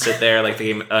and you just sit there like the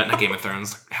game, not Game of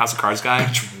Thrones, House of Cards guy.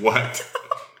 What?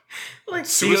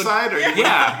 Suicide? Or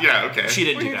Yeah. Yeah. Okay. She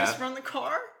didn't When do you that. just run the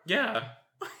car? Yeah.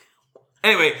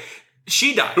 Anyway,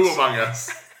 she dies. Who among us?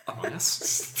 Among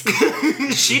us?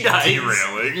 She dies.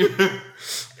 Derailing.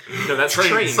 No, that's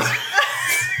Trains. trains.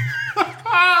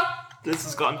 This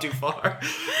has gone too far.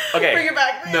 Okay. Bring it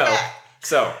back. Bring it back.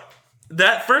 So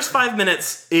that first 5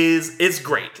 minutes is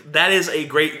great. That is a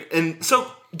great, and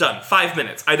so done. 5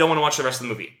 minutes. I don't want to watch the rest of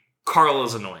the movie. Carl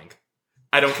is annoying.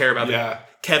 I don't care about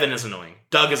that. Kevin is annoying.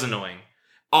 Doug is annoying.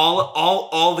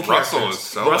 All the characters. Russell is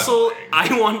so Russell, annoying.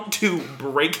 I want to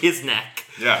break his neck.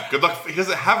 Yeah. Good luck. He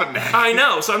doesn't have a neck. I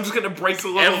know, so I'm just going to break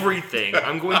everything.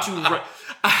 I'm going to...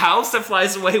 a house that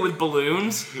flies away with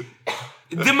balloons.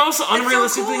 The most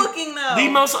unrealistic cool thing... looking, though. The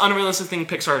most unrealistic thing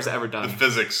Pixar has ever done.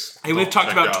 Physics. Hey, we've talked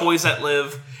Check about out. toys that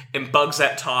live and bugs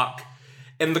that talk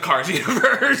in the Cars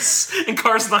universe. In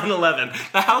Cars 911.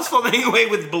 The house floating away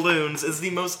with balloons is the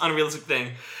most unrealistic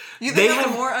thing. You think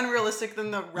that's more unrealistic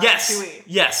than the Ratatouille?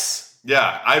 Yes.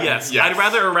 Yeah. Yes. I'd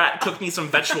rather a rat cook me some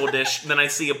vegetable dish than I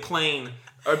see a plane.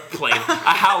 A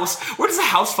house. Where does the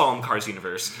house fall in Cars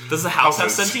universe? Does the house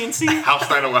have sentiency? House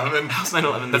 911. House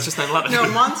 911. That's just 911.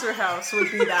 No, Monster House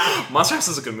would be that. Monster House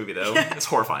is a good movie, though. It's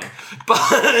horrifying. But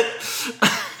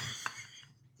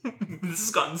this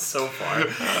has gotten so far.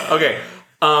 Okay.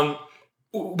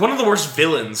 One of the worst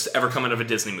villains to ever come out of a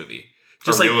Disney movie.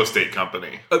 Just a real estate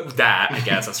company. That, I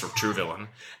guess, that's a true villain.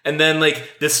 And then,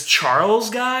 like, this Charles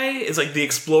guy is, like, the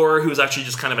explorer who's actually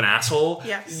just kind of an asshole.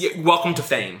 Yes. Welcome to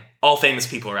fame. All famous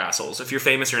people are assholes. If you're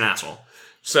famous, you're an asshole.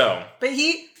 So. But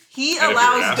he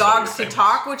allows dogs to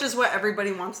talk, which is what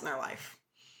everybody wants in their life.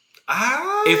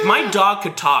 If my dog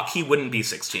could talk, he wouldn't be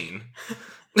 16.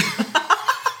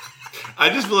 I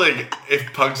just feel like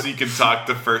if Pugsy could talk,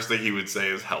 the first thing he would say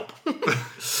is help.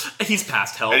 He's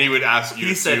past help. And he would ask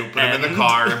you to put him in the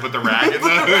car and put the rag in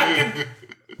the...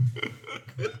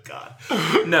 Good God.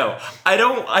 No, I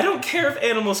don't care if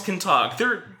animals can talk.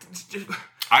 They're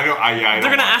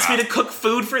going to ask me to cook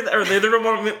food for them, or they're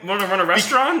going to want to run a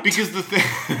restaurant? Because the thing...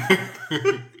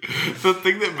 the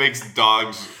thing that makes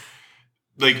dogs...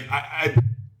 Like,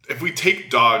 if we take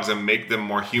dogs and make them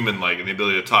more human-like and the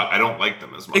ability to talk, I don't like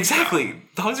them as much. Exactly. Now.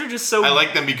 Dogs are just so... I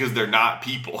like them because they're not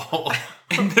people.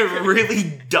 And they're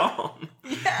really dumb.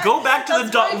 Yeah, go back to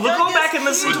the dog. Go back and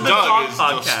listen to the dog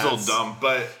podcast. Still dumb,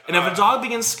 but... And if a dog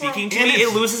begins speaking to me,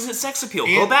 it loses its sex appeal.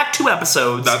 Go back 2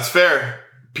 episodes. That's fair.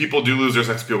 People do lose their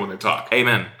sex appeal when they talk.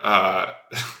 Amen.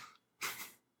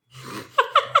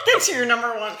 That's your number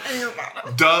one and your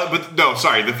bottom. But no,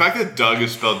 sorry. The fact that Doug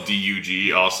is spelled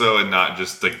D-U-G also and not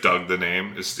just like Doug the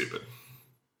name is stupid.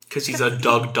 Because he's a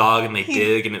Doug dog and they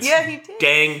dig and it's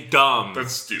dang dumb.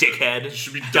 That's stupid. Dickhead. It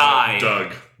should be Die.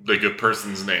 Doug, like a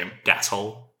person's name.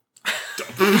 Dasshole.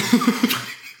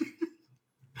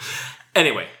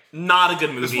 Anyway, not a good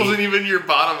movie. This wasn't even your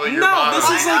bottom of your bottom. This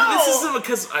is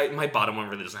because my bottom one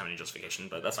really doesn't have any justification,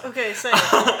 but that's fine. Okay, say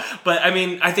it. But I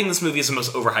mean, I think this movie is the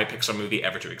most overhyped Pixar movie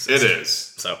ever to exist. It is.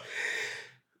 So,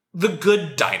 The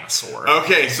Good Dinosaur.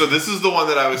 Okay, so this is the one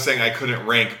that I was saying I couldn't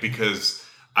rank because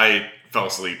I fell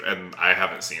asleep and I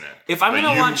haven't seen it. If I'm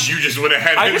going to watch... You just went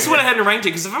ahead I just went ahead and ranked it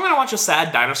because if I'm going to watch a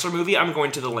sad dinosaur movie, I'm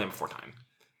going to The Land Before Time.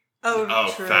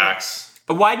 Oh, true. Facts.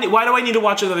 Why do I need to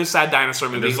watch another sad dinosaur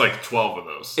movie? There's like 12 of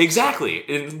those.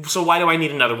 Exactly. So why do I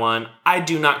need another one? I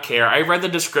do not care. I read the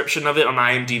description of it on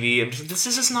IMDb, and this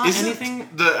is just not anything.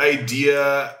 The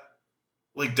idea,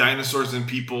 like dinosaurs and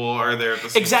people are there at the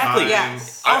same time.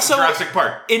 Yes. Also, Jurassic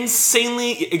Park.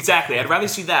 Insanely, exactly. I'd rather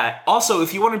see that. Also,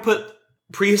 if you want to put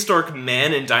prehistoric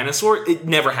man and dinosaur, it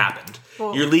never happened.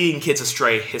 Well, you're leading kids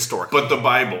astray historically. But the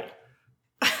Bible.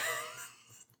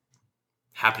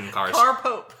 Happened in Cars. Car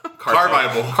Pope. Car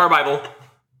Bible. Car Bible.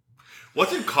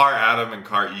 What did Car Adam and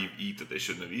Car Eve eat that they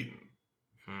shouldn't have eaten?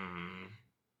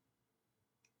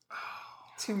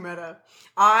 Too meta.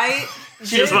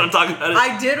 She doesn't want to talk about it.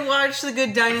 I did watch The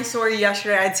Good Dinosaur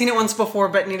yesterday. I'd seen it once before,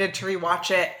 but needed to rewatch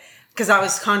it because I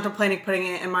was contemplating putting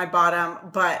it in my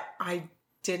bottom, but I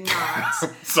did not.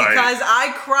 Sorry. Because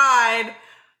I cried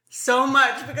so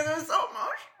much because it was so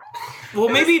emotional. Well,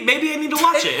 maybe I need to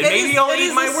watch it, and maybe I'll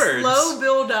eat my words. Slow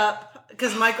build up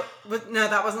because Michael. No,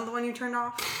 that wasn't the one you turned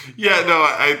off. Yeah, no,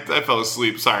 I fell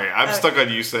asleep. Sorry, I'm stuck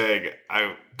on you saying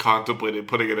I contemplated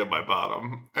putting it in my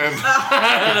bottom. And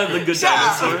The Good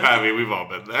Dinosaur. I mean, we've all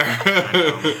been there.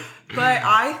 But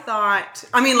I thought,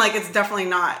 I mean, like it's definitely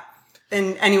not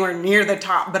in anywhere near the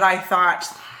top. But I thought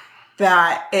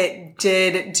that it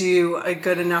did do a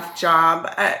good enough job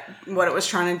at what it was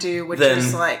trying to do, which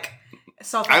is like.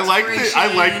 I like this.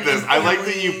 I like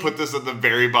that you put this at the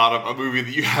very bottom, a movie that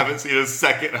you haven't seen a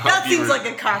second of. That seems like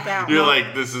a cop out. You're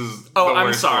like, this is. Oh,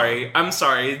 I'm sorry. One. I'm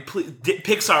sorry. Please,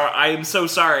 Pixar. I am so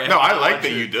sorry. No, I like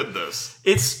that you did this.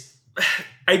 It's.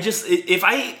 I just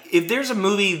if there's a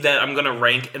movie that I'm gonna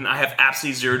rank and I have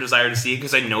absolutely zero desire to see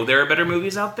because I know there are better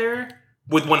movies out there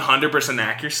with 100%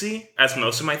 accuracy, as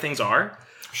most of my things are.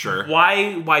 Sure.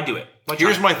 Why do it?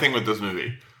 Here's my thing with this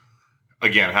movie.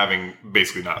 Again, having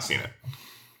basically not seen it.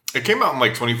 It came out in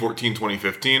like 2014,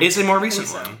 2015. It's a more recent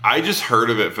one. I just heard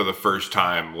of it for the first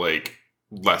time like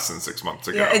less than 6 months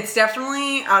ago. Yeah, it's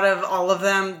definitely out of all of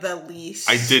them the least.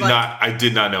 I did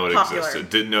not know it existed.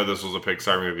 Didn't know this was a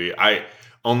Pixar movie. I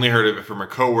only heard of it from a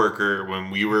coworker when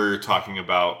we were talking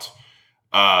about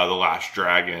The Last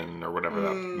Dragon or whatever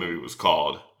that movie was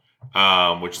called.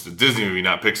 Which is a Disney movie,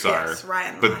 not Pixar. Yes,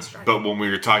 right. The Last Dragon. But when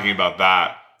we were talking about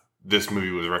that, this movie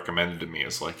was recommended to me.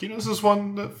 It's like, this is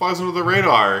one that flies under the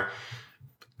radar.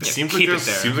 It seems keep like it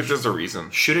there. seems like there's a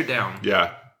reason. Shoot it down.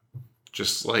 Yeah.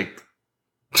 Just like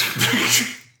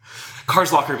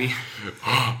Cars Lockerbie.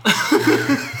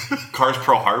 Cars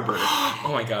Pearl Harbor. Oh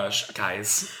my gosh,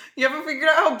 guys. You haven't figured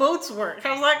out how boats work.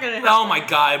 How's that gonna happen? Oh my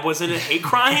god, was it a hate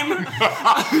crime?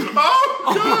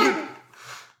 Oh, God.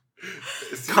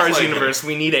 Cars like universe,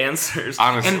 we need answers.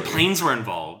 Honestly. And planes were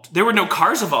involved. There were no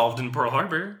cars involved in Pearl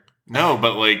Harbor. No,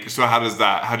 but like, so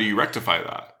how do you rectify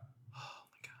that? Oh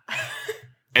my God.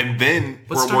 And then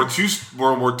World War II,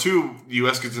 the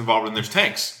U.S. gets involved and there's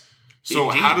tanks. So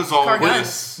Indeed. how does all Car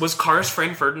this... Was Cars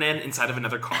Friend Ferdinand inside of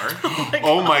another car?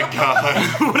 Oh my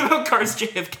God. What about Cars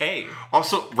JFK?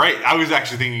 Also, right, I was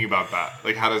actually thinking about that.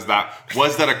 Like, how does that...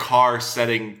 Was that a car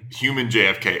setting human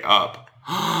JFK up?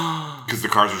 Because the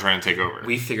cars were trying to take over.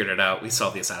 We figured it out. We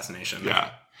solved the assassination. Yeah.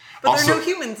 But also, there are no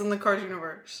humans in the Cars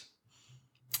universe.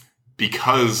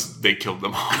 because they killed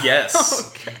them all. Yes.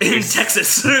 Okay. In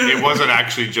Texas. It wasn't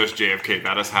actually just JFK.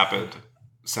 That has happened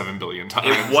 7 billion times.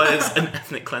 It was an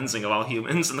ethnic cleansing of all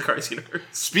humans in the Cars universe.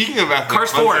 Speaking of ethnic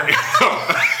Cars 4. cleansing-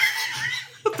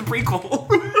 The prequel.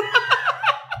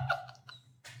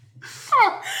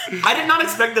 I did not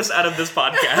expect this out of this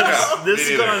podcast. Yeah, This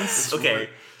me neither. gone... Okay.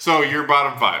 So you're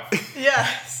bottom 5.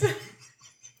 Yes.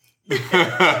 Let me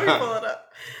pull it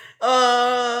up.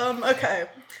 Okay.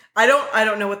 I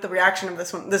don't know what the reaction of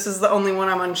this one. This is the only one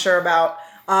I'm unsure about.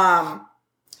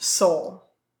 Soul.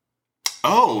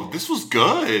 Oh, this was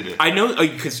good. I know,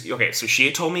 because, okay, so she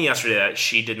had told me yesterday that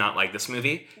she did not like this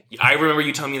movie. I remember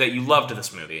you telling me that you loved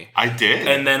this movie. I did.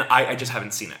 And then I just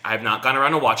haven't seen it. I have not gone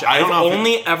around to watch it. I don't I've know if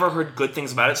only ever heard good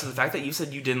things about it, so the fact that you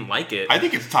said you didn't like it I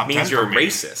think it's top 10 means for you're me.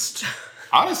 racist.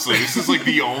 Honestly, this is like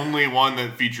the only one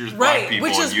that features black Right, people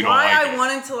which and is you don't why like I it.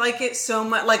 wanted to like it so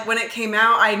much. Like when it came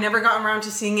out, I had never gotten around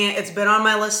to seeing it. It's been on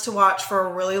my list to watch for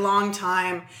a really long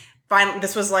time. Finally,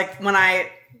 this was like when I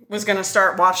was going to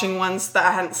start watching ones that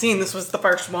I hadn't seen. This was the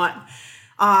first one.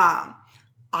 I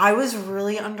was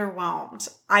really underwhelmed.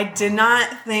 I did not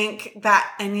think that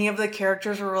any of the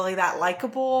characters were really that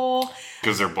likable.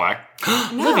 Because they're black.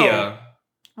 No. Olivia.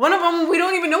 One of them, we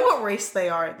don't even know what race they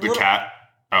are. The cat.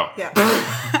 Oh, Yeah.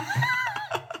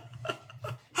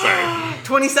 sorry.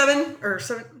 27 or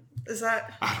 7, is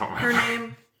that I don't her remember.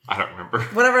 name? I don't remember.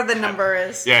 Whatever the number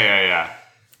is. Yeah.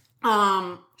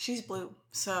 She's blue,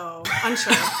 so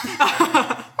unsure.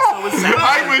 I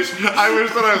wish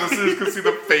that our listeners could see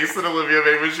the face that Olivia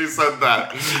made when she said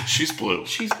that. She's blue.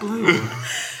 She's blue.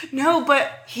 No,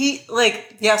 but he,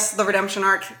 like, yes, the redemption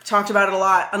arc, talked about it a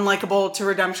lot, unlikable to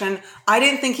redemption. I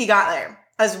didn't think he got there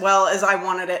as well as I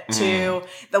wanted it to.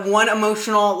 The one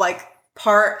emotional, like,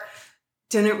 part,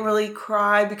 didn't really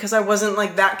cry because I wasn't,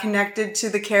 like, that connected to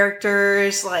the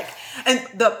characters, like, and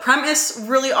the premise,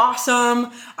 really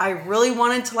awesome. I really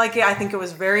wanted to like it. I think it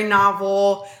was very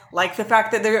novel, like the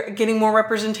fact that they're getting more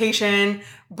representation,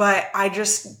 but I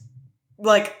just,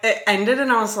 like, it ended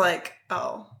and I was like,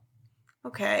 oh,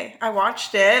 okay, I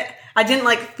watched it. I didn't,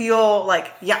 like, feel like,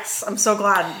 yes, I'm so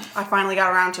glad I finally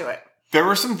got around to it. There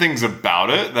were some things about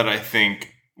it that I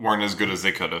think weren't as good as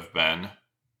they could have been.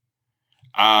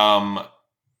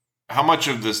 How much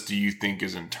of this do you think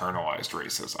is internalized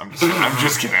racism? I'm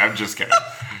just kidding.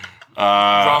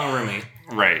 Wrong roommate.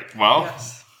 Right. Well,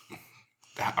 Yes.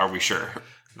 are we sure?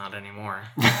 Not anymore.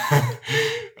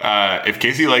 If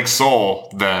Casey likes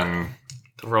Soul, then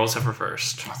The roles have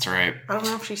reversed. that's right. I don't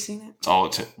know if she's seen it. It's all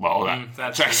it well, that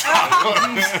That's checks out.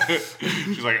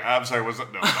 She's like, I'm sorry, what's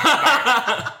that? No,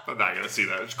 I'm not gonna see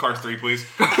that. Cars 3, please.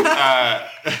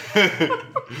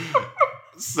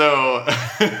 So,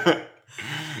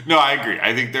 no, I agree.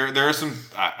 I think there are some.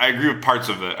 I agree with parts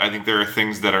of it. I think there are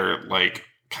things that are like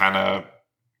kind of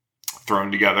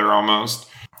thrown together almost.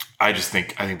 I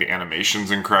think the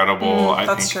animation's incredible. I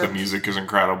that's think true. the music is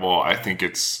incredible. I think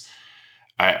it's.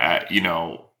 I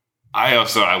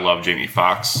love Jamie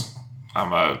Foxx.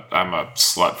 I'm a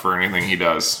slut for anything he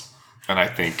does, and I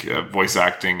think voice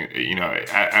acting.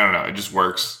 I don't know. It just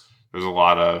works. There's a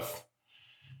lot of.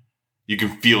 You can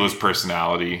feel his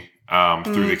personality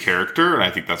through the character, and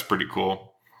I think that's pretty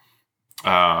cool.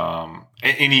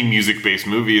 Any music-based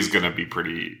movie is going to be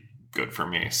pretty good for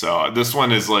me. So this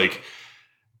one is like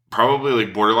probably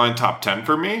like borderline top 10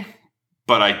 for me,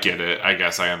 but I get it. I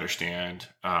guess I understand.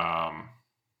 Yeah,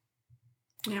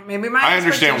 maybe my. I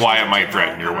understand why it might expectations are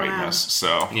threaten too your high. I don't know. whiteness.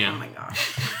 So Oh Yeah. my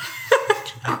gosh.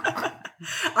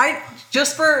 I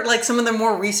just for like some of the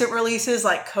more recent releases,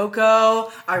 like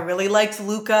Coco, I really liked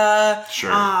Luca.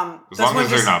 Sure. As As long as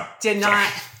they're not- did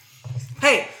not.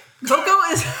 Hey, Coco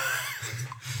is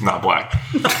not black.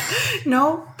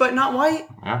 no, but not white.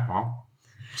 Yeah, well,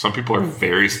 some people are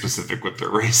very specific with their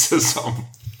racism.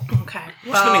 Okay.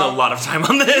 Spending a lot of time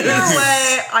on this. Either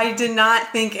way, I did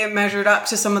not think it measured up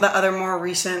to some of the other more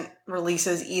recent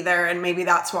releases either, and maybe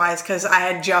that's why. It's because I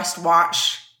had just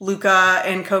watched Luca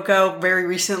and Coco very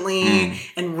recently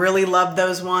and really loved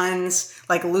those ones.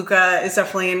 Like, Luca is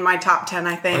definitely in my top 10,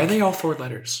 I think. Are they all 4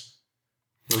 letters?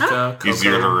 Luca, Coco,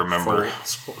 easier to remember.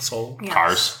 Soul. Yes.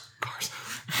 Cars.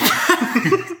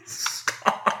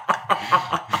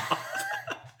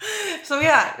 So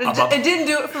yeah, it didn't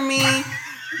do it for me,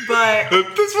 but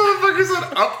This motherfucker said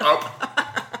up.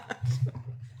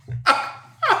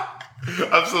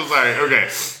 I'm so sorry. Okay,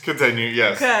 continue.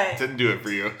 Yes. Okay. Didn't do it for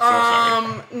you. So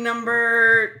sorry.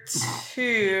 number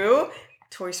 2,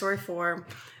 Toy Story 4.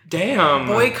 Damn.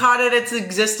 Boycotted its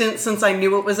existence since I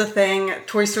knew it was a thing.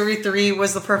 Toy Story 3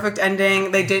 was the perfect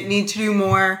ending. They didn't need to do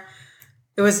more.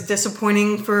 It was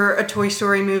disappointing for a Toy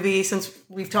Story movie since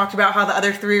we've talked about how the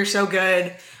other 3 are so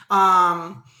good.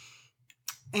 And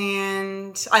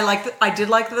I did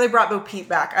like that they brought Bo Peep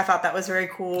back. I thought that was very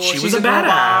cool. She She's was a girl badass.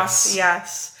 boss,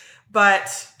 yes.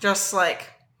 But just like,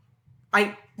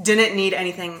 I didn't need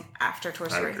anything after Toy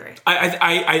Story 3.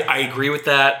 I agree with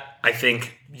that. I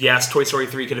think, yes, Toy Story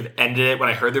 3 could have ended it. When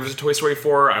I heard there was a Toy Story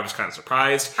 4, I was kind of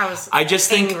surprised. I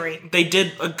just angry. think they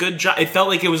did a good job. It felt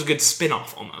like it was a good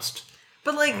spin-off almost.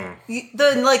 But like,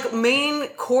 the main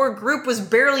core group was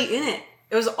barely in it.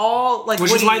 It was all like,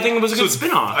 Which is why I think it was a good So,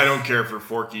 spin-off. I don't care for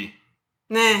Forky.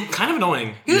 Nah. Kind of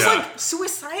annoying. He was Yeah. like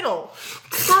suicidal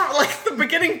for like the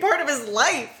beginning part of his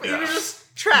life. He was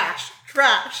just trash.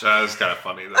 That was kind of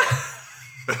funny though.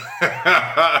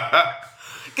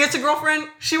 Gets a girlfriend,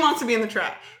 she wants to be in the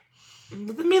trash.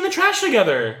 Let them be in the trash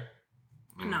together.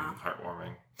 No.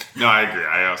 Heartwarming. No, I agree.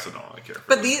 I also don't really care for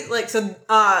But these, like, so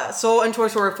Soul and Toy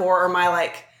Story 4 are my,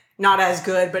 like, not as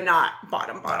good, but not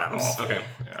bottoms. Okay.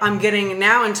 Yeah. I'm getting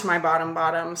now into my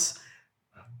bottoms.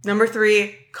 Number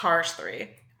 3, Cars 3.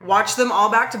 Watch them all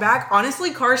back to back.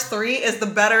 Honestly, Cars 3 is the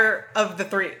better of the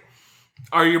 3.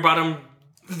 Are your bottom...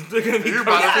 They're going to be Your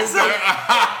Cars? bottom- Yes.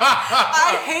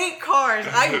 I hate Cars.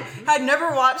 I had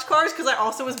never watched Cars because I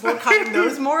also was boycotting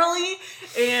those morally.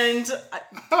 And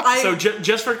I So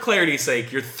just for clarity's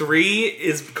sake, your 3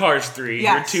 is Cars 3.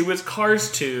 Yes. Your 2 is Cars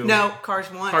 2. no,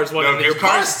 Cars 1. Cars 1. No, and your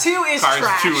because Cars 2 is Cars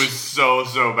trash. 2 is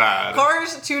so bad.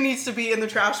 Cars 2 needs to be in the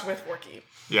trash with Forky.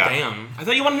 Yeah. Damn. I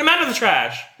thought you wanted him out of the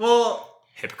trash. Well,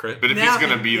 Hypocrite. But if Now he's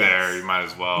gonna be yes. there, you might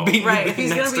as well right, if he's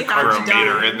going Next to be to throw half a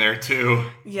meter done. in there too.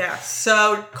 Yeah,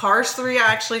 so Cars 3 I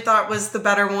actually thought was the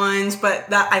better ones, but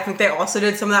that I think they also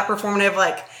did some of that performative,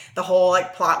 like the whole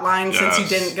like plot line since you Yes.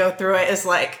 didn't go through it is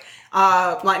like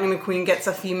Lightning McQueen gets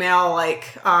a female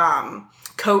like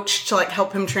coach to like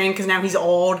help him train because now he's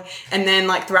old, and then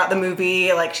like throughout the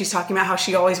movie like she's talking about how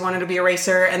she always wanted to be a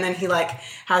racer, and then he like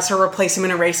has her replace him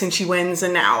in a race and she wins,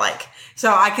 and now like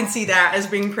so I can see that as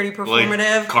being pretty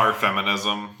performative. Like car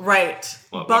feminism. Right.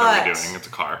 What are we doing? It's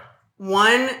a car.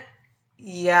 One,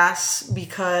 yes,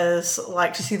 because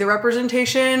like to see the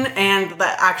representation and the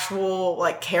actual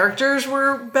like characters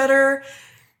were better.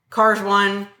 Cars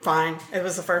 1, fine. It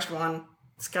was the first one.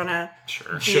 It's gonna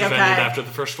Sure. Should have okay. ended after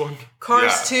the first one.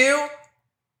 Cars 2.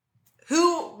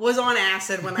 Who was on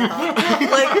acid when they thought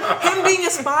like him being a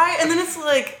spy, and then it's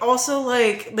like also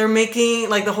like they're making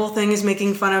like the whole thing is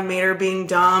making fun of Mater being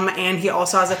dumb, and he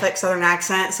also has a thick Southern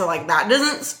accent, so like that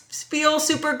doesn't feel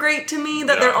super great to me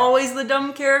that they're always the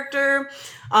dumb character.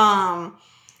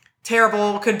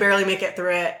 Terrible, could barely make it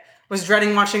through it. Was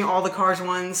dreading watching all the Cars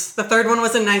ones. The third one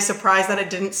was a nice surprise that it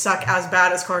didn't suck as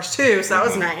bad as Cars 2, so that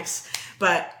was nice.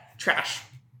 But trash.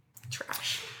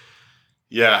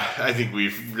 Yeah, I think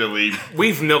we've really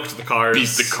We've milked the Cars. beat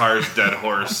the Cars dead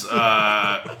horse. This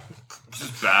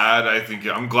is bad. I think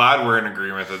I'm glad we're in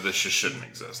agreement that this just shouldn't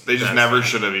exist. They just That's never fine.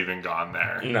 should have even gone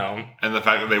there. No. And the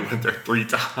fact that they went there 3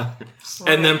 times.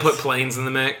 And then put planes in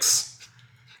the mix.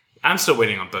 I'm still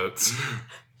waiting on boats.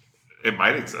 It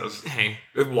might exist. Hey,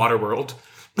 Waterworld.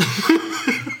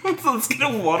 Let's get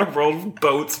a Waterworld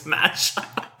boats match.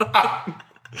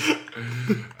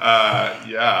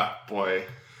 Yeah, boy.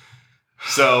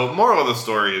 So, moral of the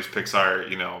story is Pixar,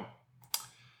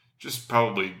 just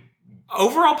probably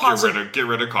Overall positive. get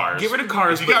rid of Cars. Get rid of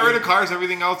Cars. If you got rid of Cars,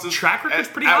 everything else is Track record's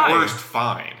pretty at high. worst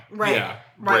fine. Right. Yeah.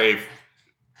 Right. Brave.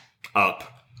 Up.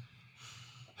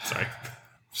 Sorry.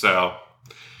 So,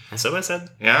 And so I said,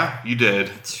 yeah, you did.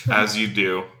 As you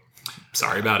do.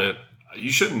 sorry about it.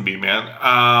 You shouldn't be, man.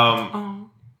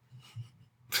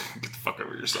 Get the fuck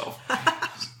over yourself.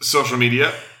 Social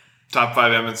media. Top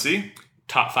 5 MNC.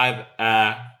 Top 5, top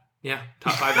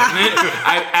 5.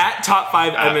 I'm at top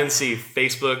 5 MNC.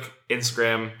 Facebook,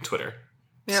 Instagram, Twitter.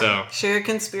 Yep. So share your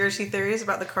conspiracy theories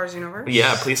about the Cars universe.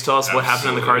 yeah, please tell us what happened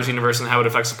in the Cars Absolutely. universe and how it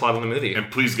affects the plot of the movie. And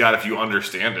please, God, if you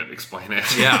understand it, explain it.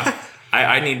 Yeah,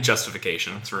 I need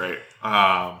justification. That's right.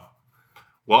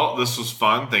 Well, this was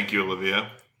fun. Thank you,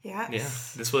 Olivia. Yes.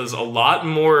 Yeah, this was a lot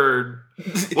more.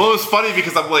 Well, it was funny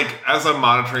because I'm like, as I'm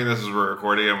monitoring this as we're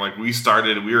recording, I'm like, we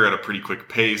were at a pretty quick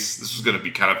pace. This was going to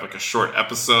be kind of like a short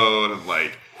episode and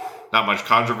like not much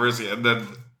controversy. And then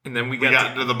We we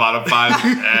got into the bottom 5,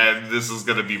 and this is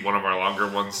going to be one of our longer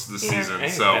ones this season. Hey,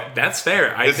 So that's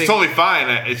fair. I it's think totally fine.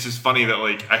 It's just funny that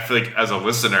like I feel like as a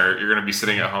listener, you're going to be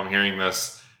sitting at home hearing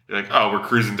this. You're like, oh, we're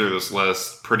cruising through this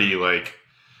list, pretty like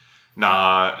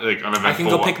not like uneventful. I can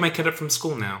go pick my kid up from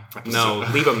school now. No,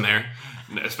 leave him there.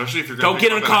 Especially if you're going Don't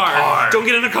get in a car. Don't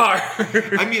get in a car.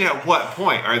 I mean, at what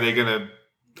point are they going to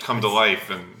come to life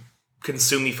and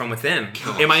Consume me from within.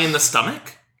 Am I in the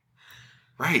stomach?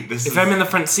 right? This If is, I'm in the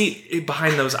front seat,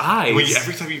 behind those eyes. Wait,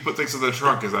 every time you put things in the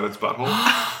trunk, is that its butthole?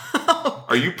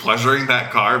 Are you pleasuring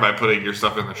that car by putting your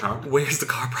stuff in the trunk? Where's the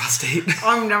car prostate?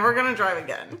 I'm never gonna drive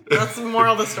again. That's the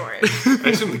moral of the story. I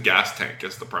assume the gas tank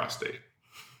is the prostate.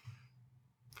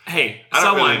 Hey, I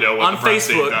don't someone really know what on the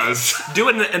prostate Facebook does. do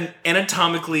an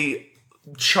anatomically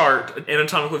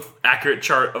accurate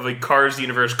chart of a Cars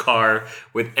universe car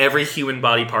with every human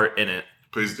body part in it.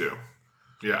 Please do.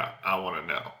 Yeah, I want to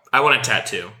know. I want a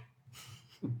tattoo.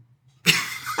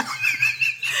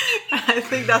 I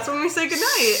think that's when we say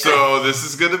goodnight. So this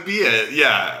is going to be it.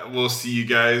 Yeah, we'll see you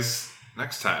guys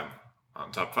next time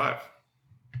on Top 5.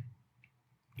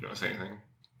 You want to say anything?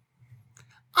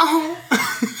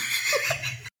 Oh.